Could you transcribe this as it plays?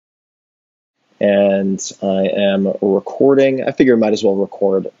and I am recording. I figure I might as well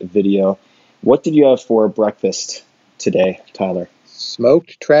record video. What did you have for breakfast today, Tyler?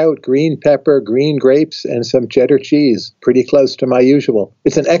 Smoked trout, green pepper, green grapes, and some cheddar cheese. Pretty close to my usual.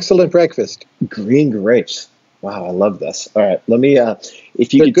 It's an excellent breakfast. Green grapes. Wow, I love this. All right, let me,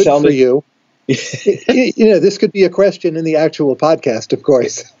 if you They're could tell me. Good for you. This could be a question in the actual podcast, of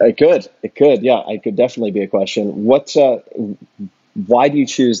course. It could. Yeah, it could definitely be a question. Why do you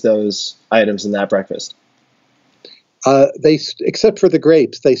choose those items in that breakfast? Except for the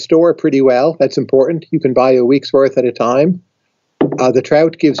grapes, they store pretty well. That's important. You can buy a week's worth at a time. The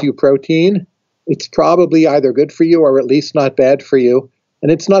trout gives you protein. It's probably either good for you or at least not bad for you.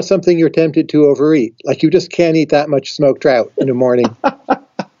 And it's not something you're tempted to overeat. Like, you just can't eat that much smoked trout in the morning.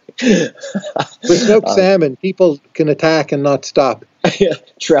 With smoked salmon, people can attack and not stop. Yeah,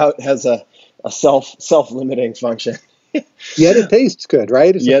 trout has a self-limiting function. Yet it tastes good,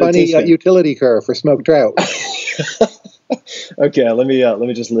 right? It's a funny utility curve for smoked trout. Okay, let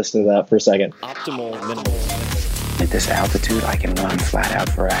me just listen to that for a second. Optimal minimal. At this altitude, I can run flat out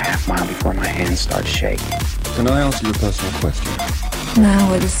for a half mile before my hands start shaking. Can I ask you a personal question? Now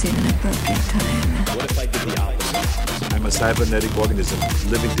would seem an appropriate time. What if I did the opposite? I'm a cybernetic organism,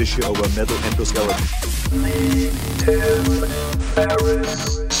 living tissue over a metal endoskeleton.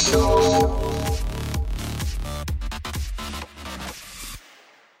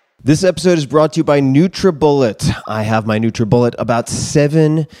 This episode is brought to you by NutriBullet. I have my NutriBullet about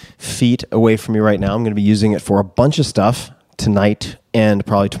 7 feet away from me right now. I'm going to be using it for a bunch of stuff tonight and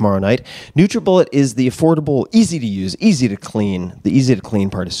probably tomorrow night. NutriBullet is the affordable, easy to use, easy to clean. The easy to clean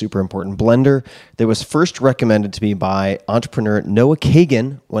part is super important. Blender that was first recommended to me by entrepreneur Noah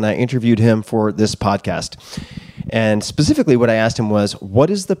Kagan when I interviewed him for this podcast. And specifically what I asked him was, what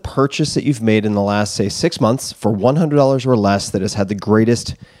is the purchase that you've made in the last, say, 6 months for $100 or less that has had the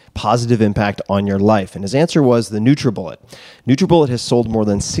greatest positive impact on your life? And his answer was the NutriBullet. NutriBullet has sold more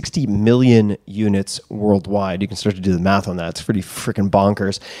than 60 million units worldwide. You can start to do the math on that. It's pretty freaking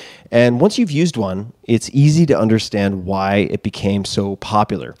bonkers. And once you've used one, it's easy to understand why it became so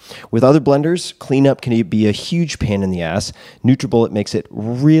popular. With other blenders, cleanup can be a huge pain in the ass. NutriBullet makes it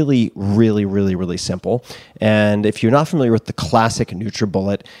really, really, really, really simple. And if you're not familiar with the classic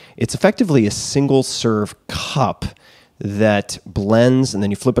NutriBullet, it's effectively a single-serve cup that blends, and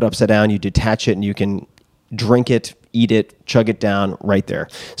then you flip it upside down, you detach it, and you can drink it, eat it, chug it down right there.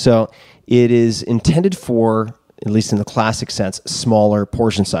 So it is intended for, at least in the classic sense, smaller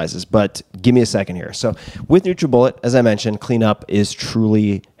portion sizes. But give me a second here. So with NutriBullet, as I mentioned, cleanup is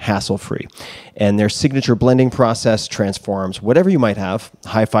truly hassle-free. And their signature blending process transforms whatever you might have,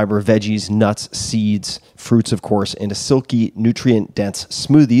 high-fiber veggies, nuts, seeds, fruits, of course, into silky, nutrient-dense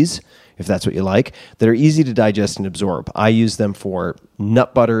smoothies, if that's what you like, that are easy to digest and absorb. I use them for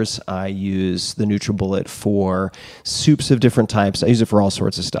nut butters. I use the NutriBullet for soups of different types. I use it for all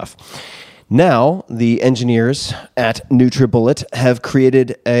sorts of stuff. Now, the engineers at NutriBullet have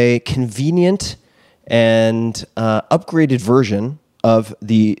created a convenient and upgraded version of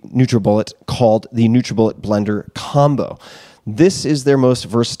the NutriBullet called the NutriBullet Blender Combo. This is their most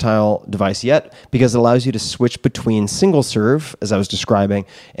versatile device yet because it allows you to switch between single serve, as I was describing,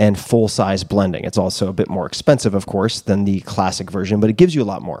 and full size blending. It's also a bit more expensive, of course, than the classic version, but it gives you a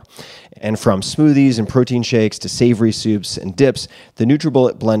lot more. And from smoothies and protein shakes to savory soups and dips, the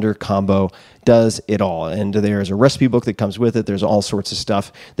NutriBullet Blender Combo does it all. And there's a recipe book that comes with it. There's all sorts of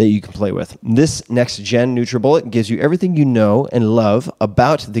stuff that you can play with. This next-gen NutriBullet gives you everything you know and love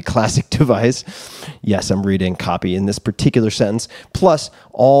about the classic device. Yes, I'm reading copy in this particular sentence, plus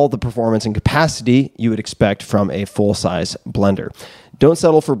all the performance and capacity you would expect from a full-size blender. Don't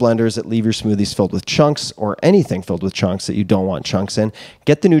settle for blenders that leave your smoothies filled with chunks or anything filled with chunks that you don't want chunks in.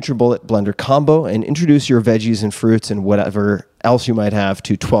 Get the NutriBullet Blender Combo and introduce your veggies and fruits and whatever else you might have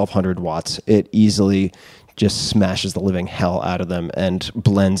to 1200 watts. It easily just smashes the living hell out of them and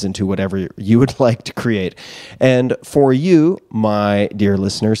blends into whatever you would like to create. And for you, my dear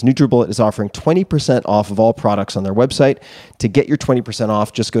listeners, NutriBullet is offering 20% off of all products on their website. To get your 20%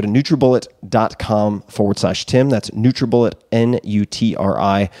 off, just go to NutriBullet.com/Tim. That's NutriBullet,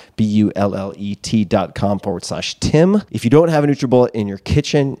 NutriBullet.com/Tim. If you don't have a NutriBullet in your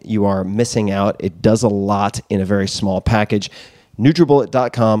kitchen, you are missing out. It does a lot in a very small package.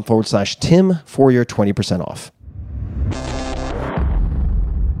 NutriBullet.com/Tim for your 20% off.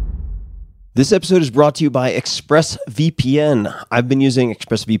 This episode is brought to you by ExpressVPN. I've been using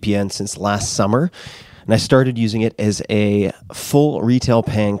ExpressVPN since last summer. and I started using it as a full retail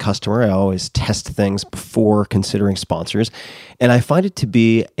paying customer. I always test things before considering sponsors, and I find it to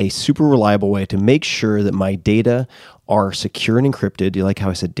be a super reliable way to make sure that my data are secure and encrypted. You like how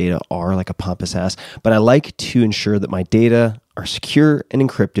I said data are, like a pompous ass? But I like to ensure that my data are secure and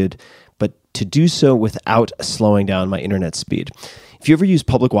encrypted, but to do so without slowing down my internet speed. If you ever use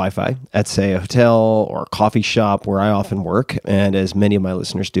public Wi-Fi at, say, a hotel or a coffee shop where I often work, and as many of my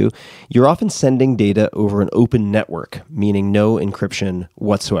listeners do, you're often sending data over an open network, meaning no encryption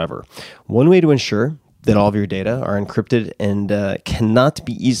whatsoever. One way to ensure that all of your data are encrypted and cannot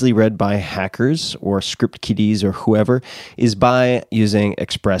be easily read by hackers or script kiddies or whoever is by using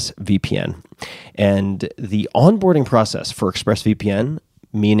ExpressVPN. And the onboarding process for ExpressVPN,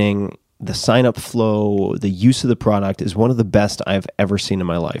 meaning the sign-up flow, the use of the product, is one of the best I've ever seen in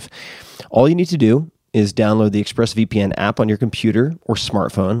my life. All you need to do is download the ExpressVPN app on your computer or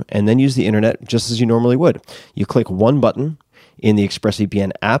smartphone and then use the internet just as you normally would. You click one button in the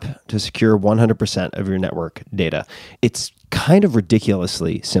ExpressVPN app to secure 100% of your network data. It's kind of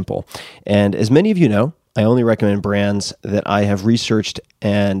ridiculously simple. And as many of you know, I only recommend brands that I have researched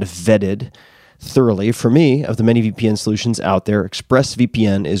and vetted thoroughly. For me, of the many VPN solutions out there,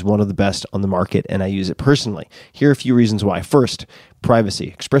 ExpressVPN is one of the best on the market, and I use it personally. Here are a few reasons why. First,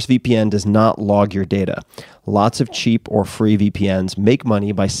 privacy. ExpressVPN does not log your data. Lots of cheap or free VPNs make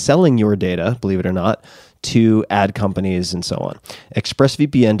money by selling your data, believe it or not, to ad companies and so on.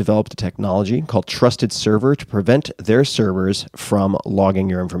 ExpressVPN developed a technology called Trusted Server to prevent their servers from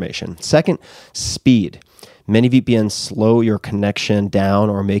logging your information. Second, speed. Many VPNs slow your connection down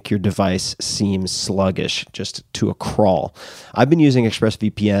or make your device seem sluggish, just to a crawl. I've been using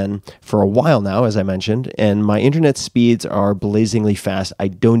ExpressVPN for a while now, as I mentioned, and my internet speeds are blazingly fast. I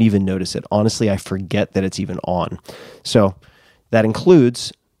don't even notice it. Honestly, I forget that it's even on. So that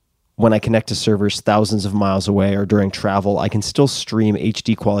includes when I connect to servers thousands of miles away or during travel, I can still stream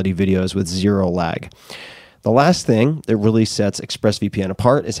HD quality videos with zero lag. The last thing that really sets ExpressVPN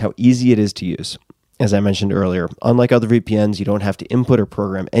apart is how easy it is to use. As I mentioned earlier, unlike other VPNs, you don't have to input or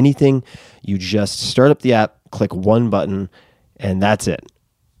program anything. You just start up the app, click one button, and that's it.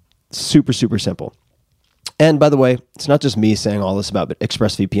 Super, super simple. And by the way, it's not just me saying all this about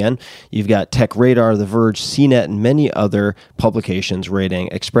ExpressVPN. You've got TechRadar, The Verge, CNET, and many other publications rating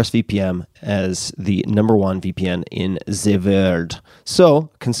ExpressVPN as the #1 VPN in the world. So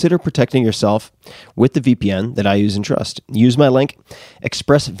consider protecting yourself with the VPN that I use and trust. Use my link,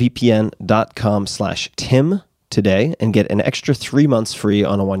 expressvpn.com/Tim today and get an extra 3 months free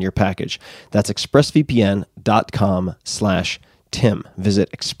on a 1-year package. That's expressvpn.com/Tim.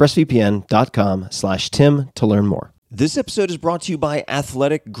 Visit expressvpn.com/Tim to learn more. This episode is brought to you by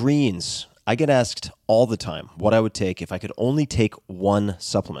Athletic Greens. I get asked all the time what I would take if I could only take one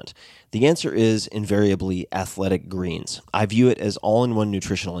supplement. The answer is invariably Athletic Greens. I view it as all-in-one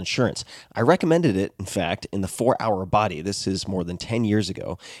nutritional insurance. I recommended it, in fact, in the 4-Hour Body. This is more than 10 years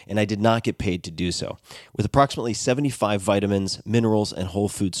ago, and I did not get paid to do so. With approximately 75 vitamins, minerals, and whole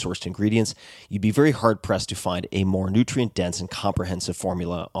food-sourced ingredients, you'd be very hard-pressed to find a more nutrient-dense and comprehensive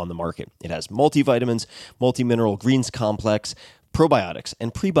formula on the market. It has multivitamins, multi-mineral greens complex, probiotics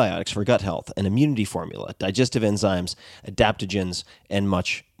and prebiotics for gut health, an immunity formula, digestive enzymes, adaptogens, and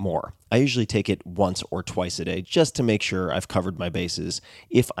much more. I usually take it once or twice a day just to make sure I've covered my bases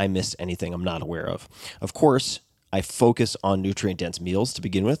if I missed anything I'm not aware of. Of course, I focus on nutrient-dense meals to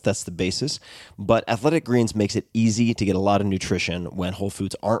begin with. That's the basis. But Athletic Greens makes it easy to get a lot of nutrition when whole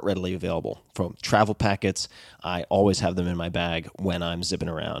foods aren't readily available. From travel packets, I always have them in my bag when I'm zipping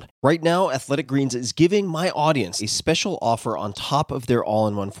around. Right now, Athletic Greens is giving my audience a special offer on top of their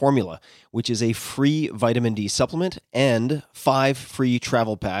all-in-one formula, which is a free vitamin D supplement and 5 free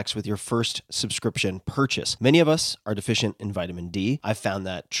travel packs with your first subscription purchase. Many of us are deficient in vitamin D. I've found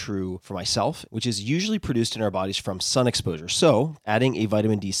that true for myself, which is usually produced in our bodies from sun exposure. So adding a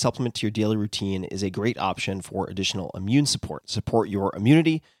vitamin D supplement to your daily routine is a great option for additional immune support. Support your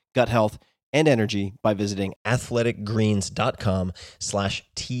immunity, gut health, and energy by visiting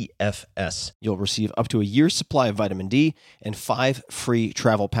athleticgreens.com/TFS. You'll receive up to a year's supply of vitamin D and 5 free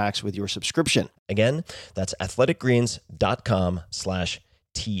travel packs with your subscription. Again, that's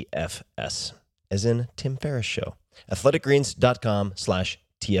athleticgreens.com/TFS, as in Tim Ferriss Show.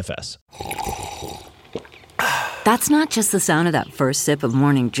 athleticgreens.com/TFS. That's not just the sound of that first sip of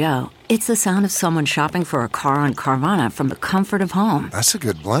Morning Joe. It's the sound of someone shopping for a car on Carvana from the comfort of home. That's a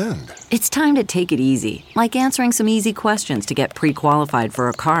good blend. It's time to take it easy, like answering some easy questions to get pre-qualified for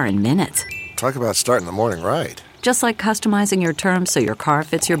a car in minutes. Talk about starting the morning right. Just like customizing your terms so your car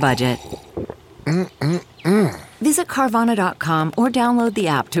fits your budget. Visit Carvana.com or download the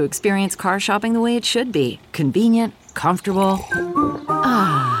app to experience car shopping the way it should be. Convenient, comfortable.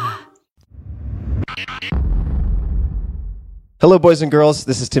 Ah. Hello, boys and girls.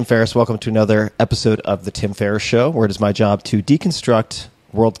 This is Tim Ferriss. Welcome to another episode of The Tim Ferriss Show, where it is my job to deconstruct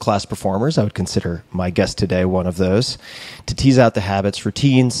world-class performers. I would consider my guest today one of those, to tease out the habits,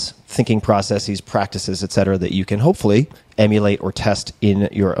 routines, thinking processes, practices, etc., that you can hopefully emulate or test in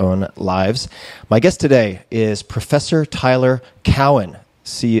your own lives. My guest today is Professor Tyler Cowen,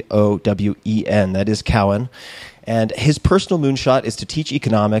 C-O-W-E-N. That is Cowen. And his personal moonshot is to teach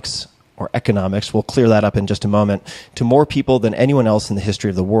economics, we'll clear that up in just a moment, to more people than anyone else in the history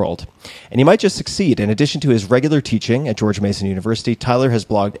of the world. And he might just succeed. In addition to his regular teaching at George Mason University, Tyler has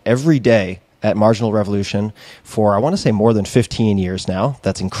blogged every day at Marginal Revolution for, I want to say, more than 15 years now.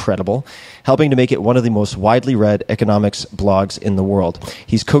 That's incredible. Helping to make it one of the most widely read economics blogs in the world.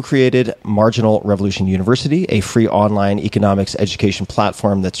 He's co-created Marginal Revolution University, a free online economics education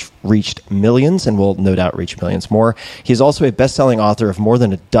platform that's reached millions and will no doubt reach millions more. He is also a best-selling author of more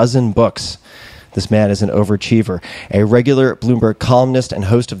than a dozen books. This man is an overachiever, a regular Bloomberg columnist and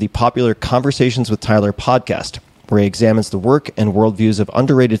host of the popular Conversations with Tyler podcast, where he examines the work and worldviews of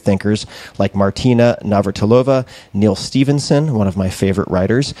underrated thinkers like Martina Navratilova, Neil Stephenson, one of my favorite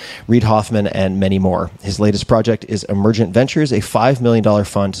writers, Reid Hoffman, and many more. His latest project is Emergent Ventures, a $5 million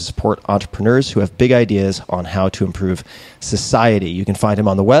fund to support entrepreneurs who have big ideas on how to improve society. You can find him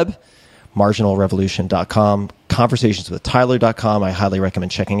on the web, marginalrevolution.com, conversationswithtyler.com. I highly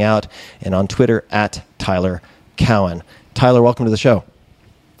recommend checking out, and on Twitter at Tyler Cowen. Tyler, welcome to the show.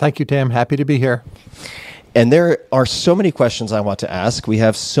 Thank you, Tim. Happy to be here. And there are so many questions I want to ask. We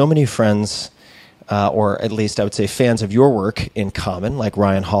have so many friends, or at least I would say fans of your work in common, like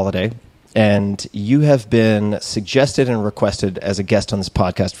Ryan Holiday. And you have been suggested and requested as a guest on this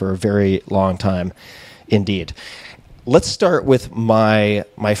podcast for a very long time indeed. Let's start with my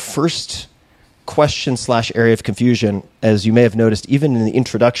first question / area of confusion. As you may have noticed, even in the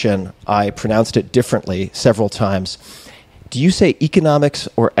introduction, I pronounced it differently several times. Do you say economics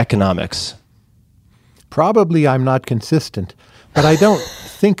or economics? Probably I'm not consistent, but I don't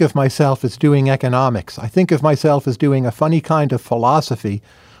think of myself as doing economics. I think of myself as doing a funny kind of philosophy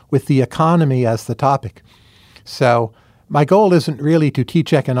with the economy as the topic. So my goal isn't really to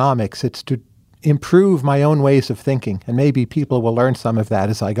teach economics. It's to improve my own ways of thinking, and maybe people will learn some of that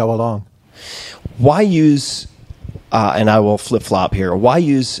as I go along. Why use, and I will flip-flop here, why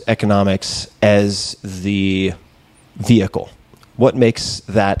use economics as the vehicle? What makes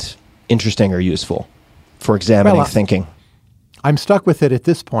that interesting or useful for examining thinking? I'm stuck with it at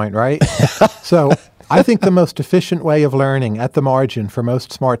this point, right? So I think the most efficient way of learning at the margin for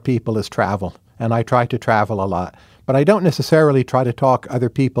most smart people is travel. And I try to travel a lot. But I don't necessarily try to talk other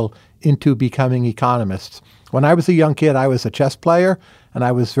people into becoming economists. When I was a young kid, I was a chess player, and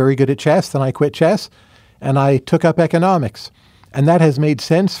I was very good at chess. Then I quit chess, and I took up economics. And that has made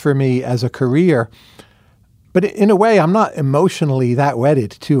sense for me as a career. But in a way, I'm not emotionally that wedded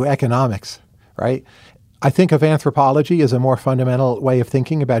to economics, right? I think of anthropology as a more fundamental way of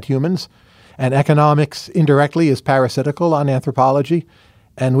thinking about humans, and economics indirectly is parasitical on anthropology,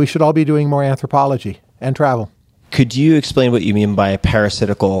 and we should all be doing more anthropology and travel. Could you explain what you mean by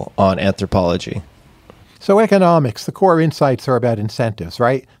parasitical on anthropology? So economics, the core insights are about incentives,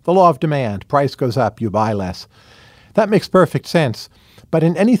 right? The law of demand, price goes up, you buy less. That makes perfect sense, but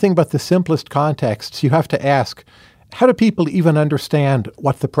in anything but the simplest contexts, you have to ask, how do people even understand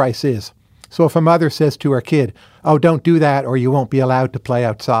what the price is? So if a mother says to her kid, oh, don't do that or you won't be allowed to play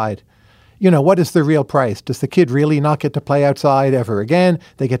outside, what is the real price? Does the kid really not get to play outside ever again?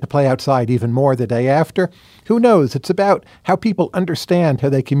 They get to play outside even more the day after? Who knows? It's about how people understand how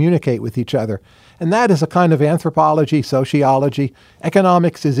they communicate with each other. And that is a kind of anthropology, sociology.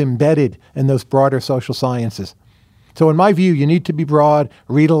 Economics is embedded in those broader social sciences. So in my view, you need to be broad,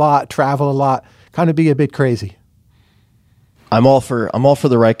 read a lot, travel a lot, kind of be a bit crazy. I'm all for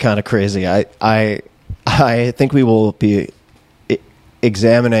the right kind of crazy. I think we will be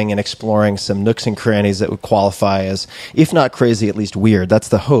examining and exploring some nooks and crannies that would qualify as, if not crazy, at least weird. That's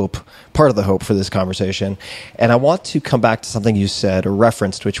the hope, part of the hope for this conversation. And I want to come back to something you said or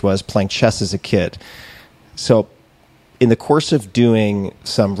referenced, which was playing chess as a kid. So in the course of doing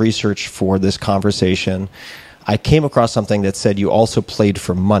some research for this conversation, I came across something that said you also played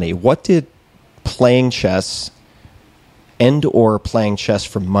for money. What did playing chess or playing chess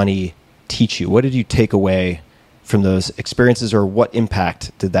for money teach you? What did you take away from those experiences, or what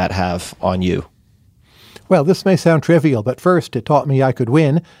impact did that have on you? Well, this may sound trivial, but first, it taught me I could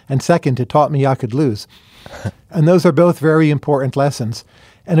win, and second, it taught me I could lose. And those are both very important lessons.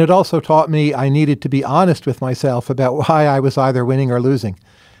 And it also taught me I needed to be honest with myself about why I was either winning or losing,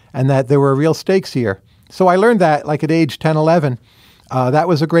 and that there were real stakes here. So I learned that like at age 10, 11. That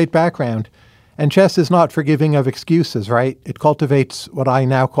was a great background. And chess is not forgiving of excuses, right? It cultivates what I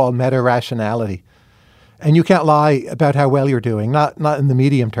now call meta-rationality. And you can't lie about how well you're doing, not in the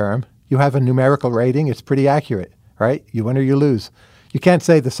medium term. You have a numerical rating, it's pretty accurate, right? You win or you lose. You can't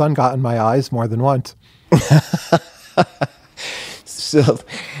say the sun got in my eyes more than once. So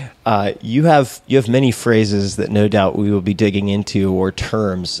you have many phrases that no doubt we will be digging into, or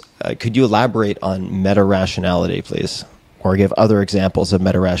terms. Could you elaborate on meta-rationality, please? Or give other examples of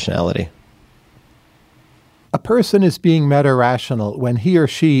meta-rationality? A person is being meta-rational when he or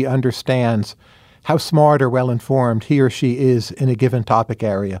she understands how smart or well-informed he or she is in a given topic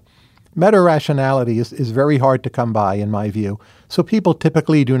area. Meta-rationality is very hard to come by, in my view. So people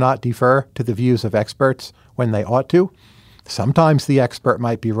typically do not defer to the views of experts when they ought to. Sometimes the expert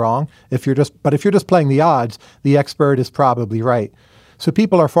might be wrong. But if you're just playing the odds, the expert is probably right. So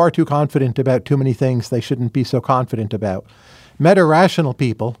people are far too confident about too many things they shouldn't be so confident about. Meta-rational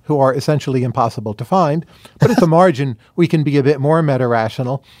people, who are essentially impossible to find, but at the margin, we can be a bit more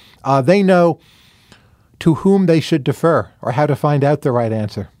meta-rational. They know to whom they should defer or how to find out the right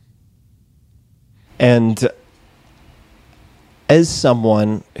answer. And as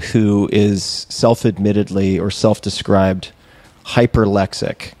someone who is self-admittedly or self-described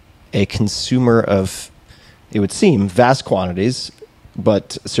hyperlexic, a consumer of, it would seem, vast quantities,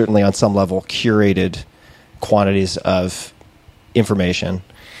 but certainly on some level curated quantities of information,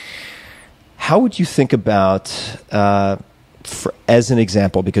 how would you think about, as an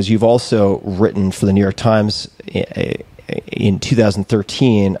example, because you've also written for the New York Times in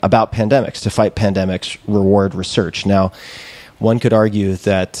 2013 about pandemics, to fight pandemics, reward research. Now, one could argue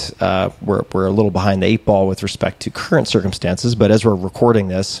that we're a little behind the eight ball with respect to current circumstances, but as we're recording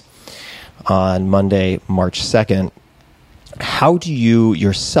this on Monday, March 2nd, how do you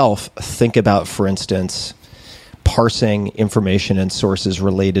yourself think about, for instance, parsing information and sources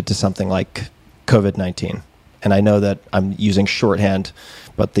related to something like COVID-19? And I know that I'm using shorthand,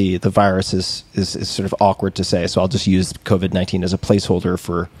 but the virus is sort of awkward to say, so I'll just use COVID-19 as a placeholder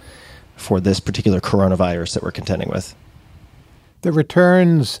for this particular coronavirus that we're contending with. The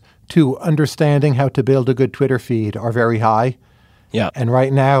returns to understanding how to build a good Twitter feed are very high. Yeah. And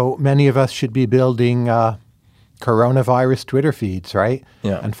right now, many of us should be building coronavirus Twitter feeds, right?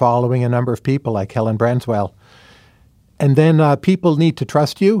 Yeah. And following a number of people like Helen Branswell. And then people need to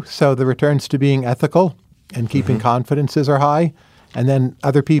trust you, so the returns to being ethical and keeping confidences are high. And then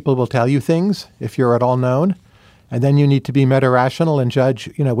other people will tell you things if you're at all known. And then you need to be meta-rational and judge,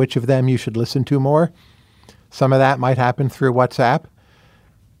 which of them you should listen to more. Some of that might happen through WhatsApp.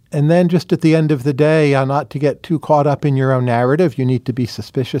 And then just at the end of the day, not to get too caught up in your own narrative, you need to be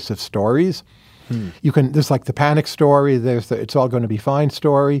suspicious of stories. There's like the panic story, there's the it's all going to be fine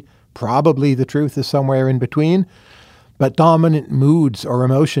story. Probably the truth is somewhere in between. But dominant moods or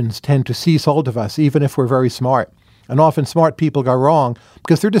emotions tend to seize hold of us, even if we're very smart. And often smart people go wrong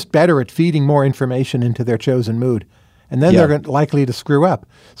because they're just better at feeding more information into their chosen mood. And then they're likely to screw up.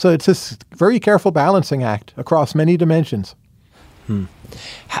 So it's this very careful balancing act across many dimensions.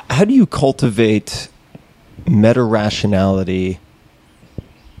 How do you cultivate meta-rationality,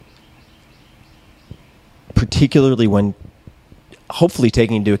 particularly when hopefully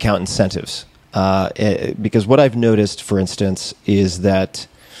taking into account incentives? Because what I've noticed, for instance, is that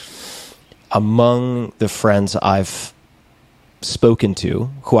among the friends I've spoken to,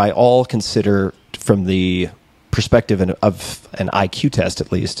 who I all consider from the perspective of an IQ test,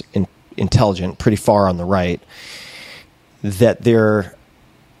 at least, intelligent, pretty far on the right, that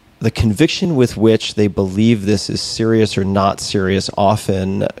the conviction with which they believe this is serious or not serious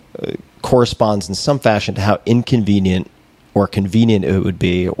often corresponds in some fashion to how inconvenient or convenient it would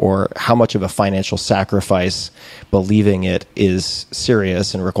be, or how much of a financial sacrifice believing it is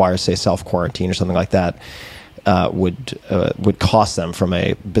serious and requires, say, self-quarantine or something like that would cost them from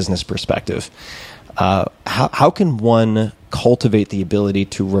a business perspective. How can one cultivate the ability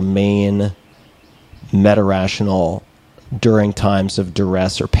to remain meta-rational during times of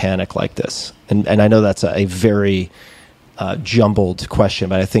duress or panic like this? And I know that's a very jumbled question,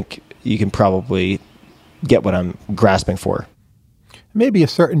 but I think you can probably get what I'm grasping for. Maybe a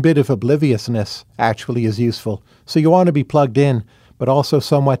certain bit of obliviousness actually is useful. So you want to be plugged in, but also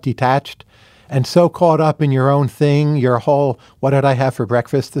somewhat detached and so caught up in your own thing, your whole, what did I have for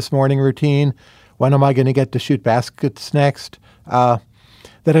breakfast this morning routine? When am I going to get to shoot baskets next? That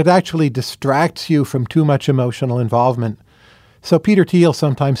it actually distracts you from too much emotional involvement. So Peter Thiel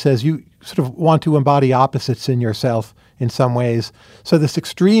sometimes says you sort of want to embody opposites in yourself in some ways. So this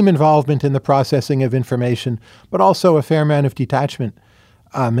extreme involvement in the processing of information, but also a fair amount of detachment,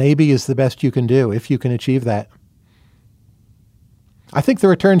 maybe is the best you can do if you can achieve that. I think the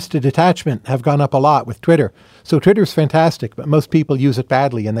returns to detachment have gone up a lot with Twitter. So Twitter's fantastic, but most people use it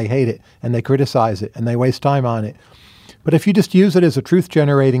badly and they hate it and they criticize it and they waste time on it. But if you just use it as a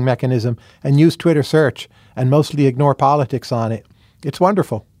truth-generating mechanism and use Twitter search and mostly ignore politics on it, it's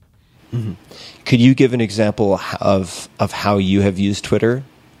wonderful. Mm-hmm. Could you give an example of how you have used Twitter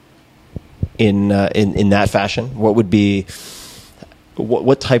in that fashion? What would be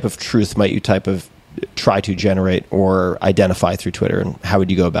what type of truth might you try to generate or identify through Twitter, and how would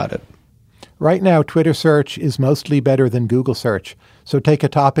you go about it? Right now, Twitter search is mostly better than Google search. So take a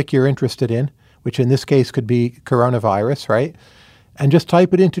topic you're interested in, which in this case could be coronavirus, right? And just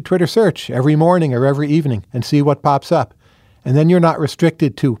type it into Twitter search every morning or every evening and see what pops up. And then you're not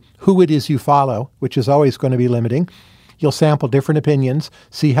restricted to who it is you follow, which is always going to be limiting. You'll sample different opinions,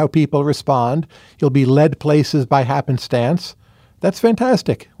 see how people respond. You'll be led places by happenstance. That's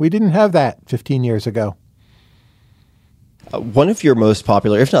fantastic. We didn't have that 15 years ago. One of your most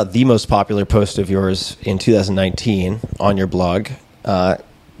popular, if not the most popular post of yours in 2019 on your blog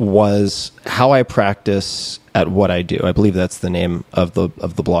was how I practice at what I do. I believe that's the name of the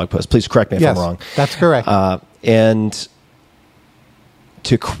blog post. Please correct me if I'm wrong. That's correct. And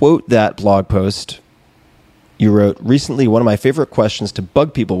to quote that blog post, you wrote, "Recently, one of my favorite questions to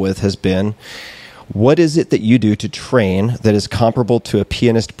bug people with has been, what is it that you do to train that is comparable to a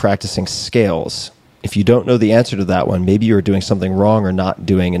pianist practicing scales? If you don't know the answer to that one, maybe you're doing something wrong or not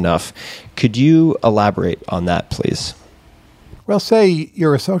doing enough." Could you elaborate on that, please? Well, say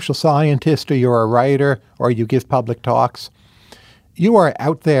you're a social scientist or you're a writer or you give public talks. You are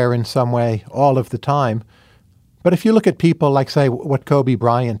out there in some way all of the time. But if you look at people like, say, what Kobe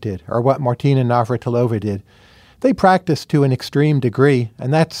Bryant did or what Martina Navratilova did, they practiced to an extreme degree,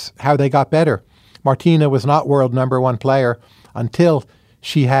 and that's how they got better. Martina was not world #1 player until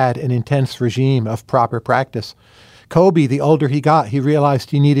she had an intense regime of proper practice. Kobe, the older he got, he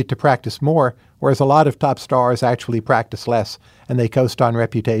realized he needed to practice more, whereas a lot of top stars actually practice less, and they coast on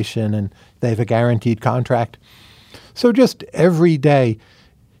reputation, and they have a guaranteed contract. So just every day,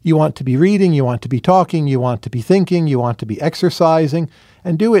 you want to be reading, you want to be talking, you want to be thinking, you want to be exercising,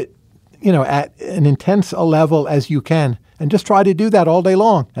 and do it, at an intense a level as you can, and just try to do that all day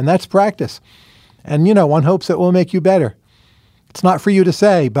long, and that's practice. And, one hopes it will make you better. It's not for you to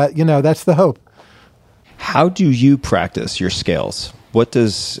say, but, that's the hope. How do you practice your scales? What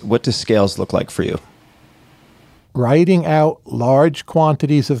does scales look like for you? Writing out large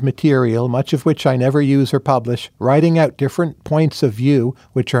quantities of material, much of which I never use or publish, writing out different points of view,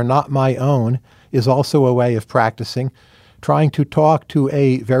 which are not my own, is also a way of practicing. Trying to talk to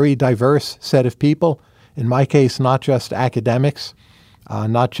a very diverse set of people, in my case, not just academics,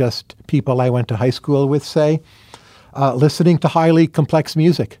 not just people I went to high school with, say. Listening to highly complex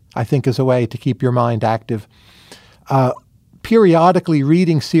music, I think, is a way to keep your mind active. Periodically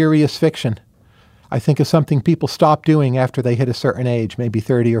reading serious fiction, I think, is something people stop doing after they hit a certain age, maybe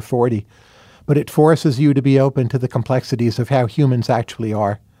 30 or 40. But it forces you to be open to the complexities of how humans actually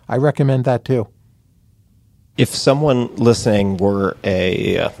are. I recommend that too. If someone listening were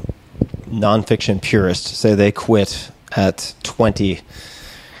a nonfiction purist, say they quit at 20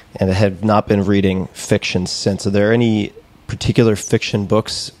 and have not been reading fiction since, are there any particular fiction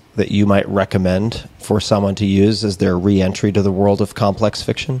books that you might recommend for someone to use as their re-entry to the world of complex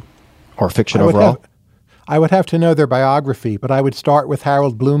fiction or fiction overall? I would have to know their biography, but I would start with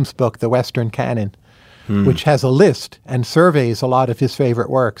Harold Bloom's book, The Western Canon, which has a list and surveys a lot of his favorite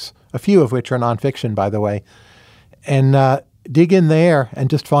works, a few of which are nonfiction, by the way. And dig in there and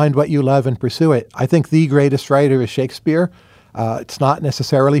just find what you love and pursue it. I think the greatest writer is Shakespeare. It's not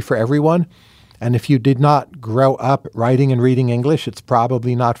necessarily for everyone. And if you did not grow up writing and reading English, it's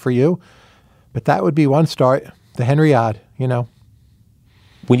probably not for you. But that would be one start. The Henriade,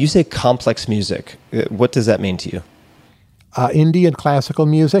 When you say complex music, what does that mean to you? Indian classical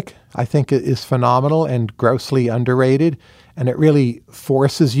music, I think, is phenomenal and grossly underrated. And it really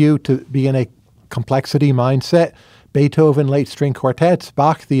forces you to be in a complexity mindset. Beethoven, late string quartets,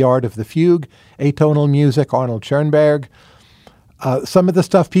 Bach, The Art of the Fugue, atonal music, Arnold Schoenberg. Some of the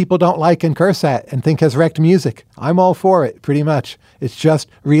stuff people don't like and curse at and think has wrecked music. I'm all for it, pretty much. It's just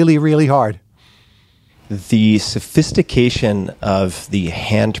really, really hard. The sophistication of the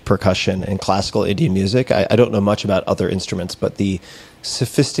hand percussion in classical Indian music, I don't know much about other instruments, but the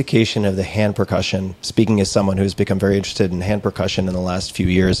sophistication of the hand percussion, speaking as someone who's become very interested in hand percussion in the last few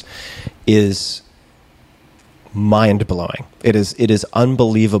years, is mind-blowing. It is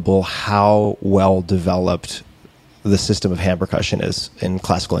unbelievable how well developed the system of hand percussion is in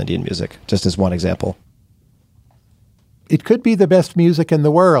classical Indian music, just as one example. It could be the best music in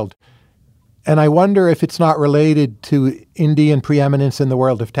the world. And I wonder if it's not related to Indian preeminence in the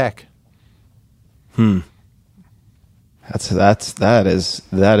world of tech. That is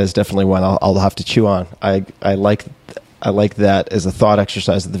definitely one I'll have to chew on. I like that as a thought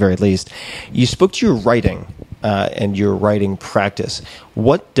exercise at the very least. You spoke to your writing and your writing practice.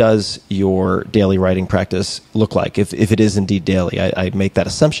 What does your daily writing practice look like? If it is indeed daily, I make that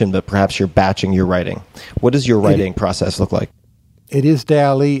assumption, but perhaps you're batching your writing. What does your writing process look like? It is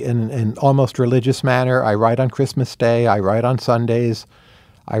daily in an almost religious manner. I write on Christmas Day. I write on Sundays.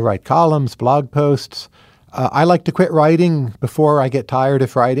 I write columns, blog posts. I like to quit writing before I get tired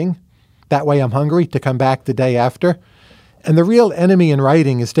of writing. That way I'm hungry to come back the day after. And the real enemy in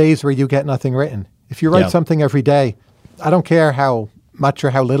writing is days where you get nothing written. If you write something every day, I don't care how much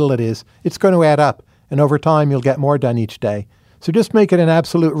or how little it is, it's going to add up. And over time, you'll get more done each day. So just make it an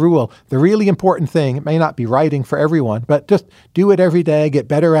absolute rule. The really important thing, it may not be writing for everyone, but just do it every day, get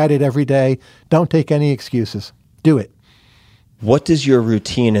better at it every day. Don't take any excuses. Do it. What does your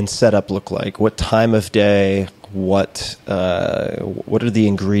routine and setup look like? What time of day? What are the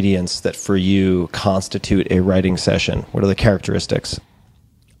ingredients that for you constitute a writing session? What are the characteristics?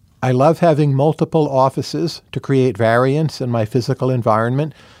 I love having multiple offices to create variance in my physical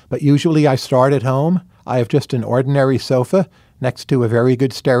environment, but usually I start at home. I have just an ordinary sofa next to a very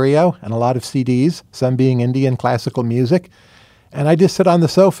good stereo and a lot of CDs, some being Indian classical music. And I just sit on the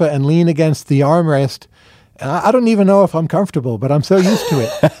sofa and lean against the armrest. I don't even know if I'm comfortable, but I'm so used to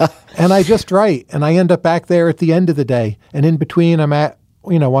it. And I just write, and I end up back there at the end of the day. And in between, I'm at,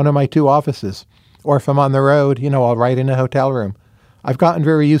 one of my two offices. Or if I'm on the road, I'll write in a hotel room. I've gotten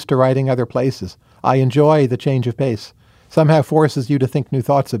very used to writing other places. I enjoy the change of pace. Somehow forces you to think new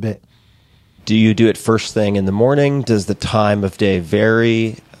thoughts a bit. Do you do it first thing in the morning? Does the time of day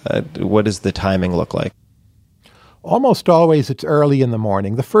vary? What does the timing look like? Almost always it's early in the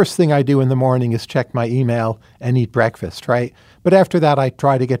morning. The first thing I do in the morning is check my email and eat breakfast, right? But after that, I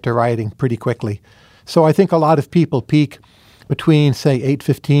try to get to writing pretty quickly. So I think a lot of people peak between, say,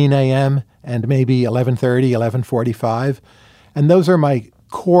 8:15 a.m. and maybe 11:30, 11:45. And those are my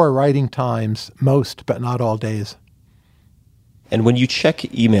core writing times most, but not all days. And when you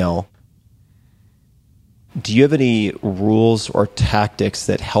check email, do you have any rules or tactics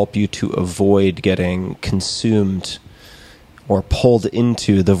that help you to avoid getting consumed or pulled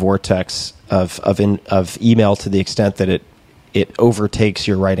into the vortex of email to the extent that it overtakes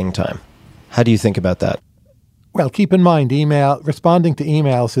your writing time? How do you think about that? Well, keep in mind, responding to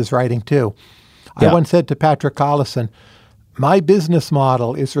emails is writing too. Yeah. I once said to Patrick Collison, my business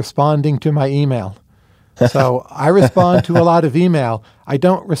model is responding to my email. So I respond to a lot of email. I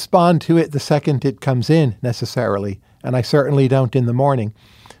don't respond to it the second it comes in necessarily, and I certainly don't in the morning.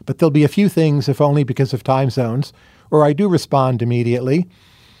 But there'll be a few things, if only because of time zones, where I do respond immediately.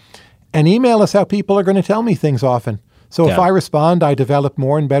 And email is how people are going to tell me things often. So if I respond, I develop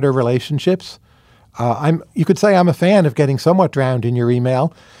more and better relationships. You could say I'm a fan of getting somewhat drowned in your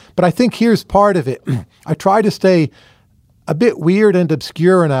email, but I think here's part of it. I try to stay a bit weird and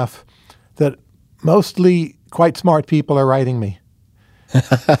obscure enough that mostly quite smart people are writing me.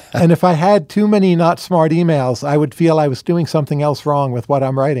 And if I had too many not smart emails, I would feel I was doing something else wrong with what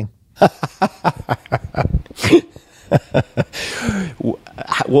I'm writing.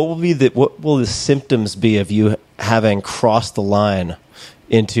 What will the symptoms be of you having crossed the line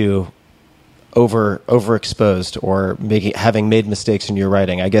into overexposed or having made mistakes in your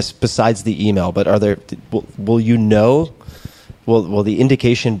writing? I guess besides the email, but will you know? Will the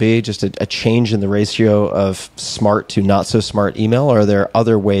indication be just a change in the ratio of smart to not so smart email, or are there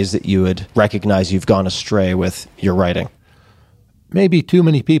other ways that you would recognize you've gone astray with your writing? Maybe too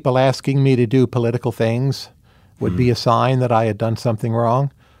many people asking me to do political things would be a sign that I had done something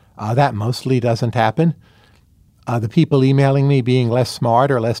wrong. That mostly doesn't happen. The people emailing me being less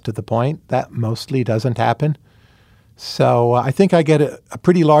smart or less to the point, that mostly doesn't happen. So I think I get a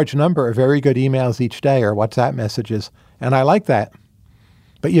pretty large number of very good emails each day or WhatsApp messages. And I like that.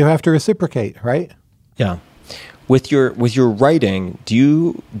 But you have to reciprocate, right? Yeah. With your writing, do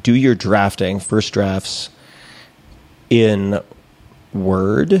you do your drafting, first drafts, in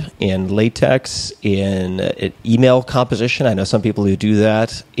Word, in LaTeX, in email composition? I know some people who do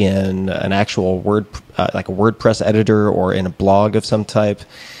that in an actual Word, like a WordPress editor or in a blog of some type.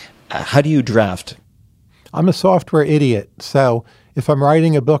 How do you draft? I'm a software idiot. So if I'm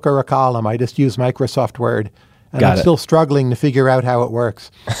writing a book or a column, I just use Microsoft Word. And I'm still struggling to figure out how it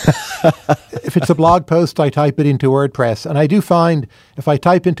works. If it's a blog post, I type it into WordPress. And I do find if I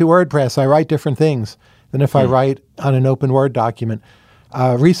type into WordPress, I write different things. than if I write on an open Word document.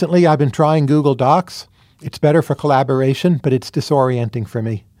 Recently, I've been trying Google Docs. It's better for collaboration, but it's disorienting for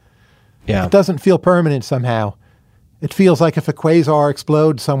me. Yeah. It doesn't feel permanent somehow. It feels like if a quasar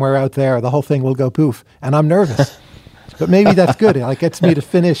explodes somewhere out there, the whole thing will go poof, and I'm nervous. But maybe that's good. It gets me to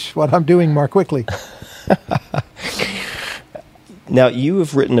finish what I'm doing more quickly. Now, you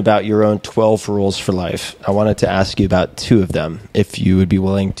have written about your own 12 rules for life. I wanted to ask you about 2 of them, if you would be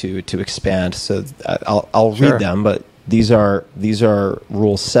willing to expand. So I'll Sure. read them, but these are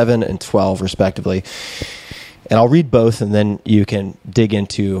rules 7 and 12, respectively. And I'll read both, and then you can dig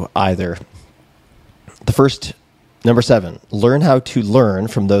into either. The first, number 7, learn how to learn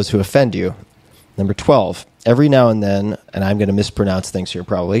from those who offend you. Number 12, every now and then, and I'm going to mispronounce things here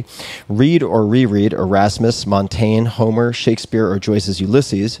probably, read or reread Erasmus, Montaigne, Homer, Shakespeare, or Joyce's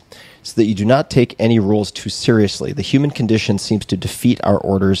Ulysses, so that you do not take any rules too seriously. The human condition seems to defeat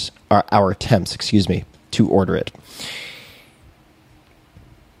our attempts, to order it.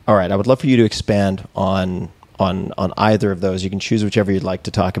 All right, I would love for you to expand on either of those. You can choose whichever you'd like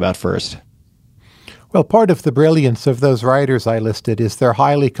to talk about first. Well, part of the brilliance of those writers I listed is they're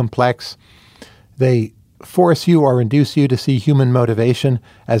highly complex. They force you or induce you to see human motivation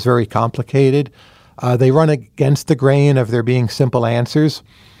as very complicated. They run against the grain of there being simple answers,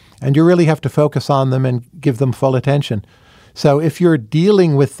 and you really have to focus on them and give them full attention. So if you're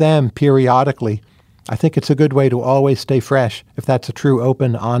dealing with them periodically, I think it's a good way to always stay fresh if that's a true,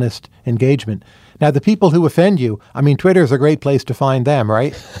 open, honest engagement. Now, the people who offend you, Twitter is a great place to find them,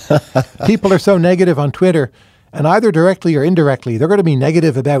 right? People are so negative on Twitter, and either directly or indirectly, they're going to be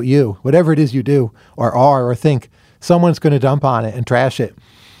negative about you, whatever it is you do, or are, or think. Someone's going to dump on it and trash it.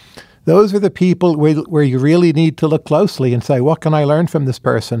 Those are the people where you really need to look closely and say, what can I learn from this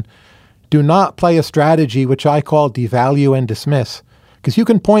person? Do not play a strategy which I call devalue and dismiss, because you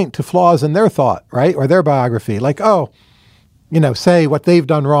can point to flaws in their thought, right, or their biography, like, say what they've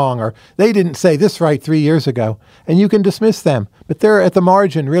done wrong, or they didn't say this right 3 years ago, and you can dismiss them. But they're at the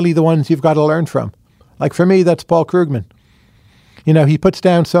margin really the ones you've got to learn from. Like for me, that's Paul Krugman. He puts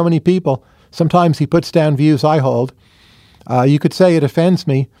down so many people. Sometimes he puts down views I hold. You could say it offends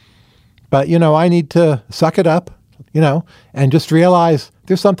me, but, I need to suck it up, and just realize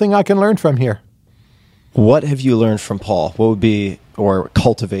there's something I can learn from here. What have you learned from Paul? What would be, or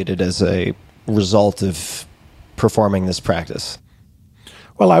cultivated as a result of performing this practice?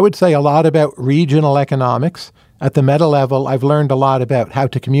 Well, I would say a lot about regional economics. At the meta level, I've learned a lot about how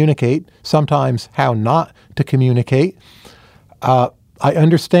to communicate, sometimes how not to communicate. I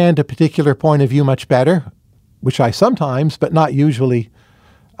understand a particular point of view much better, which I sometimes, but not usually,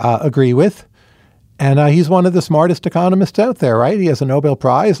 agree with. And he's one of the smartest economists out there, right? He has a Nobel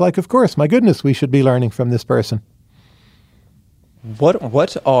Prize. Of course, my goodness, we should be learning from this person.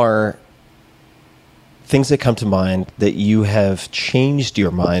 What are things that come to mind that you have changed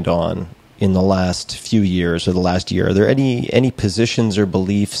your mind on in the last few years or the last year? Are there any positions or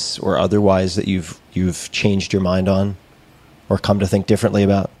beliefs or otherwise that you've changed your mind on or come to think differently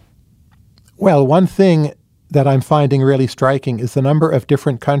about? Well, one thing that I'm finding really striking is the number of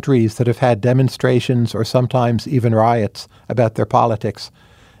different countries that have had demonstrations or sometimes even riots about their politics.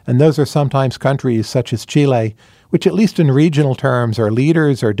 And those are sometimes countries such as Chile, which at least in regional terms our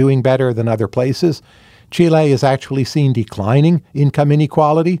leaders are doing better than other places. Chile is actually seen declining income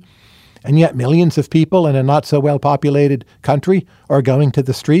inequality, and yet millions of people in a not so well-populated country are going to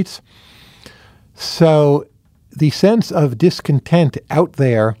the streets. So the sense of discontent out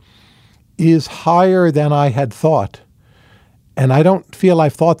there is higher than I had thought. And I don't feel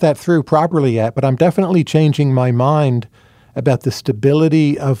I've thought that through properly yet, but I'm definitely changing my mind about the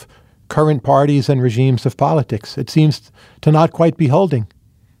stability of current parties and regimes of politics. It seems to not quite be holding.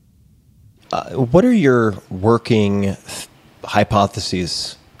 What are your working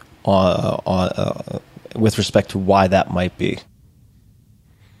hypotheses with respect to why that might be?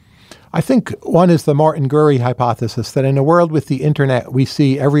 I think one is the Martin Gurry hypothesis, that in a world with the internet, we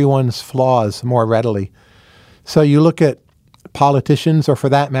see everyone's flaws more readily. So you look at politicians, or for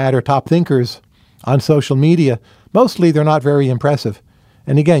that matter, top thinkers on social media, mostly they're not very impressive.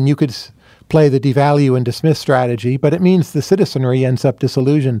 And again, you could play the devalue and dismiss strategy, but it means the citizenry ends up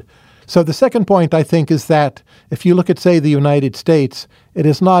disillusioned. So the second point, I think, is that if you look at, say, the United States, it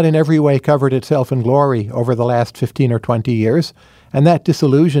has not in every way covered itself in glory over the last 15 or 20 years, and that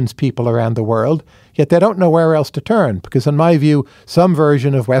disillusions people around the world, yet they don't know where else to turn, because in my view, some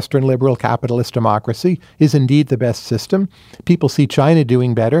version of Western liberal capitalist democracy is indeed the best system. People see China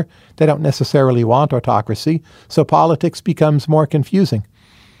doing better. They don't necessarily want autocracy, so politics becomes more confusing.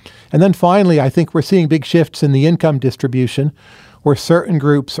 And then finally, I think we're seeing big shifts in the income distribution, where certain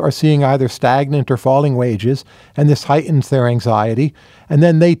groups are seeing either stagnant or falling wages, and this heightens their anxiety. And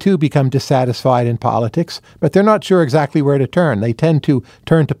then they too become dissatisfied in politics, but they're not sure exactly where to turn. They tend to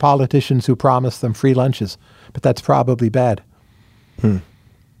turn to politicians who promise them free lunches, but that's probably bad.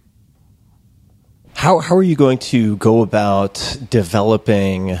 How are you going to go about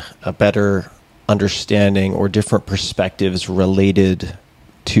developing a better understanding or different perspectives related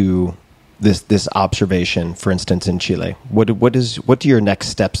to this observation, for instance, in Chile? What do your next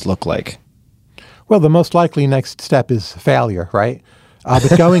steps look like? Well, the most likely next step is failure, right?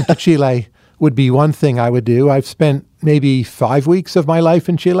 But going to Chile would be one thing I would do. I've spent maybe 5 weeks of my life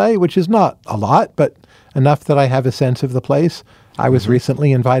in Chile, which is not a lot, but enough that I have a sense of the place. I was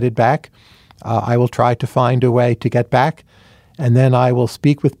recently invited back. I will try to find a way to get back, and then I will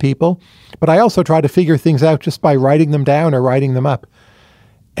speak with people. But I also try to figure things out just by writing them down or writing them up.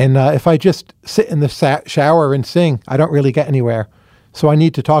 And if I just sit in the shower and sing, I don't really get anywhere. So I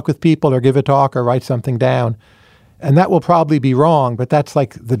need to talk with people or give a talk or write something down. And that will probably be wrong, but that's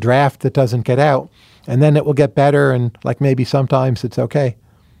like the draft that doesn't get out. And then it will get better, and like maybe sometimes it's okay.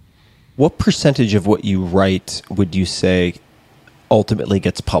 What percentage of what you write would you say ultimately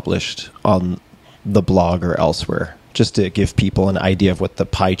gets published on the blog or elsewhere? Just to give people an idea of what the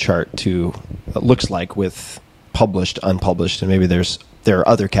pie chart looks like with published, unpublished, and maybe there are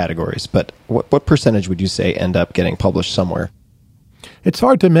other categories. But what percentage would you say end up getting published somewhere? It's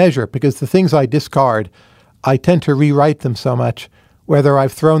hard to measure because the things I discard, I tend to rewrite them so much, whether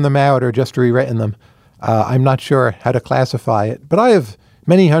I've thrown them out or just rewritten them. I'm not sure how to classify it. But I have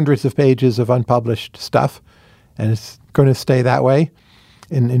many hundreds of pages of unpublished stuff, and it's going to stay that way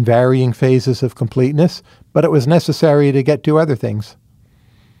in varying phases of completeness. But it was necessary to get to other things.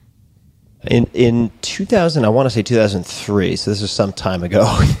 In 2000, I want to say 2003, so this is some time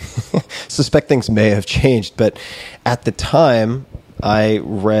ago. Suspect things may have changed, but at the time, I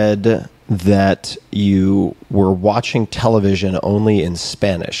read that you were watching television only in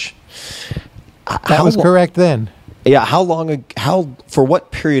Spanish. That was correct then. Yeah, for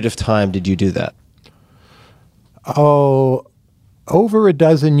what period of time did you do that? Oh, over a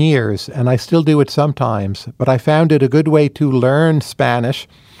dozen years, and I still do it sometimes, but I found it a good way to learn Spanish,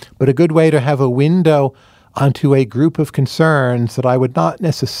 but a good way to have a window onto a group of concerns that I would not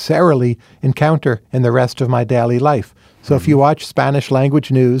necessarily encounter in the rest of my daily life. So if you watch Spanish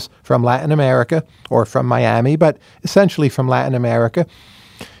language news from Latin America, or from Miami, but essentially from Latin America,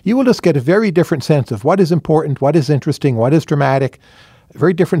 you will just get a very different sense of what is important, what is interesting, what is dramatic, a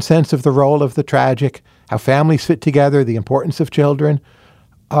very different sense of the role of the tragic, how families fit together, the importance of children.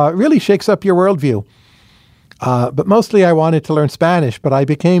 It really shakes up your worldview. But mostly I wanted to learn Spanish, but I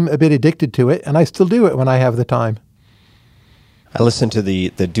became a bit addicted to it, and I still do it when I have the time. I listen to the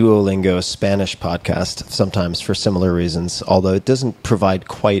Duolingo Spanish podcast sometimes for similar reasons, although it doesn't provide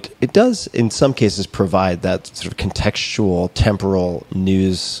it does in some cases provide that sort of contextual, temporal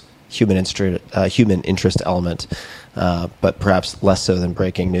news, human interest element, but perhaps less so than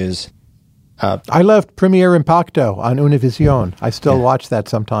breaking news. I loved Premier Impacto on Univision. I still watch that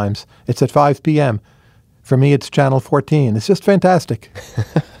sometimes. It's at 5 p.m. For me, it's Channel 14. It's just fantastic.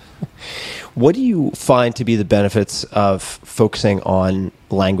 What do you find to be the benefits of focusing on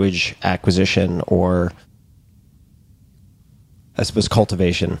language acquisition or, I suppose,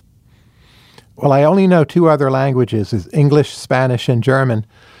 cultivation? Well, I only know 2 other languages, is English, Spanish, and German.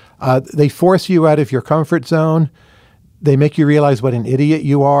 They force you out of your comfort zone. They make you realize what an idiot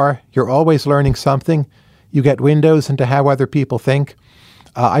you are. You're always learning something. You get windows into how other people think.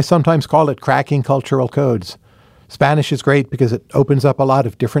 I sometimes call it cracking cultural codes. Spanish is great because it opens up a lot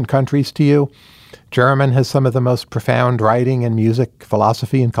of different countries to you. German has some of the most profound writing and music,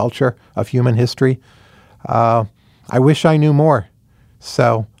 philosophy, and culture of human history. I wish I knew more.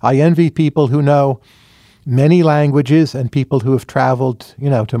 So I envy people who know many languages and people who have traveled,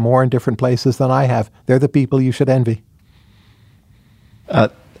 to more and different places than I have. They're the people you should envy.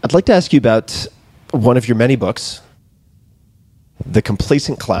 I'd like to ask you about one of your many books, The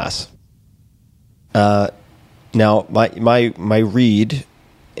Complacent Class. Now, my read,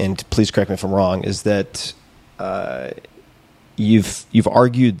 and please correct me if I'm wrong, is that you've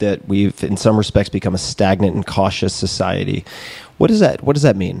argued that we've, in some respects, become a stagnant and cautious society. What does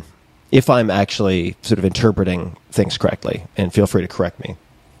that mean? If I'm actually sort of interpreting things correctly, and feel free to correct me.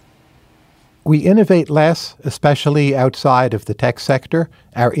 We innovate less, especially outside of the tech sector.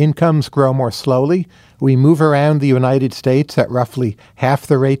 Our incomes grow more slowly. We move around the United States at roughly half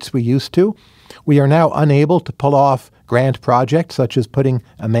the rates we used to. We are now unable to pull off grand projects such as putting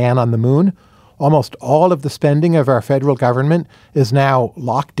a man on the moon. Almost all of the spending of our federal government is now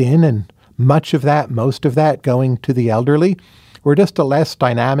locked in, and most of that going to the elderly. We're just a less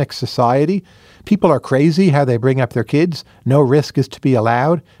dynamic society. People are crazy how they bring up their kids. No risk is to be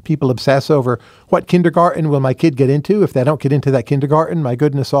allowed. People obsess over what kindergarten will my kid get into. If they don't get into that kindergarten, my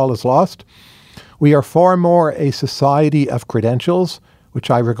goodness, all is lost. We are far more a society of credentials,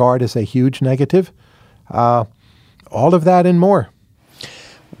 which I regard as a huge negative. All of that and more.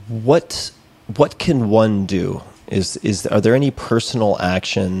 What can one do? Are there any personal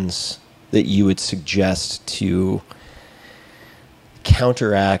actions that you would suggest to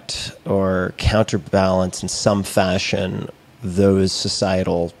counteract or counterbalance in some fashion those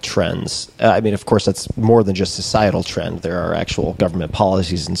societal trends? I mean, of course, that's more than just societal trend. There are actual government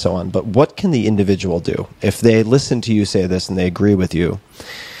policies and so on. But what can the individual do? If they listen to you say this and they agree with you,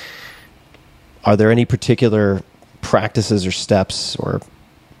 are there any particular practices or steps or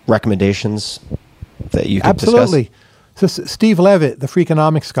recommendations that you can discuss? Absolutely. So Steve Levitt, the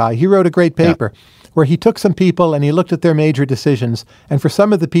Freakonomics guy, he wrote a great paper where he took some people and he looked at their major decisions. And for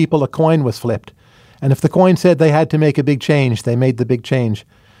some of the people, a coin was flipped. And if the coin said they had to make a big change, they made the big change.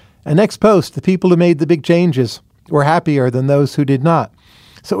 And ex post, the people who made the big changes were happier than those who did not.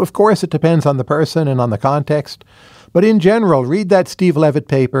 So of course, it depends on the person and on the context. But in general, read that Steve Levitt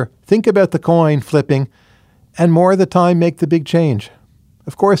paper, think about the coin flipping, and more of the time make the big change.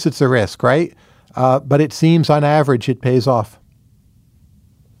 Of course, it's a risk, right? But it seems on average it pays off.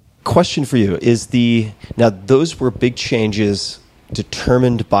 Question for you now those were big changes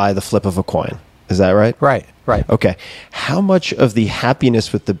determined by the flip of a coin. Is that right? Right. Okay. How much of the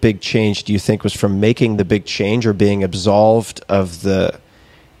happiness with the big change do you think was from making the big change or being absolved of the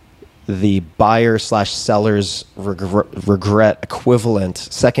buyer/seller's regret equivalent,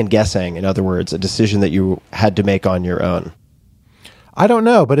 second guessing, in other words, a decision that you had to make on your own? I don't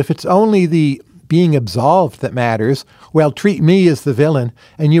know, but if it's only the being absolved that matters, well, treat me as the villain,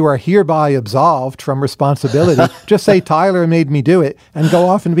 and you are hereby absolved from responsibility. Just say Tyler made me do it, and go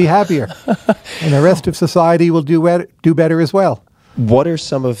off and be happier. And the rest of society will do better as well. What are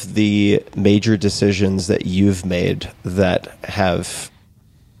some of the major decisions that you've made that have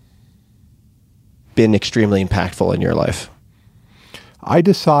been extremely impactful in your life? I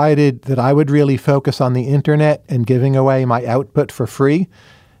decided that I would really focus on the internet and giving away my output for free,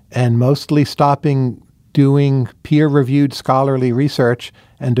 and mostly stopping doing peer-reviewed scholarly research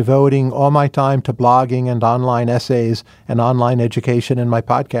and devoting all my time to blogging and online essays and online education in my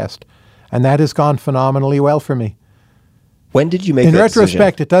podcast. And that has gone phenomenally well for me. When did you make that decision? In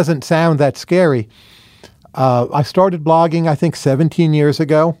retrospect, it doesn't sound that scary. I started blogging, I think, 17 years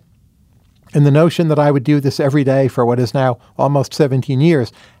ago. And the notion that I would do this every day for what is now almost 17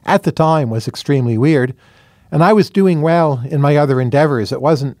 years at the time was extremely weird. And I was doing well in my other endeavors. It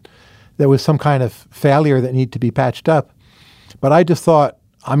wasn't there was some kind of failure that needed to be patched up. But I just thought,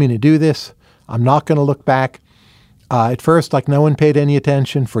 I'm going to do this. I'm not going to look back. At first, like no one paid any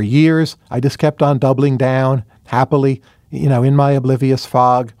attention. For years, I just kept on doubling down happily, in my oblivious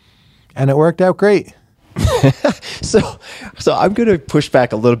fog. And it worked out great. So I'm going to push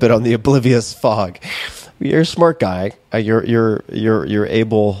back a little bit on the oblivious fog. You're a smart guy. You're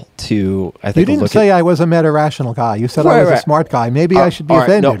able to. I think you didn't say I was a meta-rational guy. You said I was a smart guy. Maybe I should be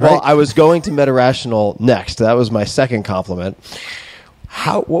offended. Right? Well, I was going to meta-rational next. That was my second compliment.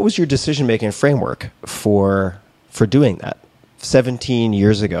 What was your decision-making framework for doing that? 17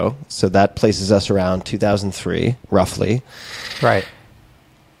 years ago. So that places us around 2003, roughly. Right.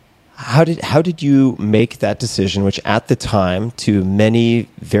 How did you make that decision, which at the time, to many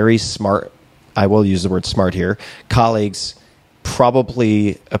very smart, I will use the word smart here, colleagues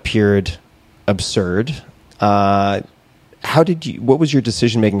probably appeared absurd? What was your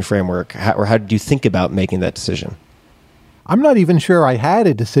decision-making framework, how did you think about making that decision? I'm not even sure I had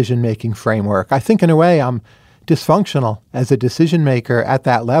a decision-making framework. I think in a way I'm dysfunctional as a decision-maker at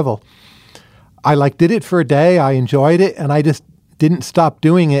that level. I did it for a day, I enjoyed it, and I just didn't stop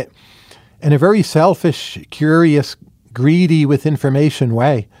doing it in a very selfish, curious, greedy with information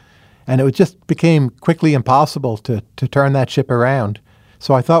way. And it just became quickly impossible to turn that ship around.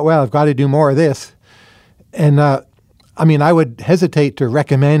 So I thought, well, I've got to do more of this. And I would hesitate to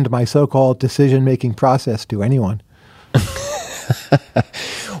recommend my so-called decision-making process to anyone.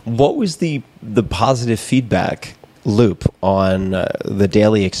 What was the positive feedback loop on the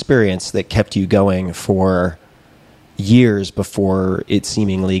daily experience that kept you going for years before it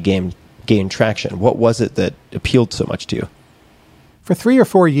seemingly gained traction? What was it that appealed so much to you? For 3 or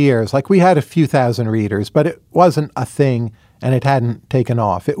 4 years, we had a few thousand readers, but it wasn't a thing and it hadn't taken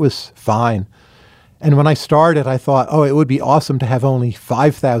off. It was fine. And when I started, I thought, it would be awesome to have only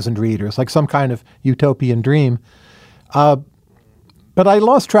 5,000 readers, like some kind of utopian dream. But I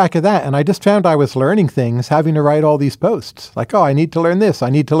lost track of that, and I just found I was learning things, having to write all these posts. Like, oh, I need to learn this, I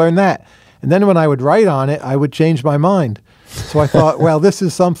need to learn that. And then when I would write on it, I would change my mind. So I thought, well, this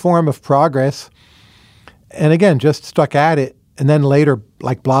is some form of progress. And again, just stuck at it. And then later,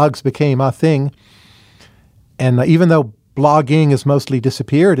 like, blogs became a thing. And even though blogging has mostly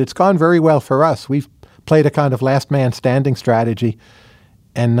disappeared, it's gone very well for us. We've played a kind of last man standing strategy.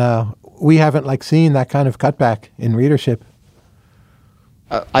 And we haven't seen that kind of cutback in readership.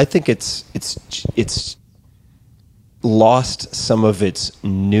 I think it's lost some of its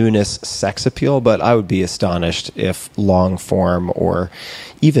newness sex appeal, but I would be astonished if long form or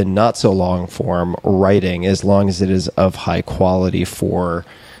even not so long form writing, as long as it is of high quality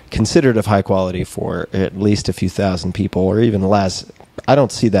considered of high quality for at least a few thousand people or even less, I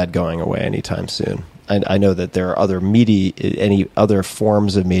don't see that going away anytime soon. I know that there are any other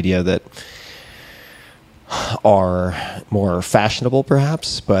forms of media that are more fashionable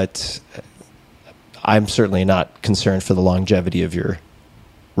perhaps, but I'm certainly not concerned for the longevity of your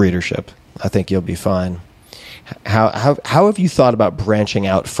readership. I think you'll be fine. How have you thought about branching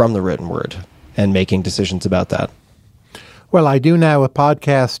out from the written word and making decisions about that? Well, I do now a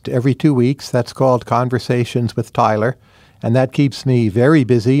podcast every 2 weeks. That's called Conversations with Tyler, and that keeps me very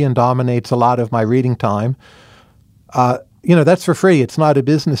busy and dominates a lot of my reading time. That's for free. It's not a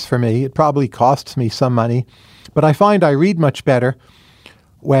business for me. It probably costs me some money, but I find I read much better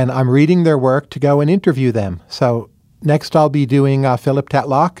when I'm reading their work to go and interview them. So next I'll be doing Philip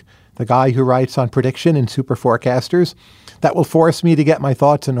Tetlock, the guy who writes on prediction and super forecasters. That will force me to get my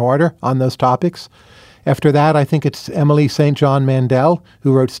thoughts in order on those topics. After that, I think it's Emily St. John Mandel,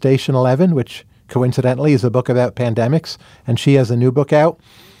 who wrote Station 11, which coincidentally is a book about pandemics, and she has a new book out.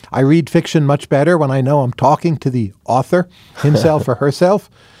 I read fiction much better when I know I'm talking to the author, himself or herself.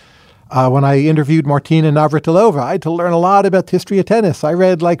 When I interviewed Martina Navratilova, I had to learn a lot about the history of tennis. I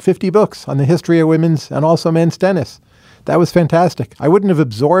read 50 books on the history of women's and also men's tennis. That was fantastic. I wouldn't have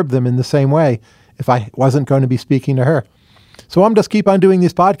absorbed them in the same way if I wasn't going to be speaking to her. So I'm just keep on doing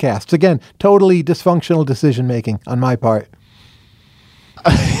these podcasts. Again, totally dysfunctional decision-making on my part.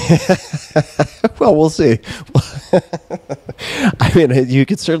 Well, we'll see. I mean, you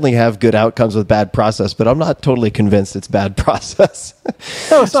could certainly have good outcomes with bad process, but I'm not totally convinced it's bad process.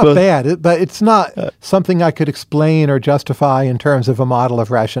 No, it's not bad, but it's not something I could explain or justify in terms of a model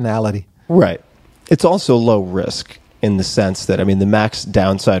of rationality. Right. It's also low risk in the sense that, the max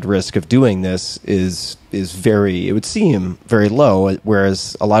downside risk of doing this is very, it would seem very low,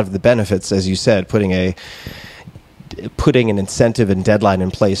 whereas a lot of the benefits, as you said, putting an incentive and deadline in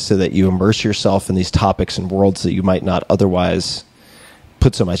place so that you immerse yourself in these topics and worlds that you might not otherwise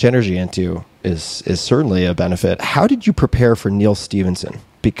put so much energy into is certainly a benefit. How did you prepare for Neil Stephenson?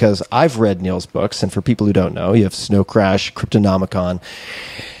 Because I've read Neil's books, and for people who don't know, you have Snow Crash, Cryptonomicon,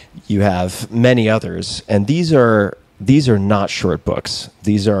 you have many others, and these are not short books.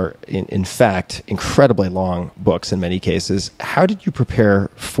 These are, in fact, incredibly long books in many cases. How did you prepare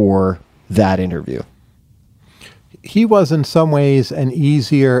for that interview? He was in some ways an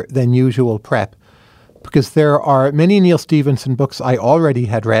easier than usual prep because there are many Neil Stephenson books I already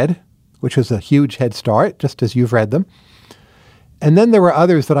had read, which was a huge head start, just as you've read them. And then there were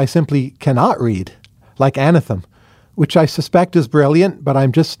others that I simply cannot read, like Anathem, which I suspect is brilliant, but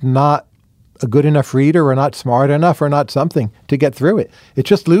I'm just not a good enough reader or not smart enough or not something to get through it. It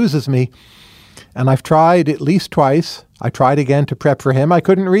just loses me. And I've tried at least twice. I tried again to prep for him. I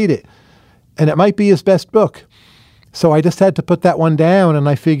couldn't read it. And it might be his best book. So I just had to put that one down, and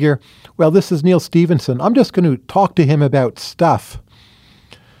I figure, well, this is Neil Stephenson. I'm just going to talk to him about stuff.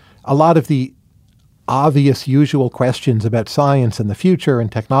 A lot of the obvious, usual questions about science and the future and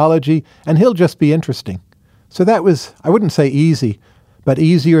technology, and he'll just be interesting. So that was, I wouldn't say easy, but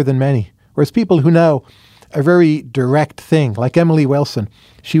easier than many. Whereas people who know a very direct thing, like Emily Wilson,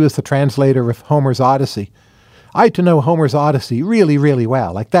 she was the translator of Homer's Odyssey. I had to know Homer's Odyssey really, really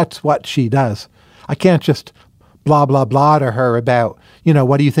well. That's what she does. I can't just blah, blah, blah to her about,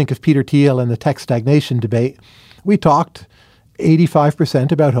 what do you think of Peter Thiel and the text stagnation debate? We talked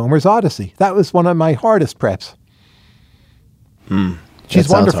 85% about Homer's Odyssey. That was one of my hardest preps. She's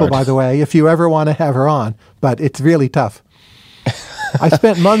wonderful, by the way, if you ever want to have her on, but it's really tough. I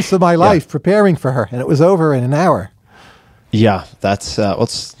spent months of my life preparing for her, and it was over in an hour. Yeah, that's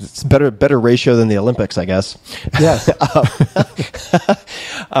it's better ratio than the Olympics, I guess. Yes.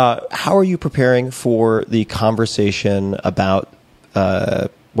 How are you preparing for the conversation about?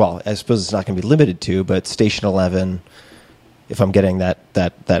 Well, I suppose it's not going to be limited to, but Station 11, if I'm getting that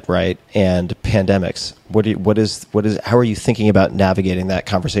right, and pandemics. How are you thinking about navigating that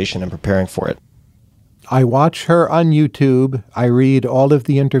conversation and preparing for it? I watch her on YouTube. I read all of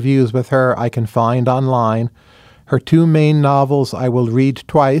the interviews with her I can find online. Her two main novels I will read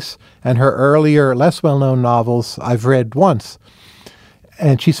twice, and her earlier, less well-known novels I've read once.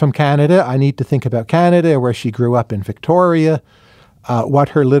 And she's from Canada. I need to think about Canada, where she grew up in Victoria, what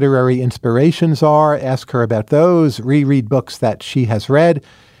her literary inspirations are, ask her about those, reread books that she has read.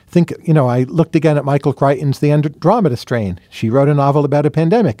 I looked again at Michael Crichton's The Andromeda Strain. She wrote a novel about a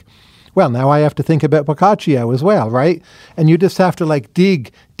pandemic. Well, now I have to think about Boccaccio as well, right? And you just have to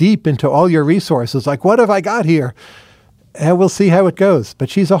dig deep into all your resources. Like, what have I got here? And we'll see how it goes. But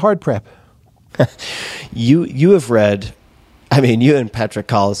she's a hard prep. You have read, you and Patrick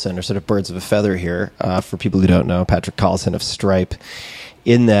Collison are sort of birds of a feather here. For people who don't know, Patrick Collison of Stripe,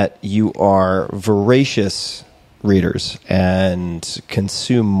 in that you are voracious readers and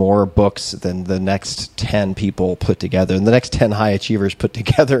consume more books than the next 10 people put together, and the next 10 high achievers put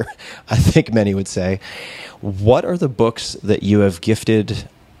together, I think many would say. What are the books that you have gifted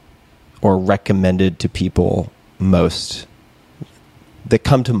or recommended to people most that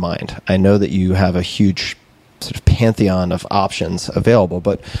come to mind? I know that you have a huge sort of pantheon of options available,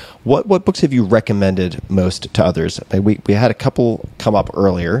 but what books have you recommended most to others? We had a couple come up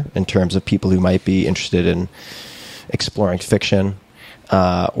earlier in terms of people who might be interested in exploring fiction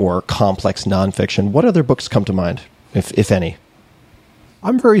or complex nonfiction. What other books come to mind, if any?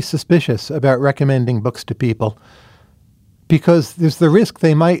 I'm very suspicious about recommending books to people because there's the risk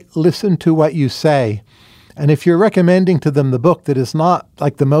they might listen to what you say. And if you're recommending to them the book that is not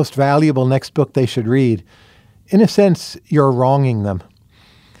like the most valuable next book they should read, in a sense, you're wronging them.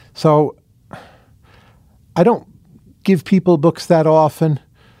 So I don't give people books that often.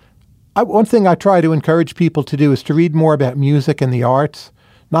 One thing I try to encourage people to do is to read more about music and the arts,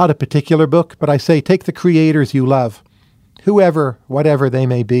 not a particular book, but I say take the creators you love, whoever, whatever they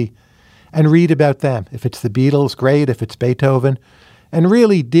may be, and read about them. If it's the Beatles, great. If it's Beethoven, and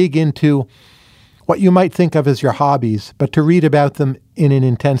really dig into what you might think of as your hobbies, but to read about them in an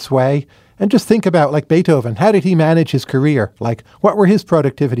intense way. And just think about, like Beethoven, how did he manage his career? Like, what were his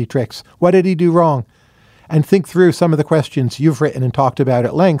productivity tricks? What did he do wrong? And think through some of the questions you've written and talked about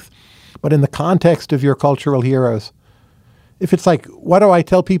at length, but in the context of your cultural heroes. If it's like, what do I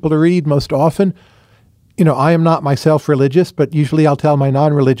tell people to read most often? I am not myself religious, but usually I'll tell my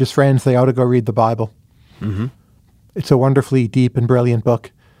non-religious friends they ought to go read the Bible. Mm-hmm. It's a wonderfully deep and brilliant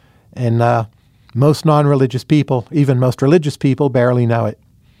book. And most non-religious people, even most religious people, barely know it.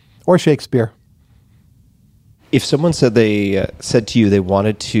 Or Shakespeare. If someone said to you they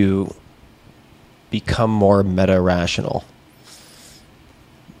wanted to become more meta-rational,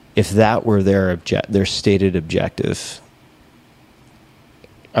 if that were their stated objective,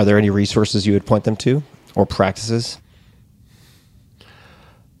 are there any resources you would point them to or practices?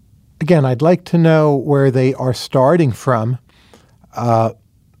 Again, I'd like to know where they are starting from,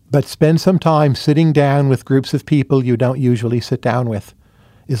 but spend some time sitting down with groups of people you don't usually sit down with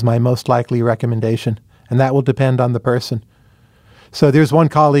is my most likely recommendation, and that will depend on the person. So there's one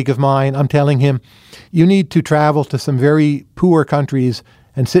colleague of mine, I'm telling him, you need to travel to some very poor countries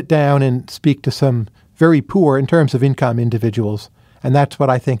and sit down and speak to some very poor, in terms of income, individuals. And that's what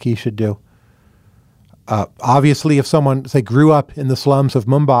I think he should do. Obviously, if someone, say, grew up in the slums of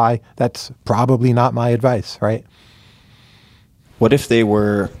Mumbai, that's probably not my advice, right? What if they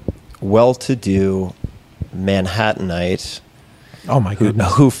were well-to-do Manhattanite? Oh my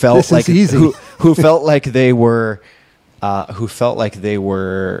goodness! Who felt this like is easy. who felt like they were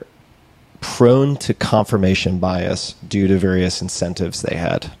prone to confirmation bias due to various incentives they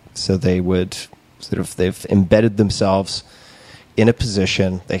had. So they would they've embedded themselves in a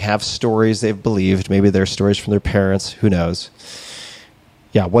position. They have stories they've believed. Maybe they're stories from their parents. Who knows?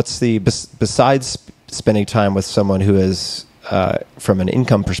 Yeah. What's besides spending time with someone who is, from an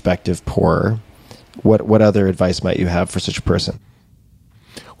income perspective, poorer, what other advice might you have for such a person?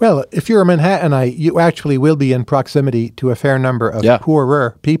 Well, if you're a Manhattanite, you actually will be in proximity to a fair number of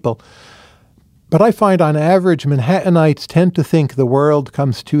poorer people. But I find on average, Manhattanites tend to think the world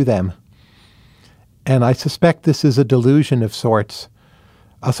comes to them. And I suspect this is a delusion of sorts.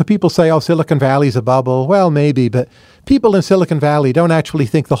 So people say, Silicon Valley's a bubble. Well, maybe, but people in Silicon Valley don't actually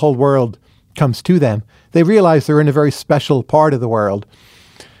think the whole world comes to them. They realize they're in a very special part of the world.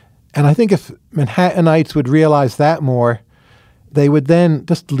 And I think if Manhattanites would realize that more, they would then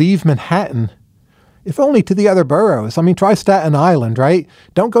just leave Manhattan, if only to the other boroughs. Try Staten Island, right?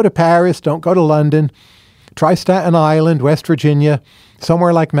 Don't go to Paris, don't go to London. Try Staten Island, West Virginia,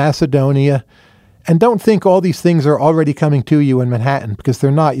 somewhere like Macedonia. And don't think all these things are already coming to you in Manhattan, because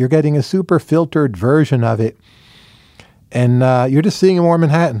they're not. You're getting a super filtered version of it. And you're just seeing more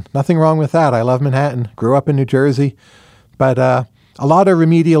Manhattan. Nothing wrong with that. I love Manhattan. Grew up in New Jersey. But a lot of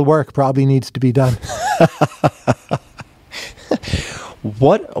remedial work probably needs to be done.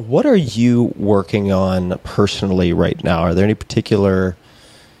 What are you working on personally right now? Are there any particular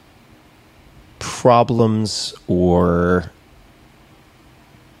problems or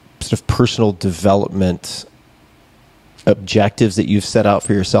sort of personal development objectives that you've set out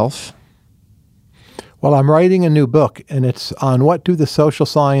for yourself? Well, I'm writing a new book, and it's on what do the social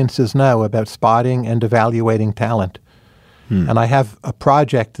sciences know about spotting and evaluating talent. And I have a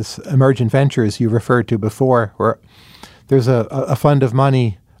project, this Emergent Ventures you referred to before, where there's a fund of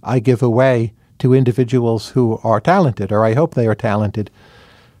money I give away to individuals who are talented, or I hope they are talented.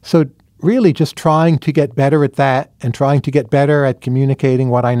 So really just trying to get better at that and trying to get better at communicating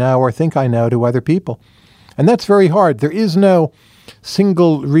what I know or think I know to other people. And that's very hard. There is no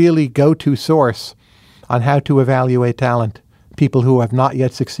single really go-to source on how to evaluate talent, people who have not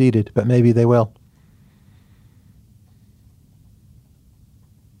yet succeeded, but maybe they will.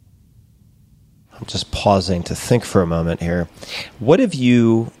 I'm just pausing to think for a moment here. What have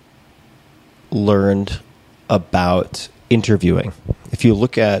you learned about interviewing? If you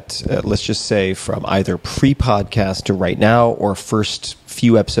look at, let's just say, from either pre-podcast to right now or first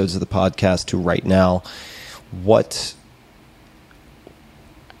few episodes of the podcast to right now, what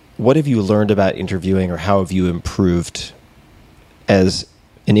have you learned about interviewing, or how have you improved as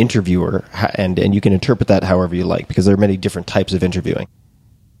an interviewer? And you can interpret that however you like, because there are many different types of interviewing.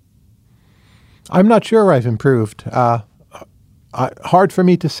 I'm not sure I've improved. Hard for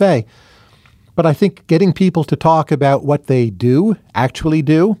me to say. But I think getting people to talk about what they actually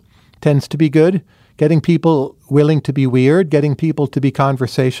do, tends to be good. Getting people willing to be weird, getting people to be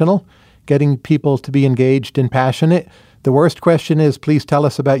conversational, getting people to be engaged and passionate. The worst question is, please tell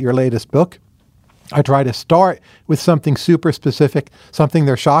us about your latest book. I try to start with something super specific, something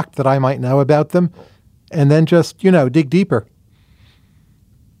they're shocked that I might know about them, and then just, dig deeper.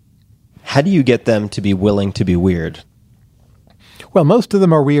 How do you get them to be willing to be weird? Well, most of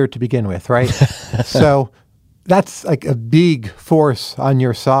them are weird to begin with, right? So that's like a big force on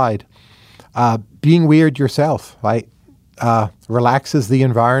your side. Being weird yourself, right? Relaxes the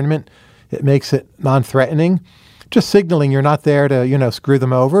environment. It makes it non-threatening. Just signaling you're not there to, screw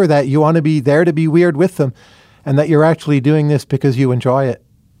them over, that you want to be there to be weird with them, and that you're actually doing this because you enjoy it.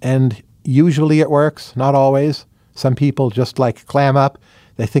 And usually it works, not always. Some people just clam up.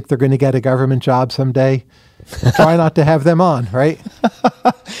 They think they're going to get a government job someday. Try not to have them on, right?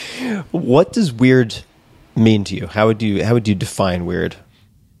 What does weird mean to you? How would you define weird?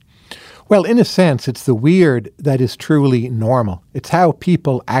 Well, in a sense, it's the weird that is truly normal. It's how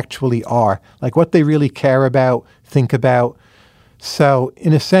people actually are, like what they really care about, think about. So,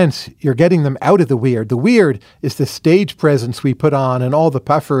 in a sense, you're getting them out of the weird. The weird is the stage presence we put on and all the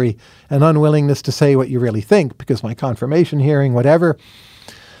puffery and unwillingness to say what you really think, because my confirmation hearing, whatever.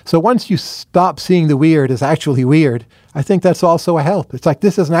 So once you stop seeing the weird as actually weird, I think that's also a help. It's like,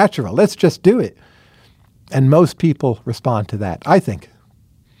 this is natural. Let's just do it. And most people respond to that, I think.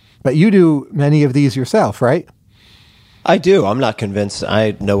 But you do many of these yourself, right? I do. I'm not convinced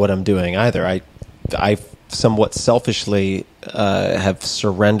I know what I'm doing either. I somewhat selfishly have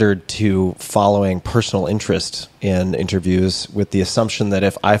surrendered to following personal interest in interviews, with the assumption that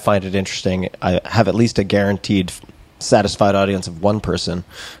if I find it interesting, I have at least a guaranteed satisfied audience of one person.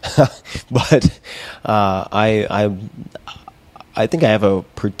 But I think I have a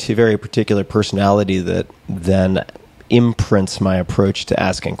very particular personality that then imprints my approach to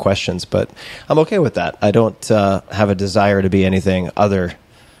asking questions, but I'm okay with that. I don't have a desire to be anything other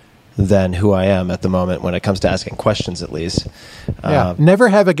than who I am at the moment when it comes to asking questions, at least. Yeah. Never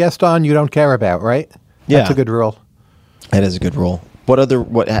have a guest on you don't care about, right? Yeah. That's a good rule. That is a good rule. What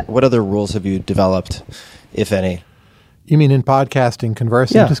other rules have you developed, if any? You mean in podcasting,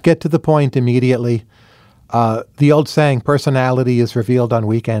 conversing? Yeah. Just get to the point immediately. The old saying, personality is revealed on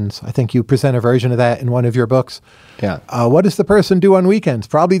weekends. I think you present a version of that in one of your books. Yeah. What does the person do on weekends?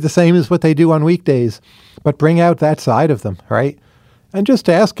 Probably the same as what they do on weekdays, but bring out that side of them, right? And just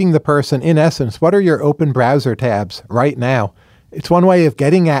asking the person, in essence, what are your open browser tabs right now? It's one way of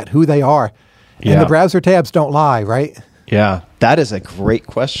getting at who they are. Yeah. And the browser tabs don't lie, right? Yeah, that is a great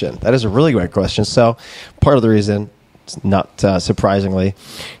question. That is a really great question. So part of the reason, not surprisingly,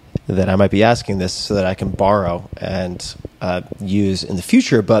 that I might be asking this so that I can borrow and use in the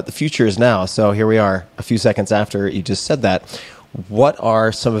future, but the future is now. So here we are, a few seconds after you just said that. What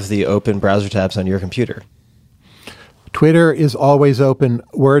are some of the open browser tabs on your computer? Twitter is always open.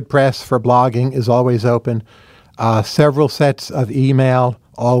 WordPress for blogging is always open. Several sets of email,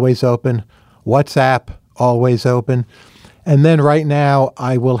 always open. WhatsApp, always open. And then right now,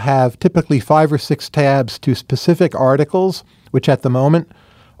 I will have typically 5 or 6 tabs to specific articles, which at the moment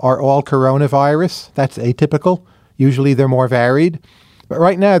are all coronavirus. That's atypical. Usually they're more varied. But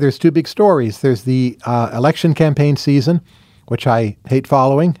right now, there's 2 big stories. There's the election campaign season, which I hate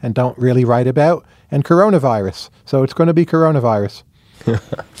following and don't really write about, and coronavirus. So it's going to be coronavirus.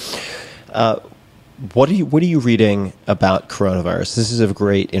 What are you reading about coronavirus? This is of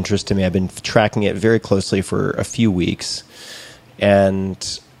great interest to me. I've been tracking it very closely for a few weeks.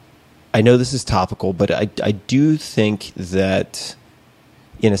 And I know this is topical, but I do think that,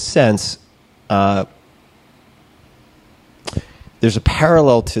 in a sense, there's a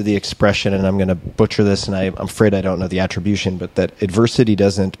parallel to the expression, and I'm going to butcher this, and I'm afraid I don't know the attribution, but that adversity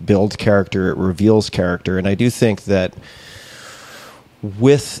doesn't build character, it reveals character. And I do think that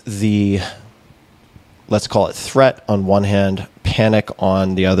with the, let's call it threat on one hand, panic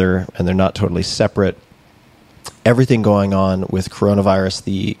on the other, and they're not totally separate, everything going on with coronavirus,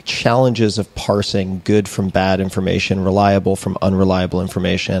 the challenges of parsing good from bad information, reliable from unreliable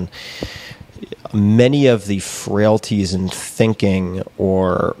information, many of the frailties in thinking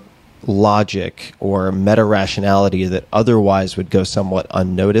or logic or meta-rationality that otherwise would go somewhat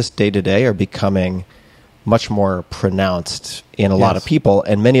unnoticed day to day are becoming much more pronounced in a lot of people,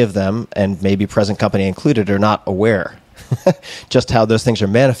 and many of them, and maybe present company included, are not aware just how those things are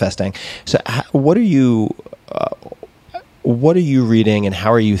manifesting. So what are you reading, and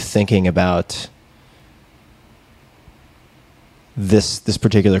how are you thinking about this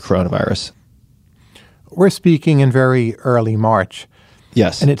particular coronavirus? We're speaking in very early March.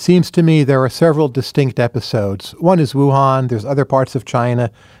 Yes. And it seems to me there are several distinct episodes. One is Wuhan, there's other parts of China,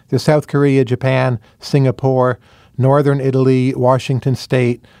 there's South Korea, Japan, Singapore, Northern Italy, Washington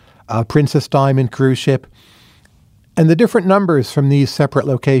State, Princess Diamond cruise ship. And the different numbers from these separate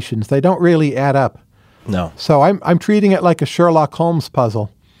locations, they don't really add up. No. So I'm treating it like a Sherlock Holmes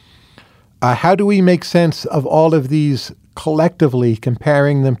puzzle. How do we make sense of all of these collectively,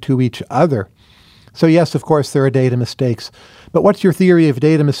 comparing them to each other? So yes, of course, there are data mistakes. But what's your theory of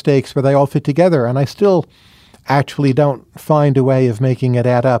data mistakes where they all fit together? And I still actually don't find a way of making it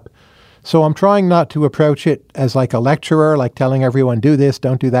add up. So I'm trying not to approach it as like a lecturer, like telling everyone, do this,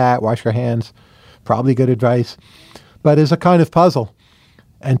 don't do that, wash your hands. Probably good advice. But as a kind of puzzle.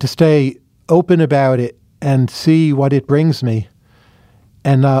 And to stay open about it and see what it brings me.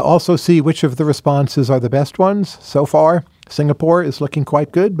 And also see which of the responses are the best ones so far. Singapore is looking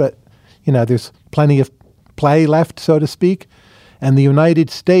quite good, but there's plenty of play left, so to speak. And the United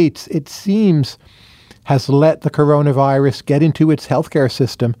States, it seems, has let the coronavirus get into its healthcare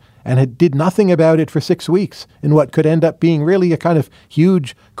system, and it did nothing about it for 6 weeks in what could end up being really a kind of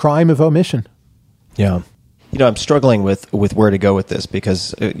huge crime of omission. Yeah. I'm struggling with where to go with this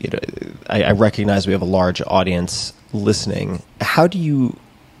because I recognize we have a large audience listening. How do you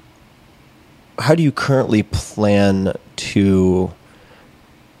currently plan to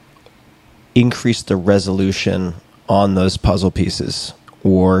increase the resolution on those puzzle pieces,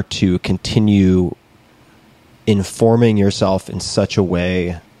 or to continue informing yourself in such a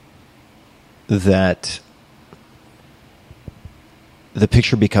way that the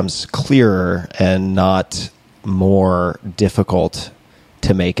picture becomes clearer and not more difficult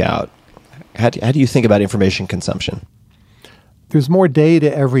to make out? How do you think about information consumption? There's more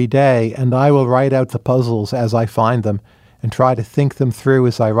data every day, and I will write out the puzzles as I find them and try to think them through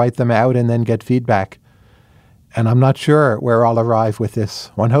as I write them out and then get feedback. And I'm not sure where I'll arrive with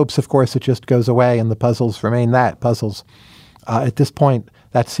this. One hopes, of course, it just goes away and the puzzles remain puzzles. At this point,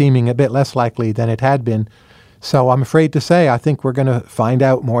 that's seeming a bit less likely than it had been. So I'm afraid to say I think we're going to find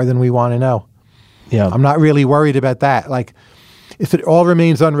out more than we want to know. Yeah. I'm not really worried about that. Like, if it all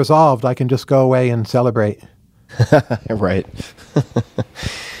remains unresolved, I can just go away and celebrate. Right.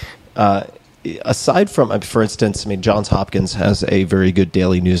 Aside from, for instance, Johns Hopkins has a very good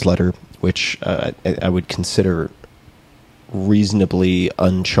daily newsletter, which I would consider reasonably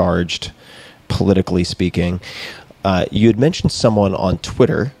uncharged, politically speaking. You had mentioned someone on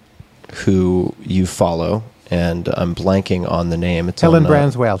Twitter who you follow, and I'm blanking on the name. It's Helen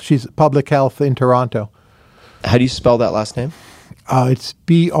Branswell. She's public health in Toronto. How do you spell that last name? It's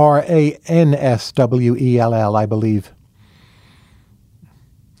Branswell, I believe.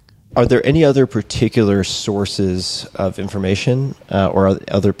 Are there any other particular sources of information or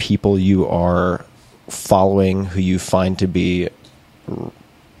other people you are following who you find to be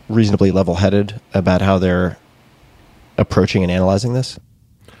reasonably level-headed about how they're approaching and analyzing this?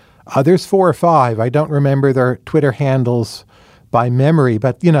 There's 4 or 5. I don't remember their Twitter handles by memory,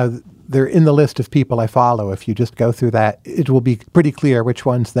 but, they're in the list of people I follow. If you just go through that, it will be pretty clear which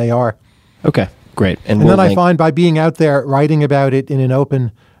ones they are. Okay. Great. And we'll then I find by being out there writing about it in an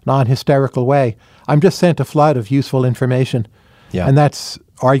open, non-hysterical way, I'm just sent a flood of useful information. Yeah. And that's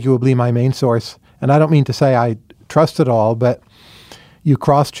arguably my main source. And I don't mean to say I trust it all, but you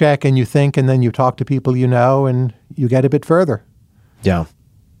cross-check and you think, and then you talk to people you know, and you get a bit further. Yeah.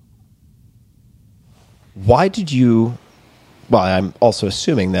 Why did you, well, I'm also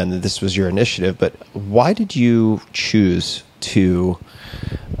assuming then that this was your initiative, but why did you choose to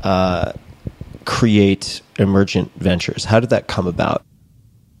create Emergent Ventures? How did that come about?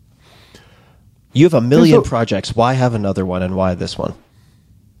 You have a million projects. Why have another one, and why this one?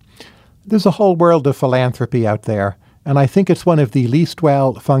 There's a whole world of philanthropy out there, and I think it's one of the least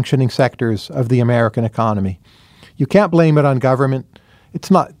well-functioning sectors of the American economy. You can't blame it on government.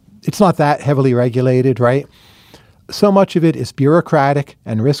 It's not that heavily regulated, right? So much of it is bureaucratic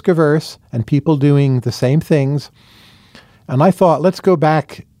and risk-averse, and people doing the same things. And I thought, let's go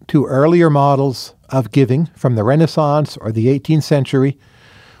back to earlier models of giving from the Renaissance or the 18th century,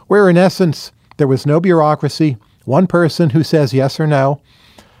 where in essence there was no bureaucracy, one person who says yes or no.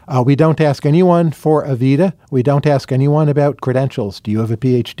 We don't ask anyone for a vita. We don't ask anyone about credentials. Do you have a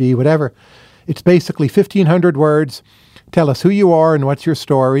PhD? Whatever. It's basically 1,500 words. Tell us who you are and what's your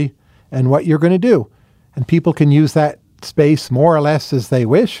story and what you're going to do. And people can use that space more or less as they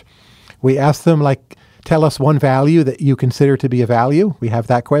wish. We ask them, like, tell us one value that you consider to be a value. We have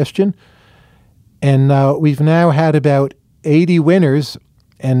that question. And we've now had about 80 winners,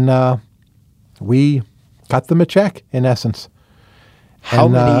 and we cut them a check, in essence. How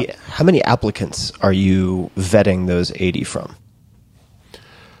many applicants are you vetting those 80 from?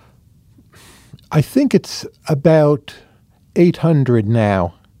 I think it's about 800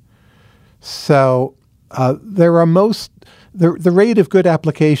 now. So the rate of good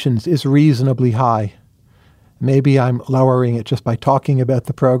applications is reasonably high. Maybe I'm lowering it just by talking about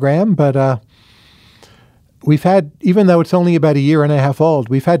the program, but we've had, even though it's only about a year and a half old,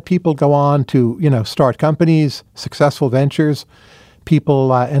 we've had people go on to, start companies, successful ventures.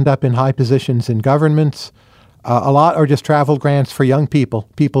 People end up in high positions in governments. A lot are just travel grants for young people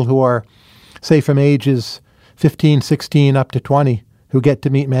who are, say, from ages 15, 16 up to 20, who get to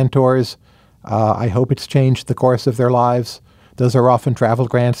meet mentors. I hope it's changed the course of their lives. Those are often travel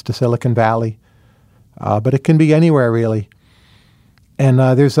grants to Silicon Valley. But it can be anywhere, really. And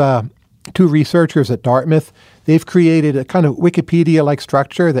there's two researchers at Dartmouth. They've created a kind of Wikipedia-like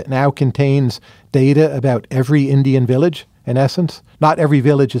structure that now contains data about every Indian village, in essence. Not every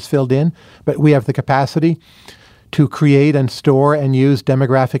village is filled in, but we have the capacity to create and store and use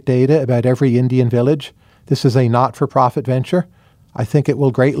demographic data about every Indian village. This is a not-for-profit venture. I think it will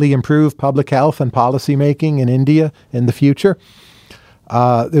greatly improve public health and policy making in India in the future.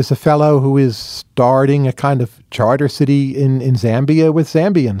 There's a fellow who is starting a kind of charter city in Zambia with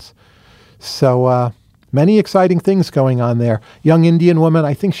Zambians. So many exciting things going on there. Young Indian woman,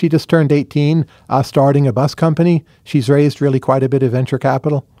 I think she just turned 18, starting a bus company. She's raised really quite a bit of venture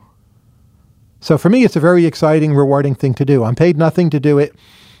capital. So for me, it's a very exciting, rewarding thing to do. I'm paid nothing to do it.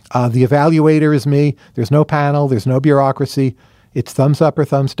 The evaluator is me. There's no panel. There's no bureaucracy. It's thumbs up or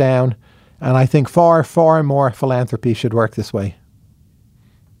thumbs down. And I think far, far more philanthropy should work this way.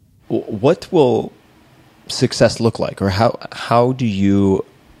 What will success look like? Or how do you,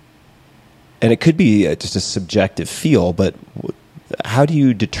 and it could be just a subjective feel, but how do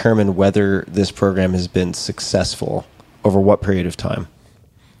you determine whether this program has been successful over what period of time?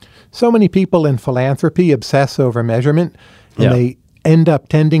 So many people in philanthropy obsess over measurement, and they end up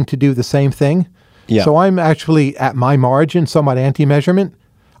tending to do the same thing. Yeah. So I'm actually, at my margin, somewhat anti-measurement.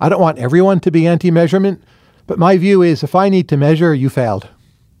 I don't want everyone to be anti-measurement, but my view is if I need to measure, you failed,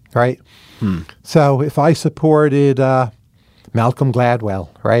 right? So if I supported Malcolm Gladwell,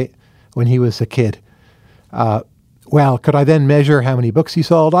 right, when he was a kid, well, could I then measure how many books he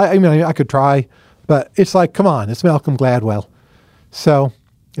sold? I mean, I could try, but it's like, come on, it's Malcolm Gladwell. So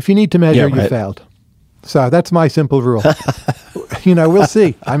if you need to measure, you failed. So that's my simple rule. We'll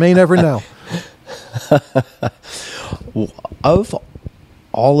see. I may never know. Of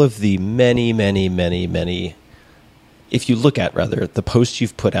all of the many, if you look at, rather, the posts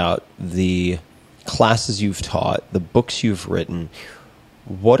you've put out, the classes you've taught, the books you've written,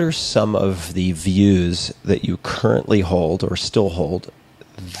 what are some of the views that you currently hold or still hold,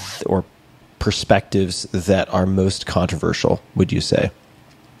 or perspectives that are most controversial, would you say?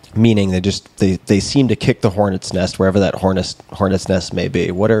 Meaning they seem to kick the hornet's nest wherever that hornet's nest may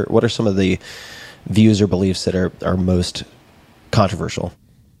be. What are some of the views or beliefs that are most controversial?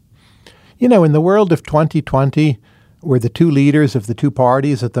 In the world of 2020, where the two leaders of the two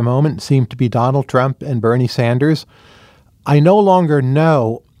parties at the moment seem to be Donald Trump and Bernie Sanders, I no longer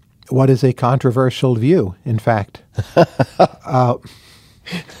know what is a controversial view, in fact.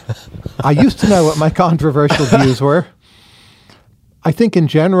 I used to know what my controversial views were. I think in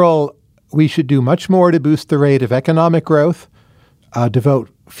general, we should do much more to boost the rate of economic growth, devote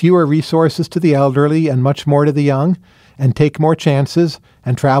fewer resources to the elderly and much more to the young, and take more chances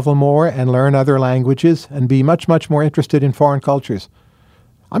and travel more and learn other languages and be much, much more interested in foreign cultures.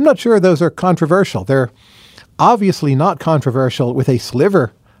 I'm not sure those are controversial. They're obviously not controversial with a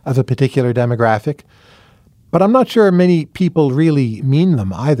sliver of a particular demographic, but I'm not sure many people really mean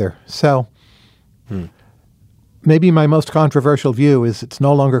them either. So maybe my most controversial view is it's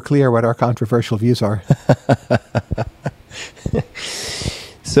no longer clear what our controversial views are.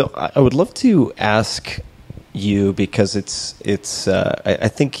 So I would love to ask you, because it's I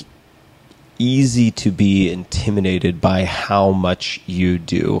think easy to be intimidated by how much you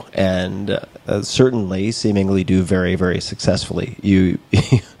do, and certainly seemingly do very, very successfully. You're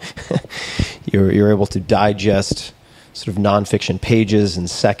able to digest sort of nonfiction pages in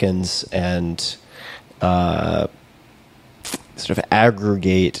seconds and sort of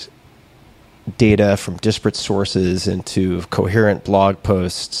aggregate data from disparate sources into coherent blog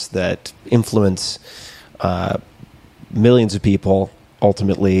posts that influence millions of people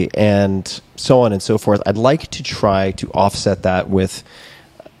ultimately, and so on and so forth. I'd like to try to offset that with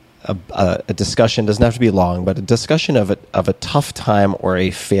a discussion. Doesn't have to be long, but a discussion of a tough time or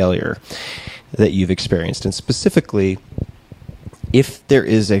a failure that you've experienced, and specifically, if there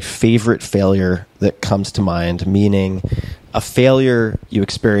is a favorite failure that comes to mind, meaning a failure you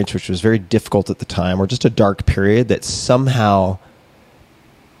experienced which was very difficult at the time, or just a dark period that somehow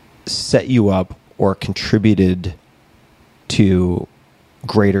set you up or contributed to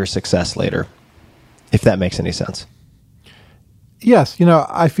greater success later, if that makes any sense. Yes,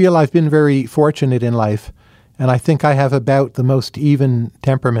 I feel I've been very fortunate in life, and I think I have about the most even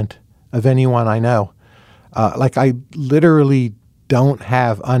temperament of anyone I know. I literally don't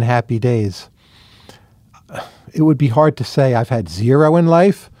have unhappy days. It would be hard to say I've had zero in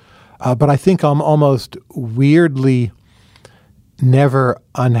life, but I think I'm almost weirdly never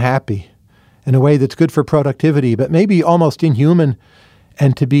unhappy in a way that's good for productivity, but maybe almost inhuman,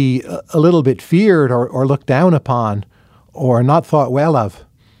 and to be a little bit feared or looked down upon or not thought well of.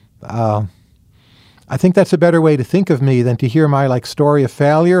 I think that's a better way to think of me than to hear my story of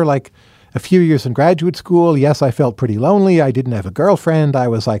failure. A few years in graduate school, yes, I felt pretty lonely. I didn't have a girlfriend. I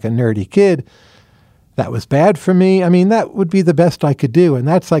was like a nerdy kid. That was bad for me. I mean, that would be the best I could do. And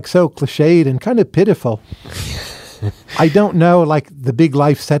that's so cliched and kind of pitiful. I don't know, the big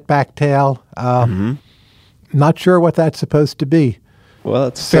life setback tale. Not sure what that's supposed to be. Well,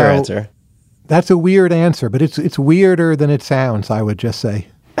 that's a fair answer. That's a weird answer, but it's weirder than it sounds, I would just say.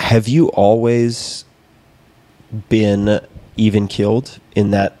 Have you always been even keeled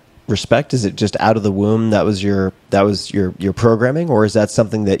in that respect? Is it just out of the womb that was your programming, or is that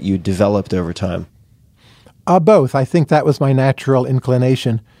something that you developed over time? Both. I think that was my natural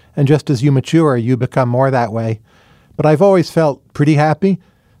inclination, and just as you mature, you become more that way. But I've always felt pretty happy.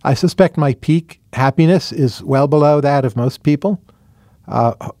 I suspect my peak happiness is well below that of most people.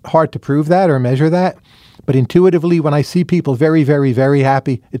 Hard to prove that or measure that, but intuitively, when I see people very, very, very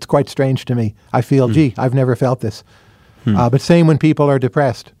happy, it's quite strange to me. I feel, gee, I've never felt this. But same when people are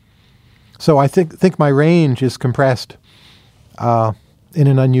depressed. So I think my range is compressed in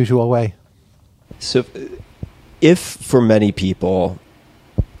an unusual way. So if for many people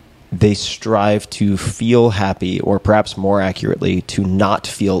they strive to feel happy, or perhaps more accurately, to not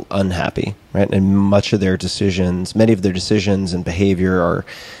feel unhappy, right? And many of their decisions and behavior are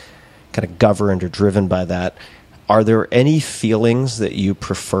kind of governed or driven by that. Are there any feelings that you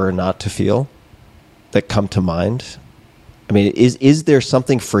prefer not to feel that come to mind? I mean, is there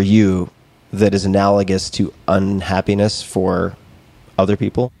something for you that is analogous to unhappiness for other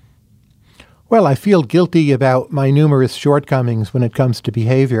people? Well, I feel guilty about my numerous shortcomings when it comes to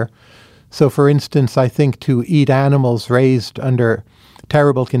behavior. So, for instance, I think to eat animals raised under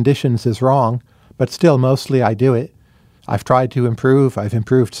terrible conditions is wrong, but still mostly I do it. I've tried to improve. I've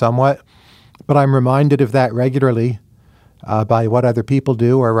improved somewhat, but I'm reminded of that regularly by what other people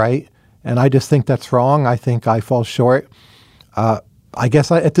do or write, and I just think that's wrong. I think I fall short. I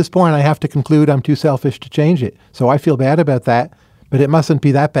guess at this point I have to conclude I'm too selfish to change it. So I feel bad about that. But it mustn't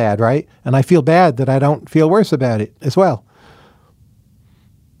be that bad, right? And I feel bad that I don't feel worse about it as well.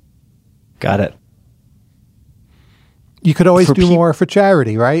 Got it. You could always do more for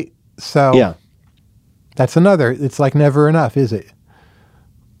charity, right? So yeah, that's another. It's never enough, is it?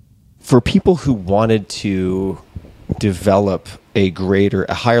 For people who wanted to develop a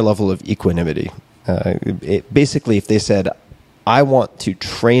higher level of equanimity, basically if they said, I want to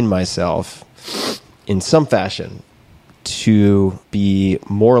train myself in some fashion to be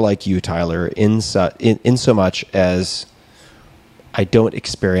more like you, Tyler, in so much as I don't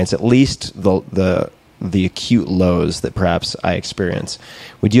experience at least the acute lows that perhaps I experience.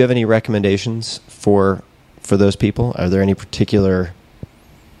 Would you have any recommendations for those people? Are there any particular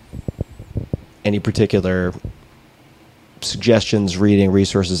suggestions, reading,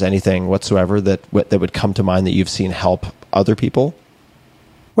 resources, anything whatsoever that would come to mind that you've seen help other people?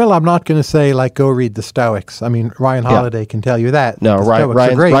 Well, I'm not going to say, like, go read the Stoics. I mean, Ryan Holiday can tell you that. No,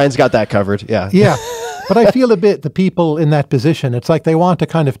 Ryan's got that covered. Yeah. Yeah. But I feel a bit, the people in that position, it's like they want a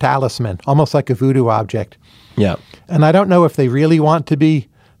kind of talisman, almost like a voodoo object. Yeah. And I don't know if they really want to be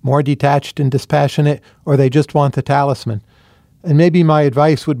more detached and dispassionate, or they just want the talisman. And maybe my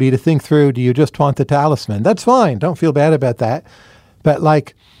advice would be to think through, do you just want the talisman? That's fine. Don't feel bad about that. But,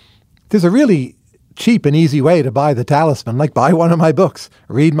 like, there's a really cheap and easy way to buy the talisman. Like, buy one of my books,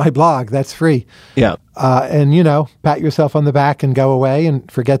 read my blog. That's free. Yeah. And, pat yourself on the back and go away and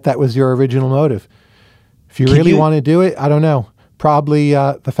forget that was your original motive. If you really want to do it, I don't know. Probably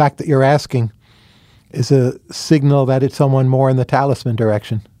the fact that you're asking is a signal that it's someone more in the talisman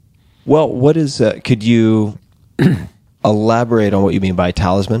direction. Well, what is, could you elaborate on what you mean by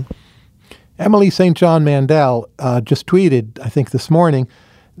talisman? Emily St. John Mandel just tweeted, I think this morning,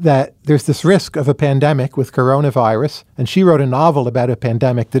 that there's this risk of a pandemic with coronavirus, and she wrote a novel about a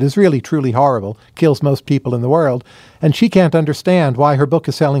pandemic that is really, truly horrible, kills most people in the world, and she can't understand why her book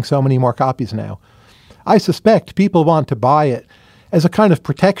is selling so many more copies now. I suspect people want to buy it as a kind of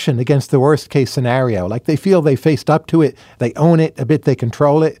protection against the worst case scenario. Like, they feel they faced up to it, they own it a bit, they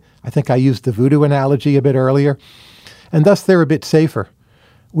control it. I think I used the voodoo analogy a bit earlier. And thus they're a bit safer.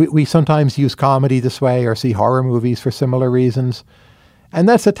 We sometimes use comedy this way or see horror movies for similar reasons. And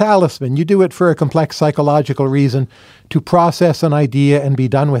that's a talisman. You do it for a complex psychological reason, to process an idea and be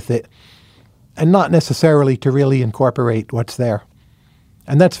done with it, and not necessarily to really incorporate what's there.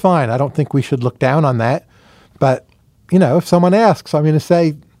 And that's fine. I don't think we should look down on that. But, if someone asks, I'm going to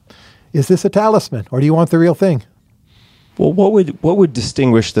say, is this a talisman, or do you want the real thing? Well, what would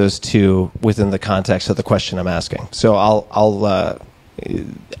distinguish those two within the context of the question I'm asking? So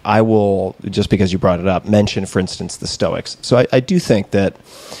I will, just because you brought it up, mention, for instance, the Stoics. So I do think that,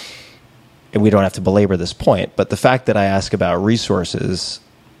 and we don't have to belabor this point, but the fact that I ask about resources,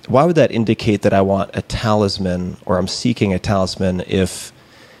 why would that indicate that I want a talisman, or I'm seeking a talisman, if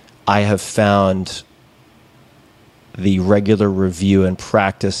I have found the regular review and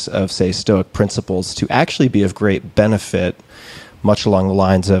practice of, say, Stoic principles to actually be of great benefit, much along the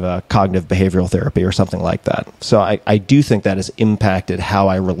lines of cognitive behavioral therapy or something like that. So I do think that has impacted how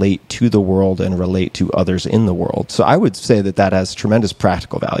I relate to the world and relate to others in the world. So I would say that has tremendous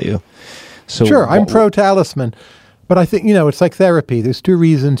practical value. So sure, I'm pro-talisman. But I think, it's like therapy. There's two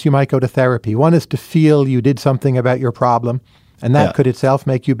reasons you might go to therapy. One is to feel you did something about your problem, and that could itself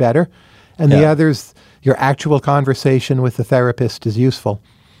make you better. And the other's your actual conversation with the therapist is useful.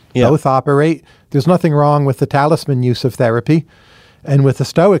 Yeah. Both operate. There's nothing wrong with the talisman use of therapy. And with the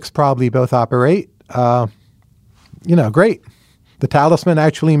Stoics, probably both operate. Great. The talisman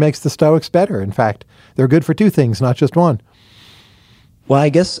actually makes the Stoics better. In fact, they're good for two things, not just one. Well, I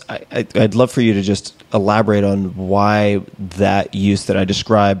guess I'd love for you to just elaborate on why that use that I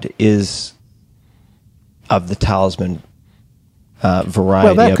described is of the talisman variety.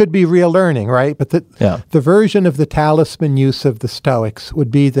 Well, that could be real learning, right? But the version of the talisman use of the Stoics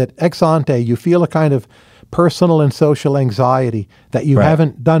would be that ex ante, you feel a kind of personal and social anxiety that you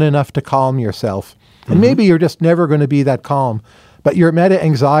haven't done enough to calm yourself. And maybe you're just never going to be that calm, but your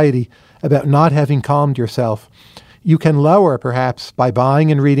meta-anxiety about not having calmed yourself, you can lower perhaps by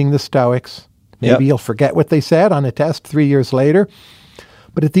buying and reading the Stoics. Maybe you'll forget what they said on a test 3 years later.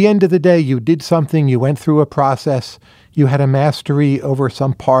 But at the end of the day, you did something, you went through a process, you had a mastery over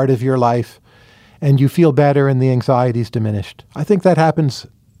some part of your life, and you feel better and the anxiety's diminished. I think that happens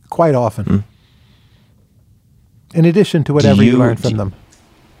quite often. In addition to whatever you learn from them.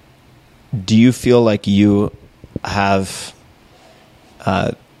 Do you feel like you have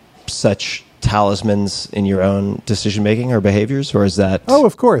such talismans in your own decision-making or behaviors, or is that... Oh,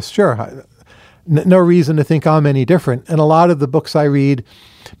 of course, sure. No reason to think I'm any different. And a lot of the books I read,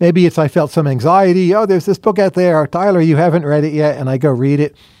 maybe it's I felt some anxiety. Oh, there's this book out there. Tyler, you haven't read it yet. And I go read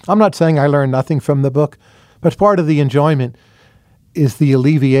it. I'm not saying I learned nothing from the book, but part of the enjoyment is the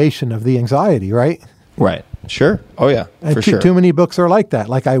alleviation of the anxiety, right? Right. Sure. Oh, yeah, and for sure. Too many books are like that.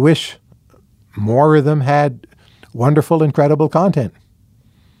 Like, I wish more of them had wonderful, incredible content.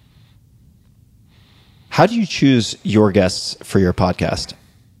 How do you choose your guests for your podcast?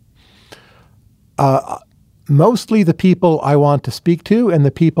 mostly the people I want to speak to and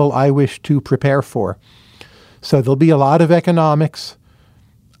the people I wish to prepare for. So there'll be a lot of economics,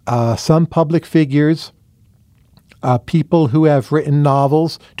 some public figures, people who have written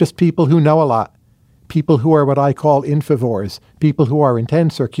novels, just people who know a lot, people who are what I call infovores, people who are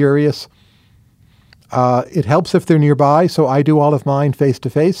intense or curious. It helps if they're nearby, so I do all of mine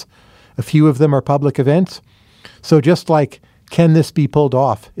face-to-face. A few of them are public events. So just like, can this be pulled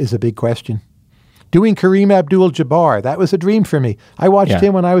off is a big question. Doing Kareem Abdul-Jabbar, that was a dream for me. I watched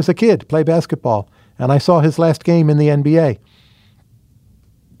him when I was a kid play basketball, and I saw his last game in the NBA.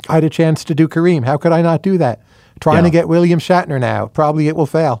 I had a chance to do Kareem. How could I not do that? Trying to get William Shatner now. Probably it will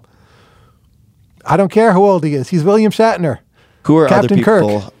fail. I don't care how old he is. He's William Shatner. Who are Captain other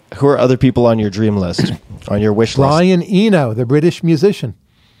people? Kirk. Who are other people on your dream list, on your wish list? Brian Eno, the British musician.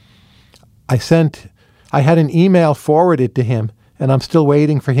 I had an email forwarded to him, and I'm still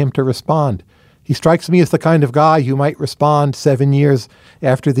waiting for him to respond. He strikes me as the kind of guy who might respond 7 years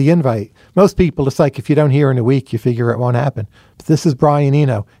after the invite. Most people, it's like if you don't hear in a week, you figure it won't happen. But this is Brian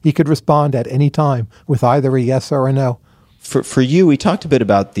Eno. He could respond at any time with either a yes or a no. For you, we talked a bit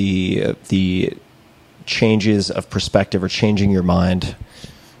about the changes of perspective or changing your mind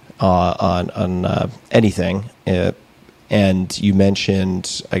on anything. And you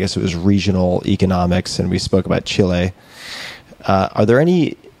mentioned, I guess it was regional economics, and we spoke about Chile. Are there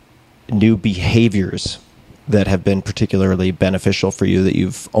any new behaviors that have been particularly beneficial for you that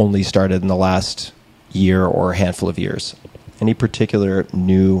you've only started in the last year or a handful of years? Any particular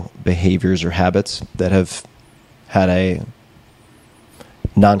new behaviors or habits that have had a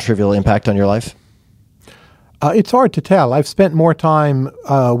non-trivial impact on your life? It's hard to tell. I've spent more time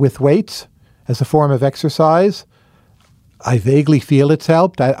with weights as a form of exercise. I vaguely feel it's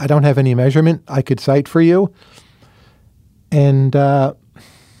helped. I don't have any measurement I could cite for you. And how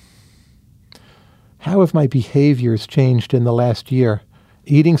have my behaviors changed in the last year?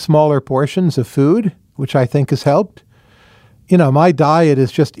 Eating smaller portions of food, which I think has helped. You know, my diet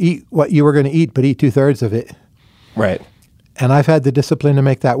is just eat what you were going to eat, but eat 2/3 of it. Right. And I've had the discipline to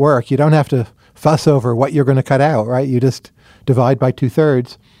make that work. You don't have to fuss over what you're going to cut out, right? You just divide by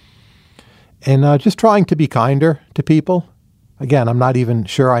 2/3. And just trying to be kinder to people. Again, I'm not even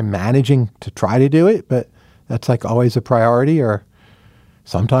sure I'm managing to try to do it, but that's like always a priority or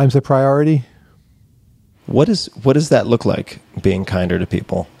sometimes a priority. What does that look like, being kinder to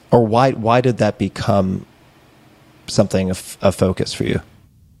people? Or why did that become something of focus for you?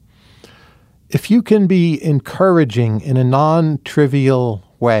 If you can be encouraging in a non-trivial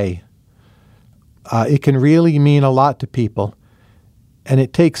way, it can really mean a lot to people. And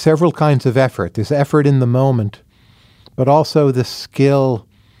it takes several kinds of effort. There's effort in the moment, but also the skill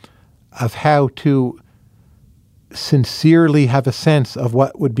of how to sincerely have a sense of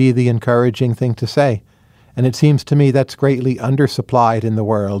what would be the encouraging thing to say. And it seems to me that's greatly undersupplied in the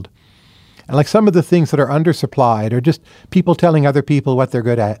world. And like some of the things that are undersupplied are just people telling other people what they're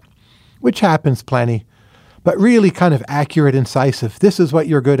good at, which happens plenty, but really kind of accurate, incisive. This is what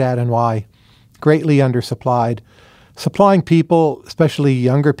you're good at and why. Greatly undersupplied. Supplying people, especially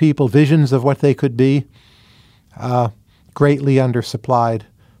younger people, visions of what they could be, greatly undersupplied.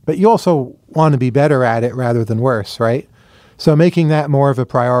 But you also want to be better at it rather than worse, right? So making that more of a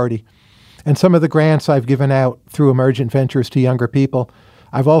priority. And some of the grants I've given out through Emergent Ventures to younger people,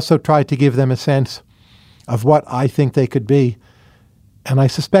 I've also tried to give them a sense of what I think they could be. And I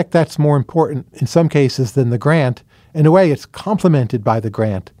suspect that's more important in some cases than the grant. In a way, it's complemented by the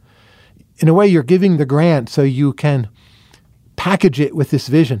grant. In a way, you're giving the grant so you can package it with this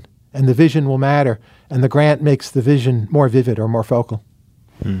vision, and the vision will matter, and the grant makes the vision more vivid or more focal.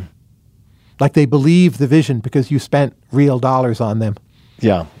 Like they believe the vision because you spent real dollars on them.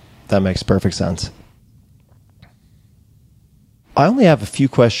 Yeah, that makes perfect sense. I only have a few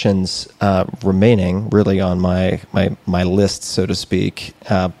questions remaining, really, on my list, so to speak.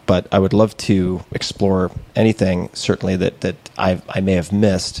 But I would love to explore anything, certainly, that I may have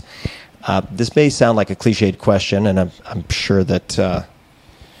missed. This may sound like a cliched question, and I'm sure that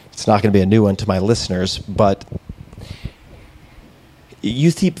it's not going to be a new one to my listeners, but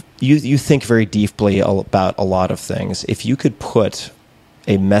you think very deeply about a lot of things. If you could put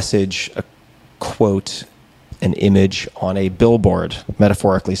a message, a quote, an image on a billboard,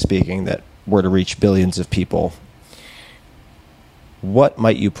 metaphorically speaking, that were to reach billions of people, what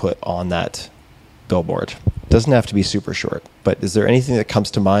might you put on that billboard? It doesn't have to be super short, but is there anything that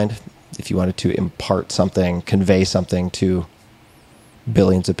comes to mind if you wanted to impart something, convey something to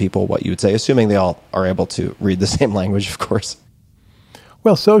billions of people, what you would say, assuming they all are able to read the same language, of course?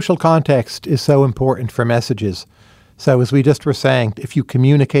 Well, social context is so important for messages. So as we just were saying, if you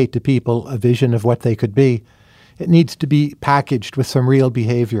communicate to people a vision of what they could be, it needs to be packaged with some real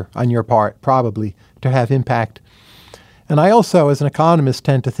behavior on your part, probably, to have impact. And I also, as an economist,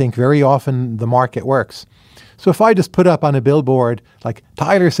 tend to think very often the market works. So if I just put up on a billboard, like,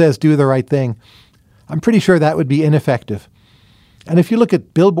 Tyler says do the right thing, I'm pretty sure that would be ineffective. And if you look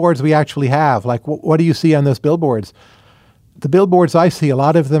at billboards we actually have, like, what do you see on those billboards? The billboards I see, a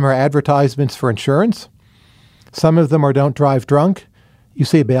lot of them are advertisements for insurance. Some of them are don't drive drunk. You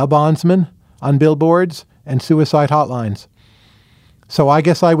see bail bondsmen on billboards and suicide hotlines. So I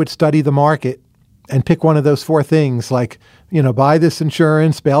guess I would study the market and pick one of those four things, like, buy this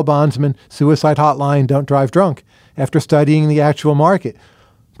insurance, bail bondsman, suicide hotline, don't drive drunk, after studying the actual market.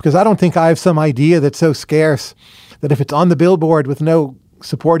 Because I don't think I have some idea that's so scarce that if it's on the billboard with no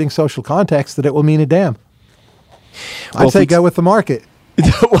supporting social context, that it will mean a damn. Well, I'd say go with the market.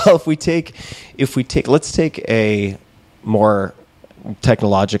 Well, let's take a more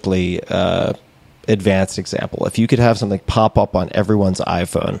technologically advanced example. If you could have something pop up on everyone's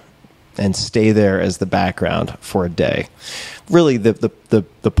iPhone and stay there as the background for a day, really the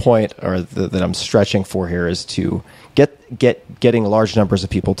point that I'm stretching for here is to getting large numbers of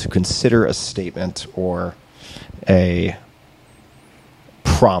people to consider a statement or a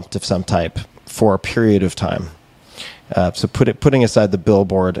prompt of some type for a period of time. So putting aside the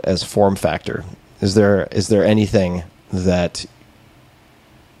billboard as form factor, is there anything that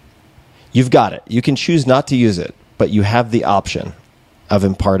you've got it? You can choose not to use it, but you have the option of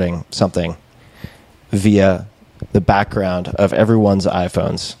imparting something via the background of everyone's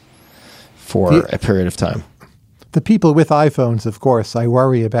iPhones for a period of time. The people with iPhones, of course, I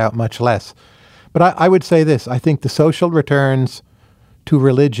worry about much less. But I would say this. I think the social returns to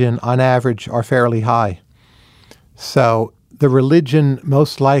religion, on average, are fairly high. So the religion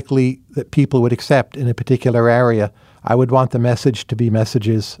most likely that people would accept in a particular area, I would want the message to be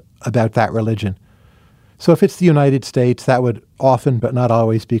messages about that religion. So if it's the United States, that would often, but not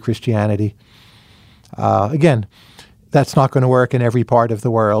always, be Christianity. Again, that's not going to work in every part of the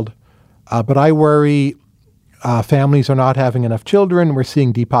world. But I worry families are not having enough children. We're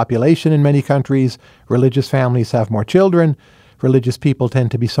seeing depopulation in many countries. Religious families have more children. Religious people tend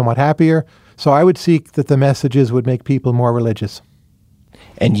to be somewhat happier. So I would seek that the messages would make people more religious.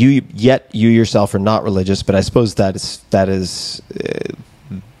 And you yourself are not religious, but I suppose that is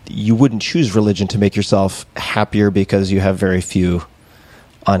you wouldn't choose religion to make yourself happier because you have very few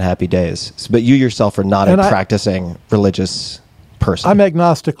unhappy days. But you yourself are not a practicing religious person. I'm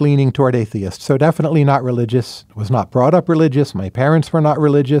agnostic, leaning toward atheist, so definitely not religious. Was not brought up religious. My parents were not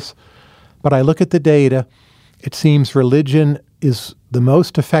religious. But I look at the data. It seems religion is the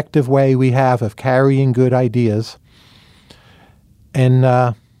most effective way we have of carrying good ideas. And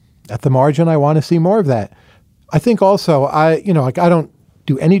at the margin, I want to see more of that. I think also, I don't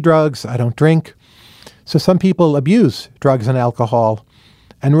do any drugs. I don't drink. So some people abuse drugs and alcohol,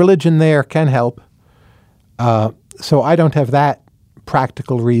 and religion there can help. So I don't have that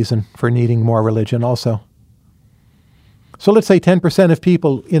practical reason for needing more religion also. So let's say 10% of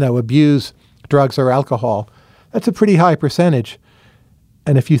people, abuse drugs or alcohol. That's a pretty high percentage.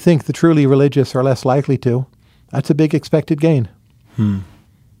 And if you think the truly religious are less likely to, that's a big expected gain. Well,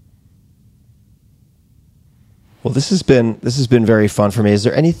 this has been very fun for me. Is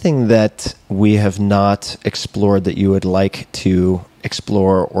there anything that we have not explored that you would like to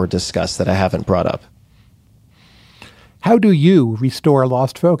explore or discuss that I haven't brought up? How do you restore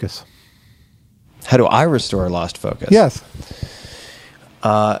lost focus? How do I restore lost focus? Yes.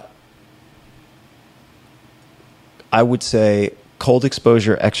 I would say cold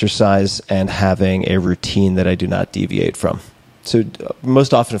exposure exercise and having a routine that I do not deviate from. So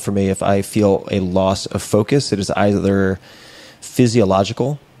most often for me, if I feel a loss of focus, it is either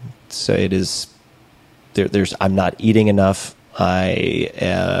physiological. So it is, I'm not eating enough. I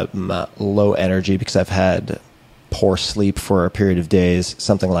am low energy because I've had poor sleep for a period of days,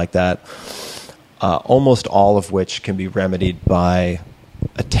 something like that. Almost all of which can be remedied by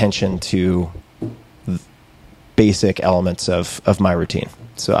attention to basic elements of my routine.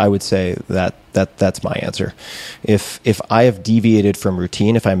 So I would say that's my answer. If I have deviated from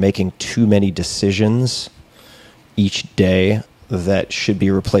routine, if I'm making too many decisions each day that should be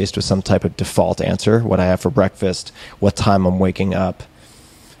replaced with some type of default answer, what I have for breakfast, what time I'm waking up,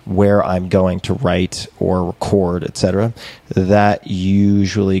 where I'm going to write or record, etc., that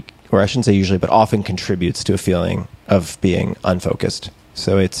usually, or I shouldn't say usually, but often contributes to a feeling of being unfocused.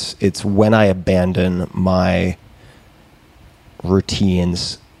 So it's when I abandon my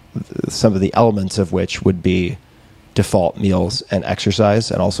routines, some of the elements of which would be default meals and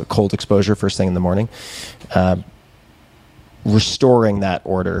exercise, and also cold exposure first thing in the morning. restoring that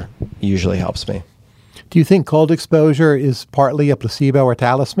order usually helps me. Do you think cold exposure is partly a placebo or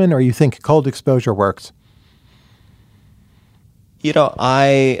talisman, or you think cold exposure works? You know,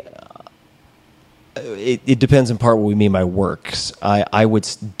 it depends in part what we mean by works. I would,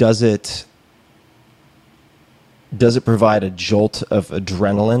 does it provide a jolt of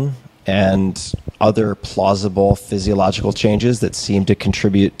adrenaline and other plausible physiological changes that seem to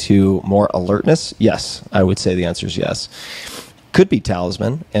contribute to more alertness? Yes, I would say the answer is yes. Could be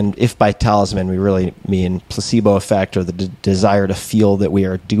talisman, and if by talisman we really mean placebo effect or the desire to feel that we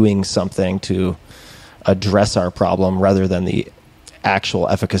are doing something to address our problem rather than the actual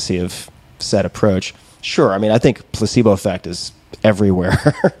efficacy of said approach. Sure, I mean, I think placebo effect is everywhere.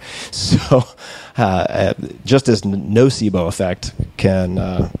 So just as nocebo effect can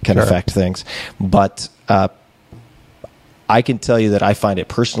affect things. But I can tell you that I find it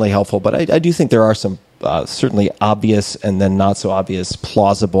personally helpful, but I do think there are some certainly obvious and then not so obvious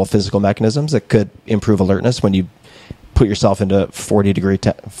plausible physical mechanisms that could improve alertness when you put yourself into 40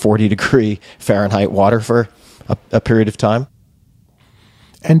 degree Fahrenheit water for a period of time.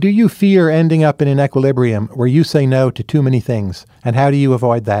 And do you fear ending up in an equilibrium where you say no to too many things? And how do you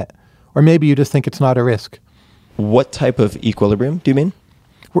avoid that? Or maybe you just think it's not a risk. What type of equilibrium do you mean?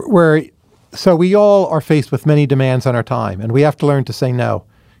 So we all are faced with many demands on our time, and we have to learn to say no.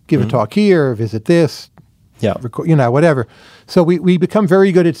 Give a talk here, visit this, whatever. So we become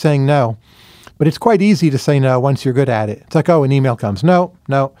very good at saying no. But it's quite easy to say no once you're good at it. It's like, oh, an email comes. No.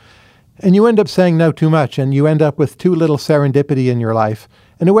 And you end up saying no too much, and you end up with too little serendipity in your life.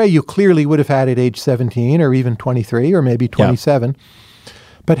 In a way you clearly would have had at age 17 or even 23 or maybe 27. Yeah.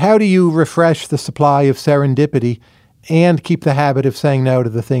 But how do you refresh the supply of serendipity and keep the habit of saying no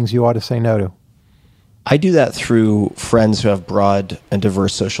to the things you ought to say no to? I do that through friends who have broad and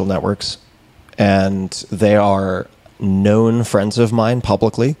diverse social networks, and they are known friends of mine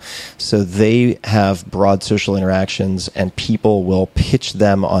publicly. So they have broad social interactions, and people will pitch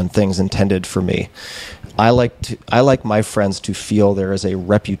them on things intended for me. I like my friends to feel there is a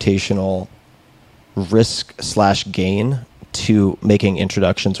reputational risk/gain to making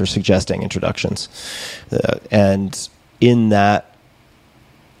introductions or suggesting introductions. And in that,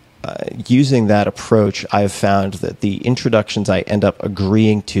 using that approach, I've found that the introductions I end up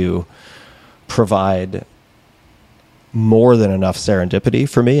agreeing to provide more than enough serendipity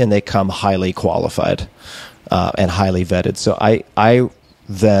for me, and they come highly qualified and highly vetted. So I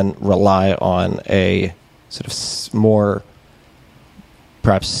then rely on a sort of more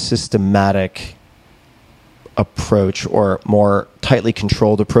perhaps systematic approach or more tightly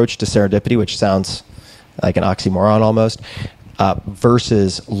controlled approach to serendipity, which sounds like an oxymoron almost,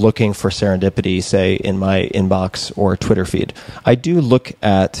 versus looking for serendipity, say, in my inbox or Twitter feed. I do look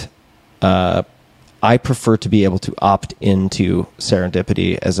at, I prefer to be able to opt into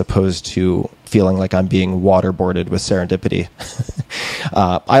serendipity as opposed to feeling like I'm being waterboarded with serendipity.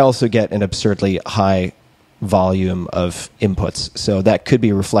 I also get an absurdly high volume of inputs. So that could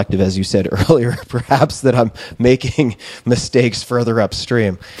be reflective, as you said earlier, perhaps that I'm making mistakes further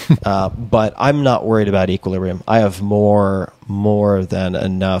upstream. But I'm not worried about equilibrium. I have more than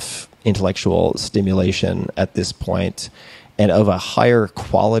enough intellectual stimulation at this point, and of a higher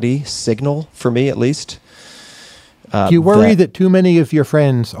quality signal, for me at least. Do you worry that too many of your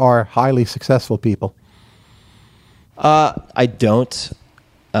friends are highly successful people? I don't.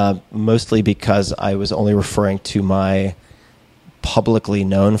 Mostly because I was only referring to my publicly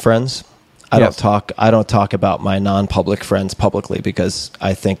known friends. I don't talk about my non-public friends publicly because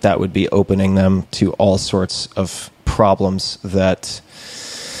I think that would be opening them to all sorts of problems that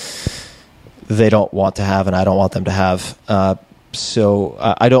they don't want to have and I don't want them to have. So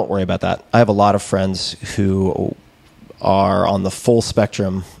I don't worry about that. I have a lot of friends who are on the full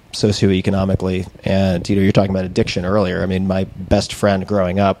spectrum socioeconomically, and you're talking about addiction earlier. I mean, my best friend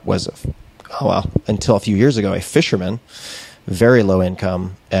growing up was, until a few years ago, a fisherman, very low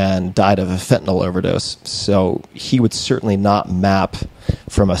income, and died of a fentanyl overdose. So he would certainly not map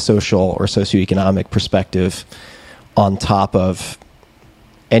from a social or socioeconomic perspective on top of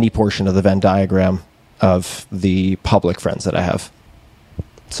any portion of the Venn diagram of the public friends that I have.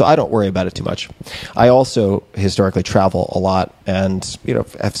 So I don't worry about it too much. I also historically travel a lot and,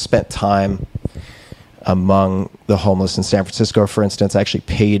 have spent time among the homeless in San Francisco, for instance. I actually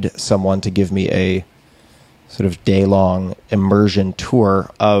paid someone to give me a sort of day-long immersion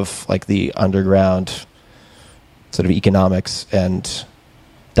tour of like the underground sort of economics and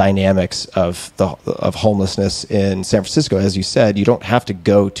dynamics of homelessness in San Francisco. As you said, you don't have to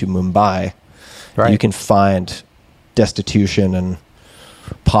go to Mumbai. Right. You can find destitution and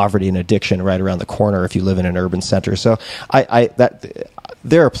poverty and addiction right around the corner if you live in an urban center. So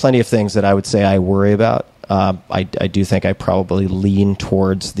there are plenty of things that I would say I worry about. I do think I probably lean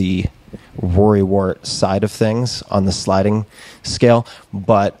towards the worrywart side of things on the sliding scale,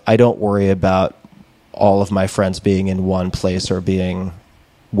 but I don't worry about all of my friends being in one place or being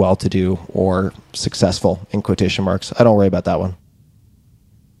well-to-do or successful, in quotation marks. I don't worry about that one.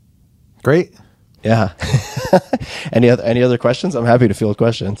 Great. Yeah. Any other questions? I'm happy to field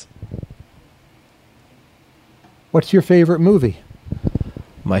questions. What's your favorite movie?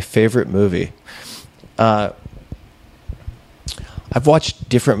 My favorite movie. I've watched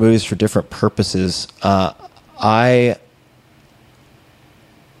different movies for different purposes. I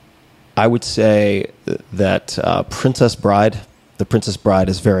would say that The Princess Bride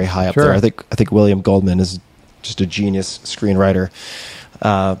is very high up there. I think William Goldman is just a genius screenwriter.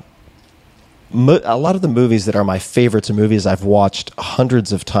 A lot of the movies that are my favorites are movies I've watched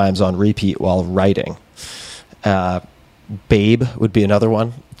hundreds of times on repeat while writing. Babe would be another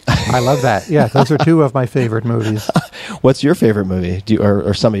one. I love that. Yeah, those are two of my favorite movies. What's your favorite movie?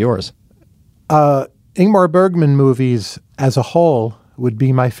 Or some of yours? Ingmar Bergman movies as a whole would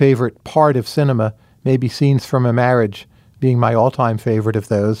be my favorite part of cinema, maybe Scenes from a Marriage being my all-time favorite of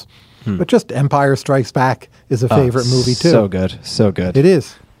those. But just Empire Strikes Back is a favorite movie too. So good. So good. It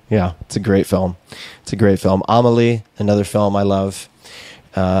is. Yeah, it's a great film. Amelie, another film I love.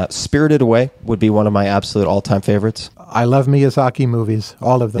 Spirited Away would be one of my absolute all-time favorites. I love Miyazaki movies,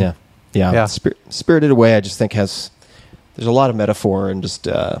 all of them. Yeah. Spirited Away, I just think there's a lot of metaphor and just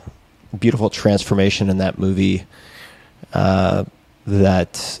beautiful transformation in that movie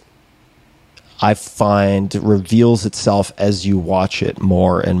that I find reveals itself as you watch it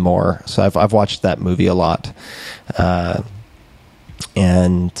more and more. So I've watched that movie a lot,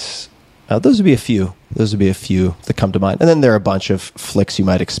 and those would be a few. Those would be a few that come to mind. And then there are a bunch of flicks you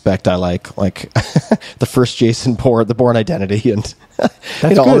might expect I like the first Jason Bourne, The Bourne Identity, and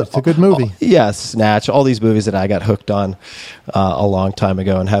that's good. It's a good movie. Snatch. All these movies that I got hooked on a long time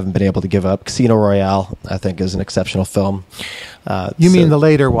ago and haven't been able to give up. Casino Royale, I think, is an exceptional film. You mean the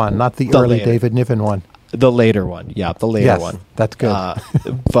later one, not the early later. David Niven one? The later one, yeah, the later one. That's good.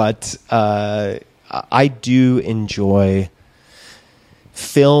 But I do enjoy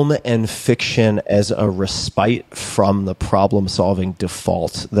film and fiction as a respite from the problem-solving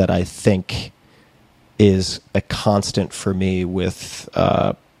default that I think is a constant for me with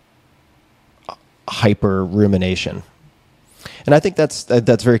hyper-rumination. And I think that's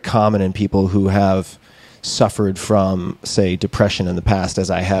very common in people who have suffered from, say, depression in the past, as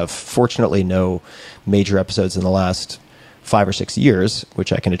I have. Fortunately, no major episodes in the last 5 or 6 years,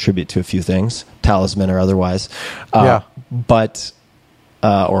 which I can attribute to a few things, talisman or otherwise. But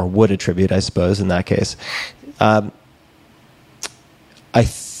or would attribute, I suppose, in that case. I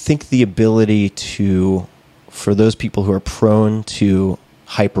think the ability for those people who are prone to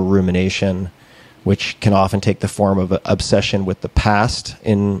hyper-rumination, which can often take the form of obsession with the past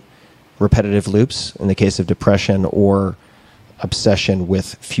in repetitive loops, in the case of depression, or obsession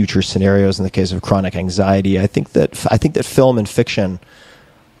with future scenarios in the case of chronic anxiety. I think that film and fiction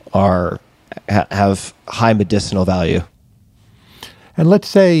have high medicinal value. And let's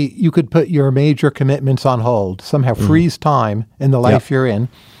say you could put your major commitments on hold, somehow freeze time in the life you're in,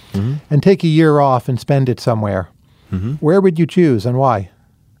 and take a year off and spend it somewhere. Where would you choose and why?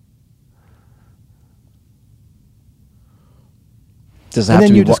 Does and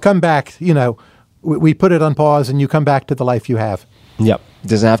then you just come back, we put it on pause and you come back to the life you have. Yep.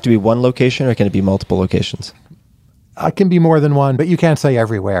 Does it have to be one location or can it be multiple locations? It can be more than one, but you can't say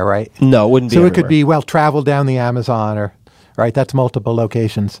everywhere, right? No, it wouldn't be everywhere. So it could be, travel down the Amazon or... Right, that's multiple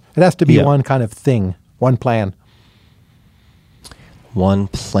locations. It has to be one kind of thing, one plan. One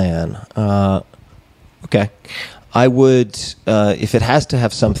plan. Okay. I would, if it has to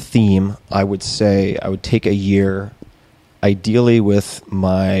have some theme, I would say I would take a year, ideally with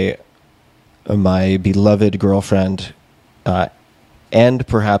my beloved girlfriend, and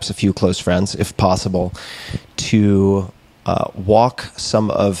perhaps a few close friends, if possible, to walk some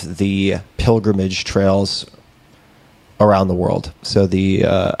of the pilgrimage trails around the world. So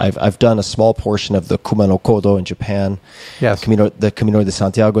I've done a small portion of the Kuma no Kodo in Japan. Yes. The Camino de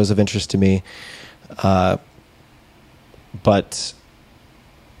Santiago is of interest to me. But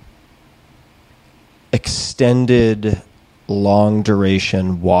extended long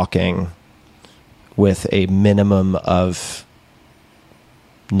duration walking with a minimum of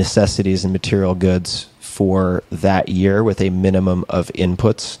necessities and material goods for that year with a minimum of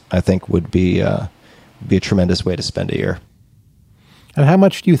inputs, I think would be a tremendous way to spend a year. And how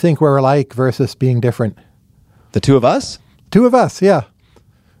much do you think we're alike versus being different? The two of us? Two of us, yeah.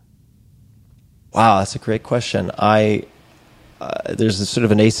 Wow, that's a great question. There's a sort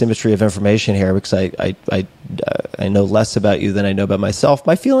of an asymmetry of information here because I know less about you than I know about myself.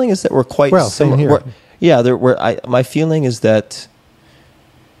 My feeling is that we're quite same here. My feeling is that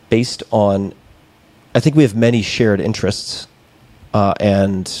based on, I think we have many shared interests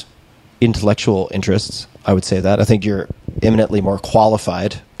and intellectual interests. I would say that. I think you're eminently more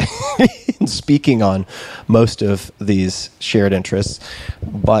qualified in speaking on most of these shared interests.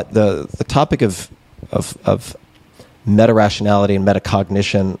 But the topic of meta-rationality and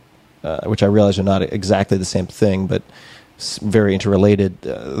metacognition, which I realize are not exactly the same thing, but very interrelated,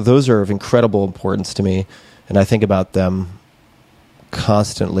 those are of incredible importance to me, and I think about them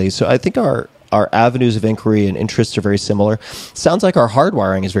constantly. So I think our avenues of inquiry and interests are very similar. Sounds like our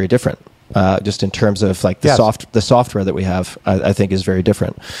hardwiring is very different. Just in terms of like the software that we have, I think is very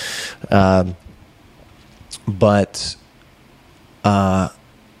different. But I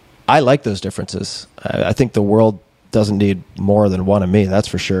like those differences. I think the world doesn't need more than one of me, that's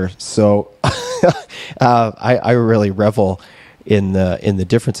for sure. So I really revel in the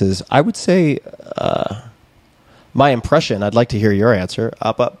differences. I would say my impression, I'd like to hear your answer,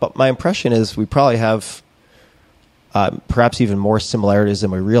 but my impression is we probably have perhaps even more similarities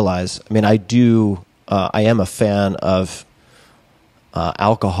than we realize. I mean, I am a fan of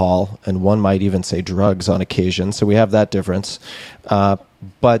alcohol, and one might even say drugs on occasion, so we have that difference.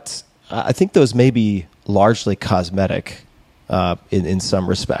 But I think those may be largely cosmetic in some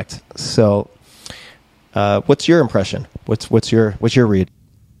respect. So what's your impression? What's your read?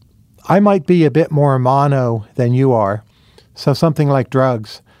 I might be a bit more mono than you are. So something like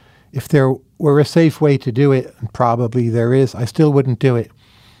drugs, if there were a safe way to do it, and probably there is, I still wouldn't do it.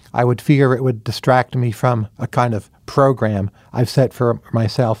 I would fear it would distract me from a kind of program I've set for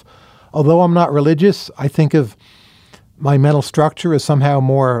myself. Although I'm not religious, I think of my mental structure as somehow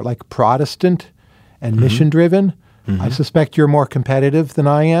more like Protestant and mission-driven. I suspect you're more competitive than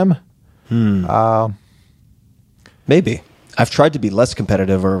I am. Maybe. I've tried to be less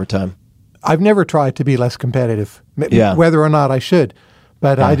competitive over time. I've never tried to be less competitive, whether or not I should.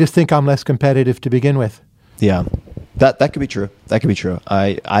 But I just think I'm less competitive to begin with. Yeah, that could be true. That could be true.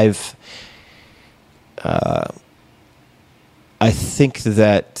 I think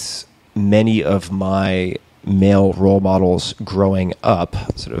that many of my male role models growing up,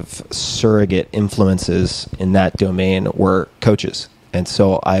 sort of surrogate influences in that domain, were coaches, and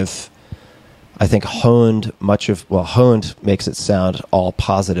so I think honed makes it sound all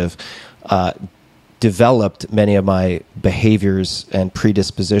positive. Developed many of my behaviors and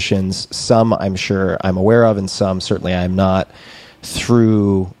predispositions, some I'm sure I'm aware of and some certainly I'm not,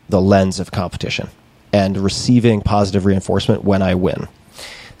 through the lens of competition and receiving positive reinforcement when I win.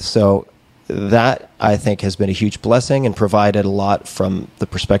 So that, I think, has been a huge blessing and provided a lot from the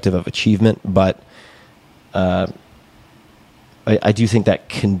perspective of achievement, but I do think that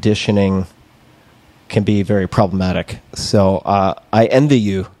conditioning can be very problematic. So I envy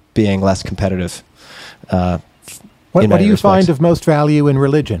you being less competitive. What do you find of most value in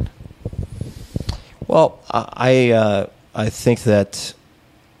religion? Well, I think that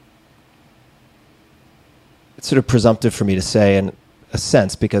it's sort of presumptive for me to say in a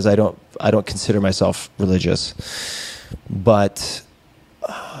sense because I don't consider myself religious, but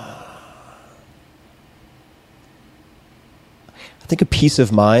I think a peace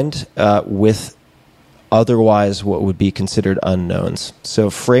of mind with otherwise what would be considered unknowns. So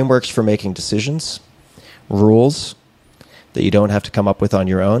frameworks for making decisions, rules that you don't have to come up with on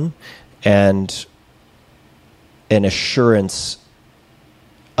your own, and an assurance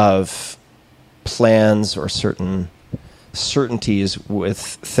of plans or certain certainties with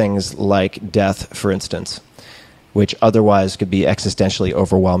things like death, for instance, which otherwise could be existentially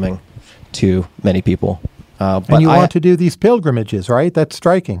overwhelming to many people. And you want to do these pilgrimages, right? That's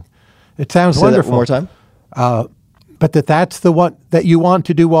striking. It sounds wonderful. That one more time? But that's the one that you want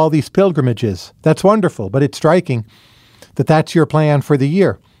to do all these pilgrimages. That's wonderful, but it's striking that that's your plan for the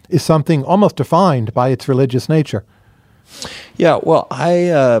year, is something almost defined by its religious nature. Yeah, well,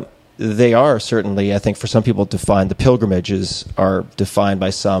 they are certainly, I think, for some people defined. The pilgrimages are defined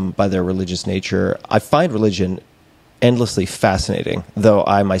by some by their religious nature. I find religion endlessly fascinating, though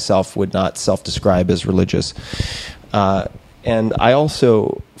I myself would not self-describe as religious. And I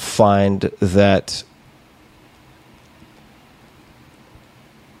also find that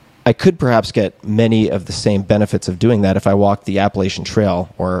I could perhaps get many of the same benefits of doing that if I walked the Appalachian Trail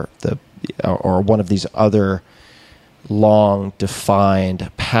or one of these other long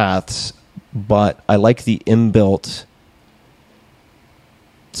defined paths, but I like the inbuilt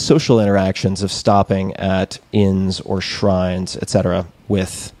social interactions of stopping at inns or shrines, etc.,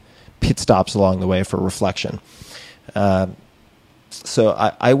 with pit stops along the way for reflection. So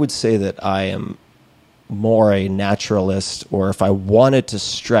I would say that I am more a naturalist, or if I wanted to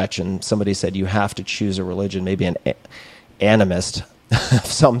stretch and somebody said you have to choose a religion, maybe an animist of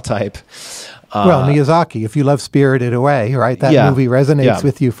some type. Well, Miyazaki, if you love Spirited Away, right? That movie resonates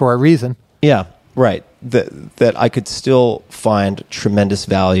with you for a reason. Yeah, right. That I could still find tremendous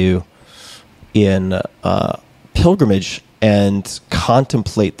value in pilgrimage and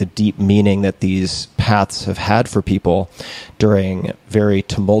contemplate the deep meaning that these paths have had for people during very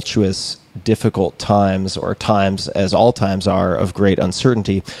tumultuous, difficult times, or times, as all times are, of great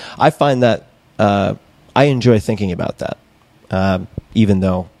uncertainty. I find that I enjoy thinking about that, even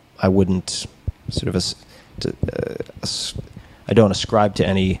though I wouldn't sort of I don't ascribe to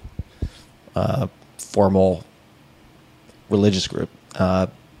any formal religious group.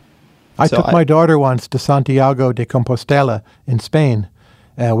 I took my daughter once to Santiago de Compostela in Spain.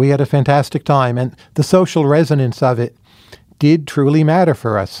 We had a fantastic time, and the social resonance of it did truly matter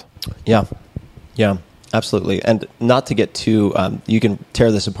for us. Yeah, absolutely. And not to get too, you can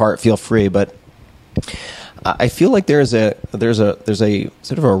tear this apart, feel free, but I feel like there's a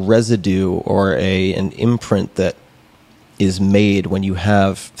sort of a residue or an imprint that is made when you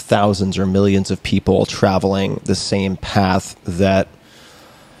have thousands or millions of people traveling the same path, that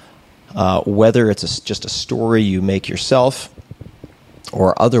whether it's just a story you make yourself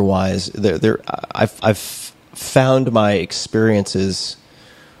or otherwise, I've found my experiences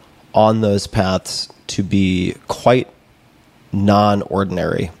on those paths to be quite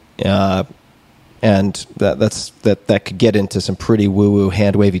non-ordinary, and that could get into some pretty woo-woo,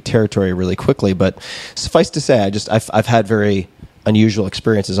 hand-wavy territory really quickly. But suffice to say, I've had very unusual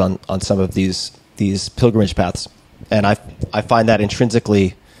experiences on some of these pilgrimage paths, and I find that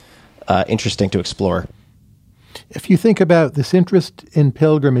intrinsically interesting to explore. If you think about this interest in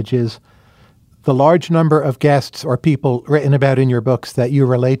pilgrimages, the large number of guests or people written about in your books that you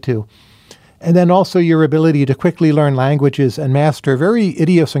relate to, and then also your ability to quickly learn languages and master very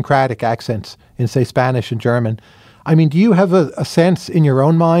idiosyncratic accents in, say, Spanish and German. I mean, do you have a sense in your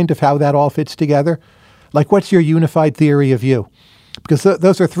own mind of how that all fits together? Like, what's your unified theory of you? Because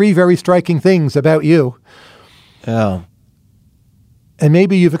those are three very striking things about you. Yeah. And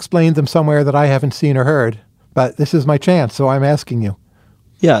maybe you've explained them somewhere that I haven't seen or heard, but this is my chance, so I'm asking you.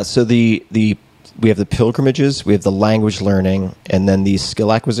 Yeah, so we have the pilgrimages, we have the language learning, and then the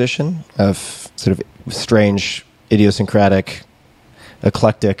skill acquisition of sort of strange, idiosyncratic,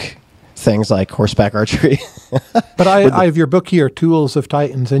 eclectic things like horseback archery. But I have your book here, Tools of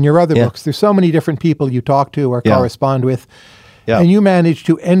Titans, and your other books. There's so many different people you talk to or correspond with, and you manage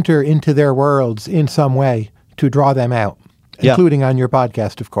to enter into their worlds in some way to draw them out, including on your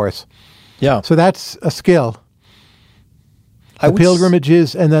podcast, of course. Yeah. So that's a skill. The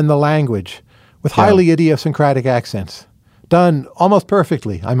pilgrimages and then the language with highly idiosyncratic accents. Done almost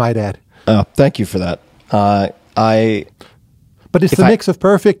perfectly, I might add. Oh, thank you for that. But it's the mix of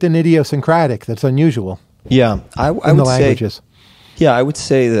perfect and idiosyncratic that's unusual. Yeah, I would the languages. Say, yeah, I would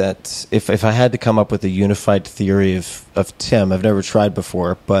say that if I had to come up with a unified theory of Tim, I've never tried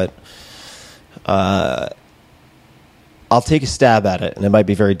before, but I'll take a stab at it, and it might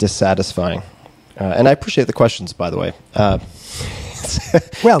be very dissatisfying. And I appreciate the questions, by the way.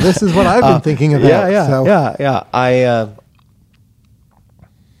 Well, this is what I've been thinking about. Yeah.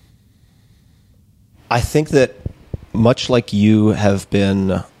 I think that much like you have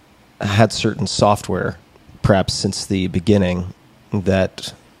had certain software, perhaps since the beginning,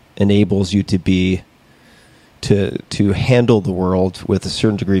 that enables you to handle the world with a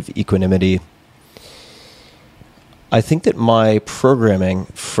certain degree of equanimity. I think that my programming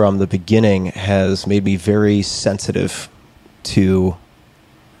from the beginning has made me very sensitive to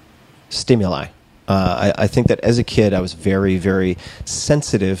stimuli. I think that as a kid, I was very, very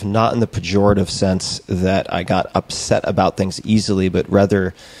sensitive, not in the pejorative sense that I got upset about things easily, but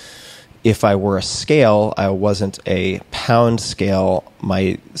rather if I were a scale, I wasn't a pound scale.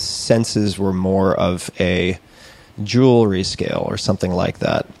 My senses were more of a jewelry scale or something like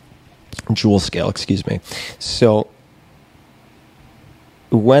that. Jewel scale, excuse me. So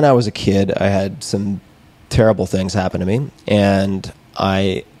when I was a kid, I had some terrible things happen to me, and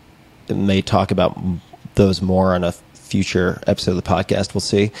I may talk about those more on a future episode of the podcast. We'll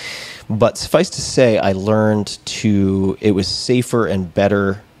see. But suffice to say, I learned it was safer and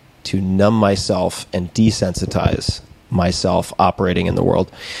better to numb myself and desensitize myself operating in the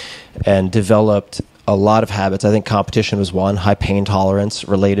world, and developed a lot of habits. I think competition was one, high pain tolerance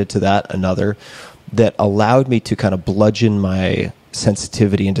related to that, another, that allowed me to kind of bludgeon my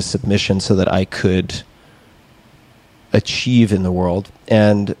sensitivity into submission so that I could achieve in the world.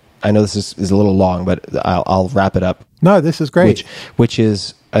 And I know this is a little long, but I'll wrap it up. No, this is great. Which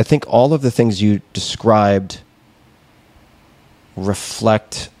is, I think all of the things you described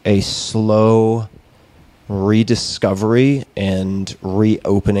reflect a slow rediscovery and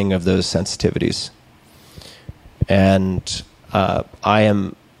reopening of those sensitivities. And I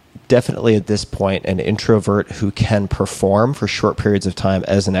am definitely at this point an introvert who can perform for short periods of time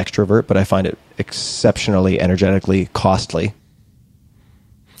as an extrovert, but I find it exceptionally energetically costly.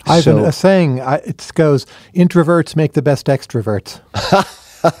 I've been a saying, it goes, introverts make the best extroverts.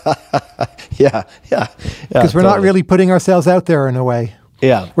 Yeah. Because we're not really putting ourselves out there in a way.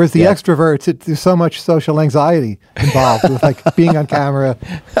 Yeah. Whereas the extroverts, there's so much social anxiety involved with like being on camera,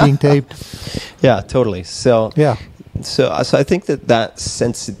 being taped. Yeah, totally. So yeah. So I think that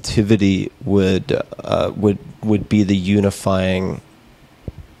sensitivity would be the unifying.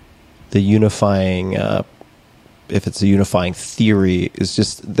 If it's a unifying theory, is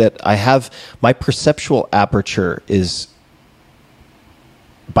just that I have my perceptual aperture is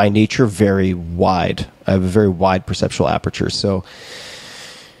by nature very wide. I have a very wide perceptual aperture, so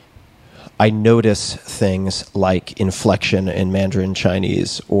I notice things like inflection in Mandarin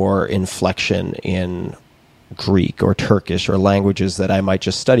Chinese or inflection in Greek or Turkish or languages that I might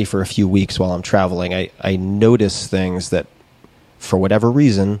just study for a few weeks while I'm traveling. I notice things that, for whatever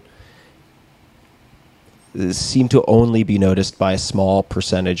reason, seem to only be noticed by a small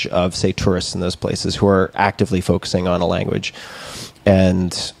percentage of, say, tourists in those places who are actively focusing on a language.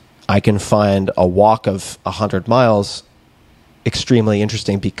 And I can find a walk of 100 miles extremely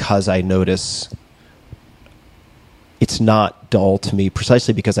interesting because I notice it's not dull to me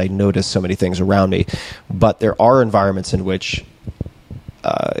precisely because I notice so many things around me. But there are environments in which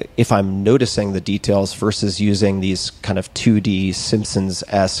if I'm noticing the details versus using these kind of 2D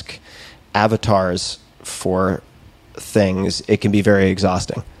Simpsons-esque avatars for things, it can be very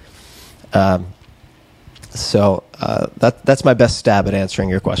exhausting. So that's my best stab at answering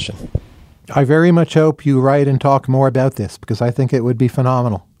your question. I very much hope you write and talk more about this because I think it would be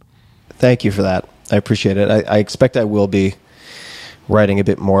phenomenal. Thank you for that. I appreciate it. I expect I will be writing a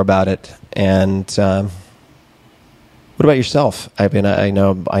bit more about it. And what about yourself? I mean, I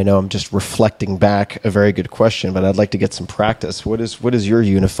know I'm just reflecting back a very good question, but I'd like to get some practice. What is your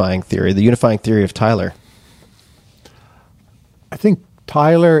unifying theory? The unifying theory of Tyler? I think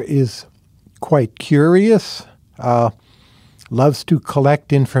Tyler is quite curious, loves to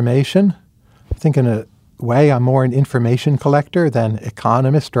collect information. I think in a way I'm more an information collector than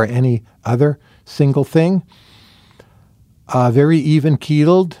economist or any other single thing. Very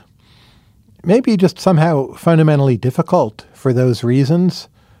even-keeled, maybe just somehow fundamentally difficult for those reasons,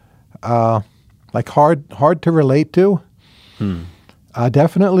 like hard to relate to.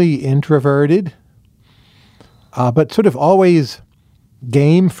 Definitely introverted, but sort of always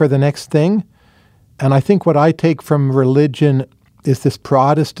game for the next thing. And I think what I take from religion is this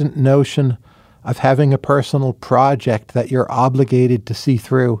Protestant notion of having a personal project that you're obligated to see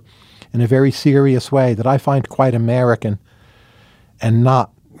through in a very serious way that I find quite American and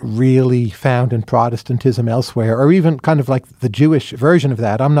not really found in Protestantism elsewhere, or even kind of like the Jewish version of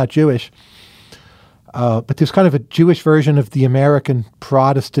that. I'm not Jewish, but there's kind of a Jewish version of the American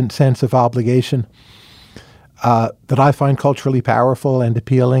Protestant sense of obligation that I find culturally powerful and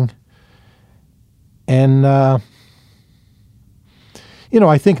appealing. And, I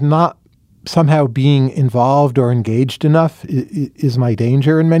think not somehow being involved or engaged enough is my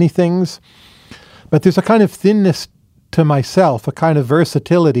danger in many things. But there's a kind of thinness to myself, a kind of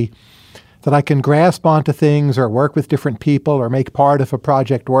versatility that I can grasp onto things or work with different people or make part of a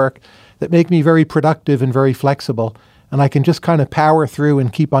project work that make me very productive and very flexible. And I can just kind of power through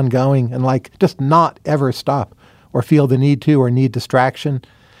and keep on going and like just not ever stop or feel the need to or need distraction.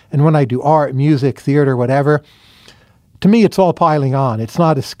 And when I do art, music, theater, whatever, to me it's all piling on. It's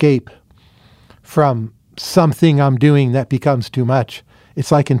not escape from something I'm doing that becomes too much.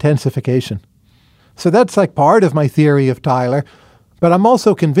 It's like intensification. So that's like part of my theory of Tyler. But I'm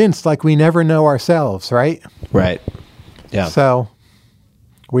also convinced like we never know ourselves, right? Right. Yeah. So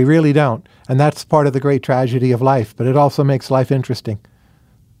we really don't. And that's part of the great tragedy of life. But it also makes life interesting.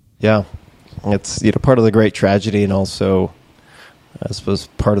 Yeah. It's part of the great tragedy and also, I suppose,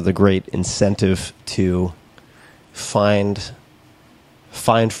 part of the great incentive to find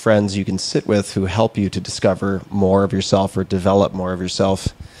friends you can sit with who help you to discover more of yourself or develop more of yourself.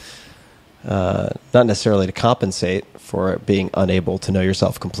 Not necessarily to compensate for being unable to know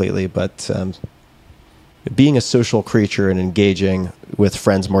yourself completely, but being a social creature and engaging with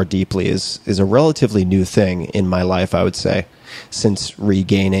friends more deeply is a relatively new thing in my life, I would say, since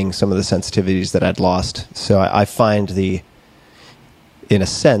regaining some of the sensitivities that I'd lost. So I find in a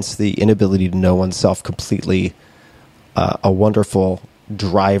sense, the inability to know oneself completely a wonderful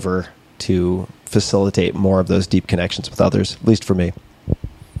driver to facilitate more of those deep connections with others, at least for me.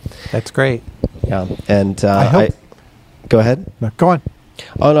 That's great. Yeah. And go ahead. No, go on.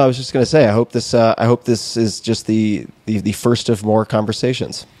 Oh, no, I was just going to say, I hope this is just the first of more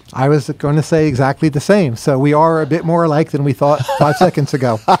conversations. I was going to say exactly the same. So we are a bit more alike than we thought 5 seconds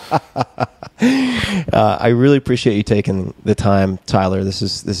ago. I really appreciate you taking the time, Tyler. This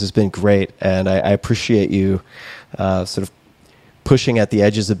has been great, and I appreciate you sort of pushing at the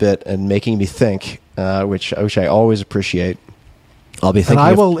edges a bit and making me think, which I always appreciate. I'll be thinking. And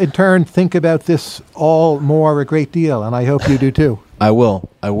I will, in turn, think about this all more a great deal, and I hope you do too. I will.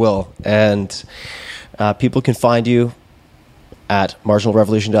 And people can find you at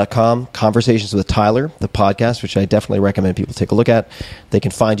marginalrevolution.com, Conversations with Tyler, the podcast, which I definitely recommend people take a look at. They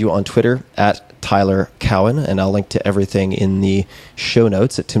can find you on Twitter at Tyler Cowen, and I'll link to everything in the show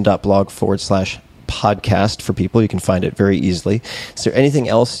notes at tim.blog/podcast for people. You can find it very easily. Is there anything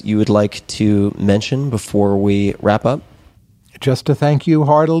else you would like to mention before we wrap up? Just to thank you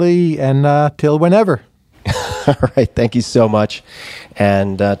heartily, and till whenever. All right. Thank you so much.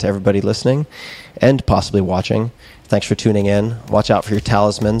 And to everybody listening and possibly watching, thanks for tuning in. Watch out for your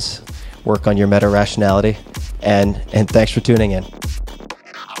talismans. Work on your meta-rationality. And thanks for tuning in.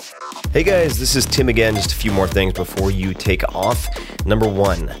 Hey guys, this is Tim again. Just a few more things before you take off. Number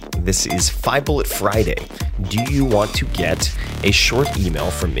one, this is 5 Bullet Friday. Do you want to get a short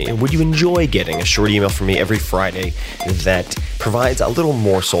email from me? Would you enjoy getting a short email from me every Friday that provides a little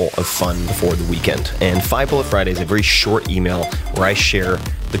morsel of fun before the weekend? And 5 Bullet Friday is a very short email where I share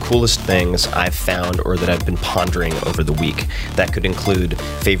the coolest things I've found or that I've been pondering over the week. That could include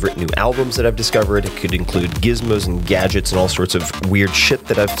favorite new albums that I've discovered. It could include gizmos and gadgets and all sorts of weird shit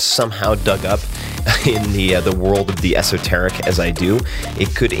that I've somehow dug up in the world of the esoteric as I do.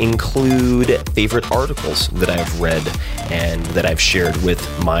 It could include favorite articles that I've read and that I've shared with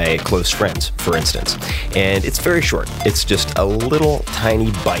my close friends, for instance. And it's very short. It's just a little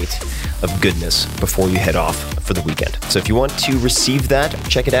tiny bite of goodness before you head off for the weekend. So if you want to receive that,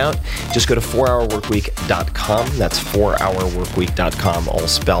 check it out. Just go to 4hourworkweek.com. That's 4hourworkweek.com, all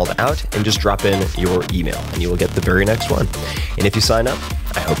spelled out, and just drop in your email and you will get the very next one. And if you sign up,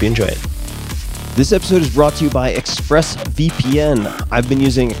 I hope you enjoy it. This episode is brought to you by ExpressVPN. I've been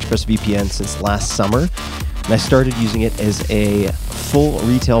using ExpressVPN since last summer, and I started using it as a full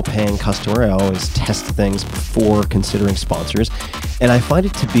retail paying customer. I always test things before considering sponsors, and I find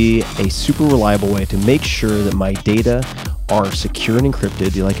it to be a super reliable way to make sure that my data are secure and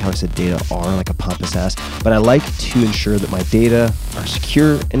encrypted. Do you like how I said data are, like a pompous ass? But I like to ensure that my data are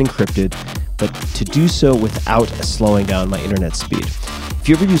secure and encrypted, but to do so without slowing down my internet speed. If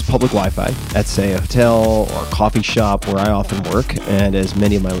you ever use public Wi-Fi at, say, a hotel or a coffee shop where I often work, and as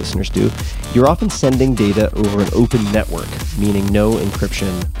many of my listeners do, you're often sending data over an open network, meaning no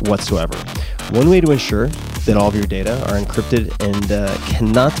encryption whatsoever. One way to ensure that all of your data are encrypted and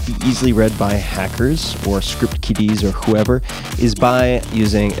cannot be easily read by hackers or script kiddies or whoever is by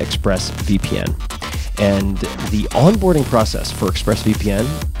using ExpressVPN. And the onboarding process for ExpressVPN,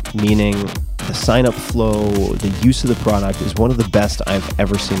 meaning the sign-up flow, the use of the product, is one of the best I've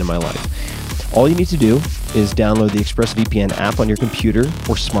ever seen in my life. All you need to do is download the ExpressVPN app on your computer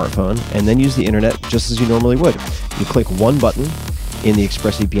or smartphone and then use the internet just as you normally would. You click one button in the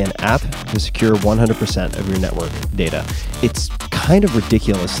ExpressVPN app to secure 100% of your network data. It's kind of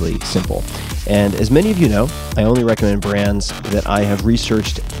ridiculously simple. And as many of you know, I only recommend brands that I have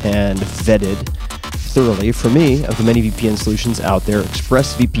researched and vetted thoroughly. For me, of the many VPN solutions out there,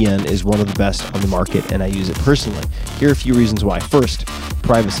 ExpressVPN is one of the best on the market, and I use it personally. Here are a few reasons why. First,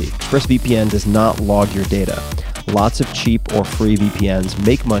 privacy. ExpressVPN does not log your data. Lots of cheap or free VPNs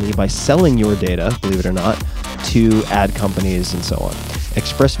make money by selling your data, believe it or not, to ad companies and so on.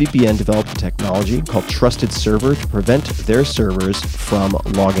 ExpressVPN developed a technology called Trusted Server to prevent their servers from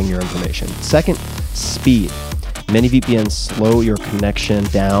logging your information. Second, speed. Many VPNs slow your connection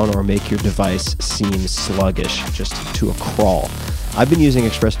down or make your device seem sluggish, just to a crawl. I've been using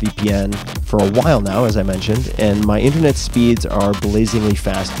ExpressVPN for a while now, as I mentioned, and my internet speeds are blazingly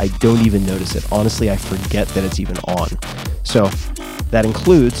fast. I don't even notice it. Honestly, I forget that it's even on. So that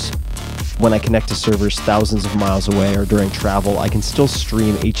includes when I connect to servers thousands of miles away or during travel, I can still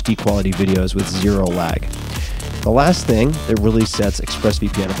stream HD quality videos with zero lag. The last thing that really sets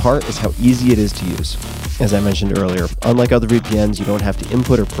ExpressVPN apart is how easy it is to use. As I mentioned earlier, unlike other VPNs, you don't have to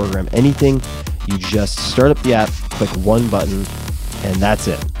input or program anything. You just start up the app, click one button, and that's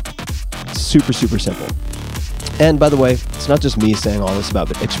it. Super, super simple. And by the way, it's not just me saying all this about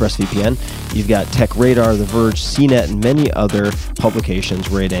ExpressVPN. You've got TechRadar, The Verge, CNET, and many other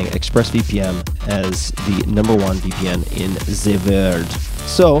publications rating ExpressVPN as the #1 VPN in the world.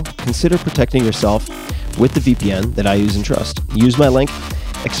 So consider protecting yourself with the VPN that I use and trust. Use my link,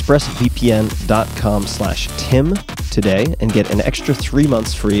 expressvpn.com/Tim today, and get an extra 3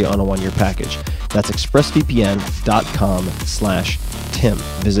 months free on a 1-year package. That's expressvpn.com/Tim.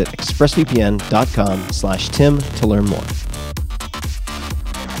 Visit expressvpn.com/Tim to learn more.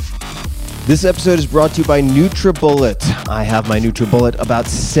 This episode is brought to you by NutriBullet. I have my NutriBullet about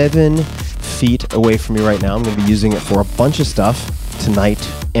 7 feet away from me right now. I'm going to be using it for a bunch of stuff tonight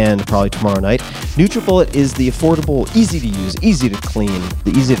and probably tomorrow night. NutriBullet is the affordable, easy to use, easy to clean.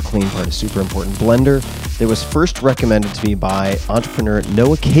 The easy to clean part is super important. Blender that was first recommended to me by entrepreneur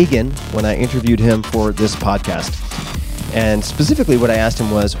Noah Kagan when I interviewed him for this podcast. And specifically what I asked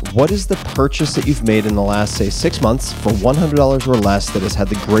him was, what is the purchase that you've made in the last, say, 6 months for $100 or less that has had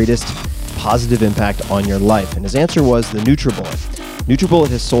the greatest positive impact on your life? And his answer was the NutriBullet. NutriBullet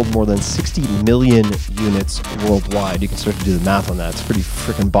has sold more than 60 million units worldwide. You can start to do the math on that. It's pretty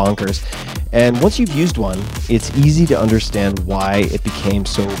freaking bonkers. And once you've used one, it's easy to understand why it became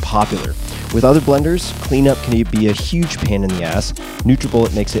so popular. With other blenders, cleanup can be a huge pain in the ass.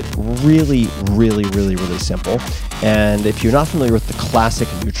 NutriBullet makes it really, really, really, really simple. And if you're not familiar with the classic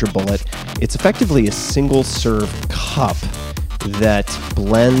NutriBullet, it's effectively a single-serve cup that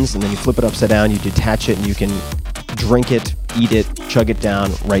blends, and then you flip it upside down, you detach it, and you can drink it, eat it, chug it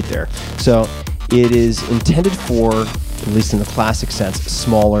down right there. So it is intended for, at least in the classic sense,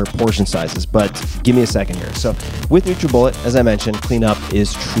 smaller portion sizes. But give me a second here. So with NutriBullet, as I mentioned, cleanup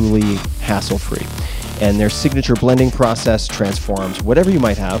is truly hassle-free. And their signature blending process transforms whatever you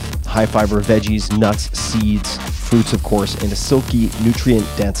might have, high-fiber veggies, nuts, seeds, fruits, of course, into silky,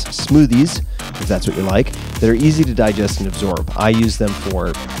 nutrient-dense smoothies, if that's what you like, that are easy to digest and absorb. I use them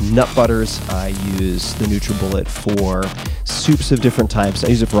for nut butters. I use the NutriBullet for soups of different types. I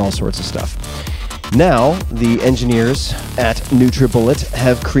use it for all sorts of stuff. Now, the engineers at NutriBullet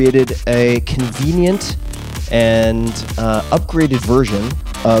have created a convenient and upgraded version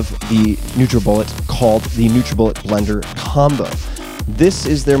of the NutriBullet called the NutriBullet Blender Combo. This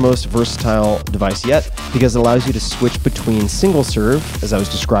is their most versatile device yet because it allows you to switch between single serve, as I was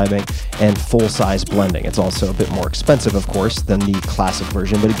describing, and full size blending. It's also a bit more expensive, of course, than the classic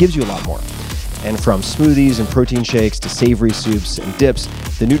version, but it gives you a lot more. And from smoothies and protein shakes to savory soups and dips,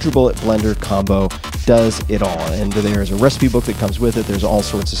 the NutriBullet Blender Combo does it all. And there's a recipe book that comes with it. There's all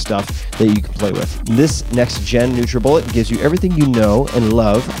sorts of stuff that you can play with. This next-gen NutriBullet gives you everything you know and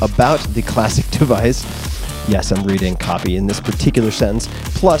love about the classic device. Yes, I'm reading copy in this particular sentence,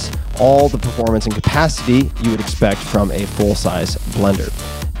 plus all the performance and capacity you would expect from a full-size blender.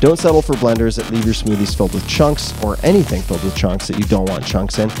 Don't settle for blenders that leave your smoothies filled with chunks or anything filled with chunks that you don't want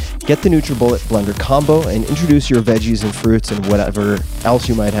chunks in. Get the NutriBullet Blender Combo and introduce your veggies and fruits and whatever else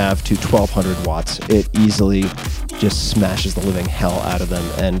you might have to 1200 watts. It easily just smashes the living hell out of them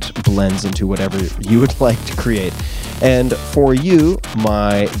and blends into whatever you would like to create. And for you,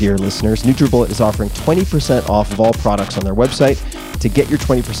 my dear listeners, NutriBullet is offering 20% off of all products on their website. To get your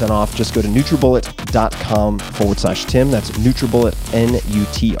 20% off, just go to NutriBullet.com/Tim. That's NutriBullet,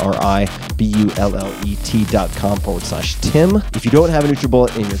 NutriBullet.com/Tim. If you don't have a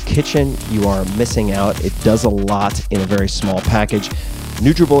NutriBullet in your kitchen, you are missing out. It does a lot in a very small package.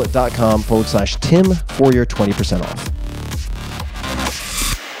 NutriBullet.com/Tim for your 20% off.